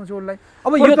पठाउनुहुन्छ उसलाई?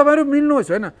 अब यो तपाईँहरू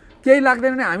मिल्नुहोस् होइन, केही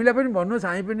लाग्दैन भने हामीलाई पनि भन्नुहोस्,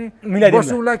 हामी पनि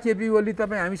बसौँला। केपी ओली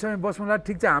तपाईँ हामीसँग बसौँला,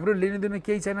 ठिक छ, हाम्रो लेने देन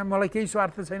केही छैन, मलाई केही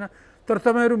स्वार्थ छैन, तर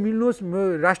तपाईँहरू मिल्नुहोस्,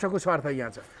 राष्ट्रको स्वार्थ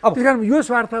यहाँ छ। त्यस कारण यो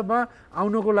स्वार्थमा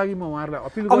आउनको लागि म उहाँहरूलाई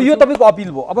अपिल गर्छु। अब यो तपाईँको अपिल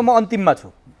भयो। अब म अन्तिममा छु।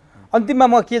 अन्तिममा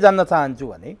म के जान्न चाहन्छु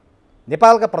भने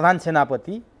नेपालका प्रधान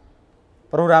सेनापति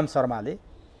प्रभुराम शर्माले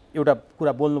एउटा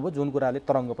कुरा बोल्नुभयो जुन कुराले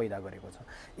तरङ्ग पैदा गरेको छ।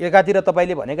 एकातिर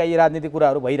तपाईँले भनेका यी राजनीतिक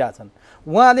कुराहरू भइरहेछन्,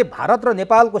 उहाँले भारत र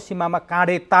नेपालको सीमामा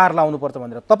काँडे तार लाउनुपर्छ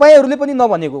भनेर तपाईँहरूले पनि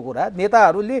नभनेको कुरा,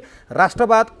 नेताहरूले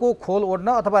राष्ट्रवादको खोल ओढ्न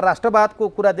अथवा राष्ट्रवादको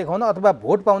कुरा देखाउन अथवा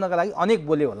भोट पाउनका लागि अनेक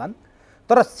बोले होलान्,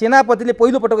 तर सेनापतिले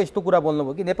पहिलोपटक यस्तो कुरा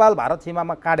बोल्नुभयो कि नेपाल भारत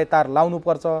सीमामा काँडे तार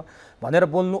लाउनुपर्छ भनेर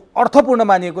बोल्नु अर्थपूर्ण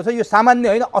मानिएको छ, यो सामान्य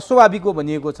होइन अस्वाभाविक हो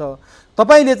भनिएको छ।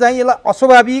 तपाईँले चाहिँ यसलाई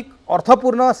अस्वाभाविक,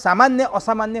 अर्थपूर्ण, सामान्य,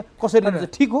 असामान्य कसरी लिनुहुन्छ?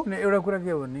 ठिक हो? एउटा कुरा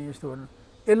के हो भने यस्तो भन्नु,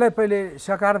 यसलाई पहिले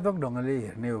सकारात्मक ढङ्गले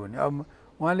हेर्ने हो भने अब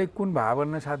उहाँले कुन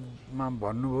भावना साथमा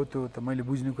भन्नुभयो त्यो त मैले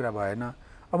बुझ्ने कुरा भएन।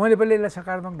 अब मैले पहिले यसलाई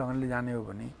सकारात्मक ढङ्गले जाने हो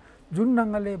भने जुन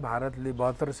ढङ्गले भारतले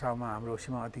 72 सालमा हाम्रो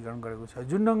सीमा अतिक्रमण गरेको छ,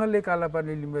 जुन ढङ्गले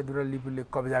कालापानी लिम्बेदुरा लिपुले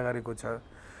कब्जा गरेको छ,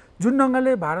 जुन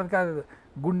ढङ्गले भारतका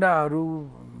गुन्डाहरू,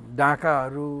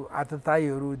 डाकाहरू,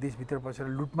 आतताईहरू देशभित्र पसेर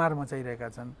लुटमार मचाइरहेका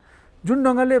छन्, जुन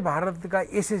ढङ्गले भारतका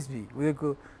एसएसबी उयोको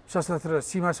सशस्त्र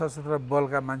सीमा सशस्त्र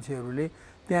बलका मान्छेहरूले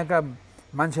त्यहाँका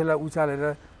मान्छेलाई उचालेर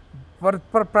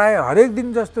प्राय हरेक दिन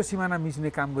जस्तो सिमाना मिच्ने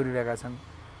काम गरिरहेका छन्।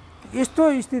 यस्तो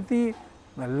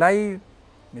स्थितिलाई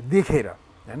देखेर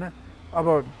हैन अब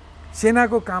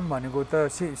सेनाको काम भनेको त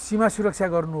सीमा सुरक्षा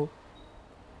गर्नु हो।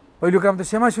 पहिलो काम त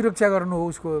सीमा सुरक्षा गर्नु हो,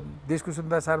 उसको देशको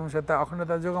स्वतन्त्रता, सार्वभौमिकता,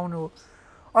 अखण्डता जोगाउनु हो।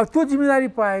 अब त्यो जिम्मेदारी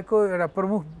पाएको एउटा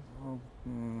प्रमुख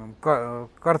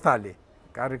कर्ताले,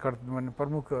 कार्यकर्ता माने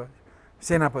प्रमुख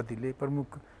सेनापतिले, प्रमुख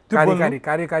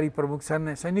कार्यकारी प्रमुख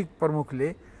सैनिक प्रमुखले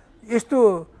यस्तो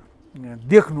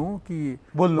देख्नु कि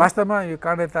वास्तवमा यो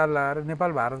काँडे तार लगाएर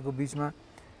नेपाल भारतको बिचमा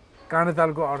काँडे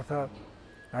तारको अर्थ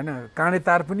हैन, काँडे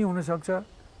तार पनि हुनसक्छ,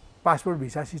 पासपोर्ट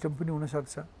भिसा सिस्टम पनि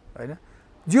हुनसक्छ हैन।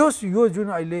 जोस् यो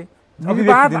जुन अहिले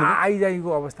निर्वाध आइजाइको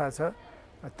अवस्था छ,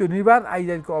 त्यो निर्वाध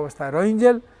आइजाइको अवस्था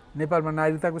रहिन्जेल नेपालमा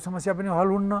नागरिकताको समस्या पनि हल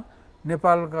हुन्न,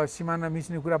 नेपालका सिमाना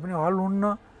मिच्ने कुरा पनि हल हुन्न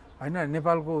हैन,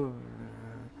 नेपालको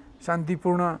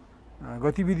शान्तिपूर्ण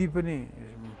गतिविधि पनि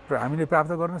हामीले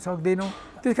प्राप्त गर्न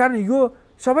सक्दैनौँ। त्यसकारण यो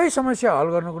सबै समस्या हल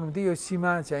गर्नको निम्ति यो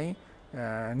सीमा चाहिँ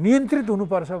नियन्त्रित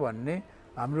हुनुपर्छ भन्ने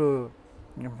हाम्रो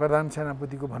प्रधान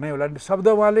सेनापतिको भनाइ होला। शब्द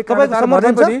उहाँले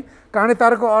काँडे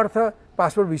तारको अर्थ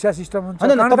पासपोर्ट भिसा सिस्टम हुन्छ।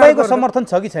 तपाईको समर्थन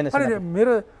छ कि छैन?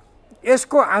 मेरो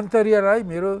यसको आन्तर्यलाई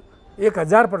मेरो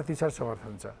 1000%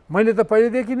 समर्थन छ। मैले त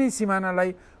पहिलेदेखि नै सिमानालाई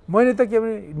मैले त के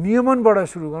भने नियमनबाट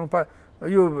सुरु गरौँ,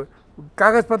 यो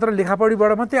कागजपत्र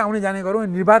लेखापढीबाट मात्रै आउने जाने गरौँ,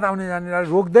 निर्वाध आउने जानेलाई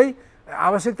रोक्दै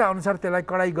आवश्यकता अनुसार त्यसलाई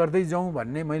कडाइ गर्दै जाउँ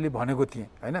भन्ने मैले भनेको थिएँ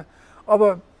हैन। अब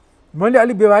मैले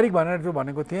अलिक व्यवहारिक भनेर त्यो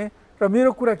भनेको थिएँ र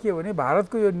मेरो कुरा के हो भने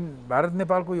भारतको यो भारत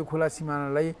नेपालको यो खुला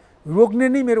सिमानालाई रोक्ने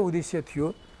नै मेरो उद्देश्य थियो।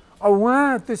 अब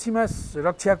उहाँ त्यो सीमा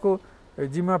रक्षाको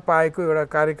जिम्मा पाएको एउटा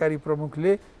कार्यकारी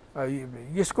प्रमुखले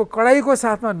यसको कडाइको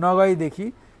साथमा नगएदेखि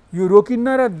यो रोकिन्न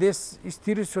र देश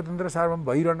स्थिर स्वतन्त्र सार्वभौम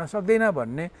भइरहन सक्दैन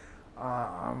भन्ने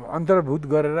अन्तर्भूत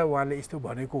गरेर उहाँले यस्तो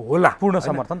भनेको होला। पूर्ण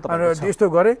समर्थन यस्तो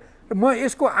गरे। म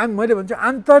यसको मैले भन्छु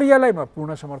आन्तर्यलाई म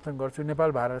पूर्ण समर्थन गर्छु।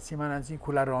 नेपाल भारत सिमाना चाहिँ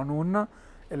खुला रहनुहुन्न,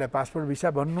 यसलाई पासपोर्ट भिसा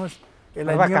भन्नुहोस्,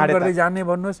 यसलाई नियम गर्दै जाने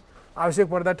भन्नुहोस्, आवश्यक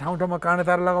पर्दा ठाउँ ठाउँमा काँडे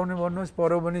तार लगाउने भन्नुहोस्,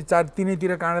 पर्यो भने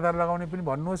तीनैतिर काँडे तार लगाउने पनि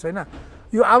भन्नुहोस् हैन।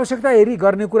 यो आवश्यकता हेरी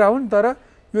गर्ने कुरा हुन्, तर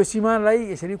यो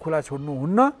सीमालाई यसरी खुला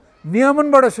छोड्नुहुन्न।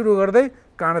 नियमनबाट सुरु गर्दै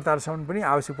काँडे तारसम्म पनि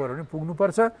आवश्यक पर्यो भने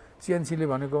पुग्नुपर्छ। सिएनसीले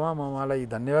भनेकोमा म उहाँलाई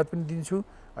धन्यवाद पनि दिन्छु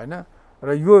हैन, र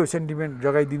यो सेन्टिमेन्ट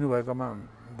जगाइदिनु भएकोमा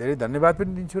धेरै धन्यवाद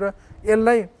पनि दिन्छु। र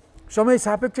यसलाई समय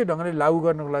सापेक्ष ढङ्गले लागू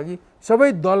गर्नको लागि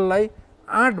सबै दललाई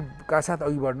आँटका साथ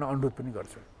अघि बढ्न अनुरोध पनि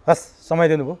गर्छु। हस्, समय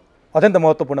दिनुभयो, अत्यन्त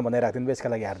महत्त्वपूर्ण भनेर राखिदिनु भयो, यसका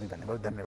लागि हार्दिक धन्यवाद।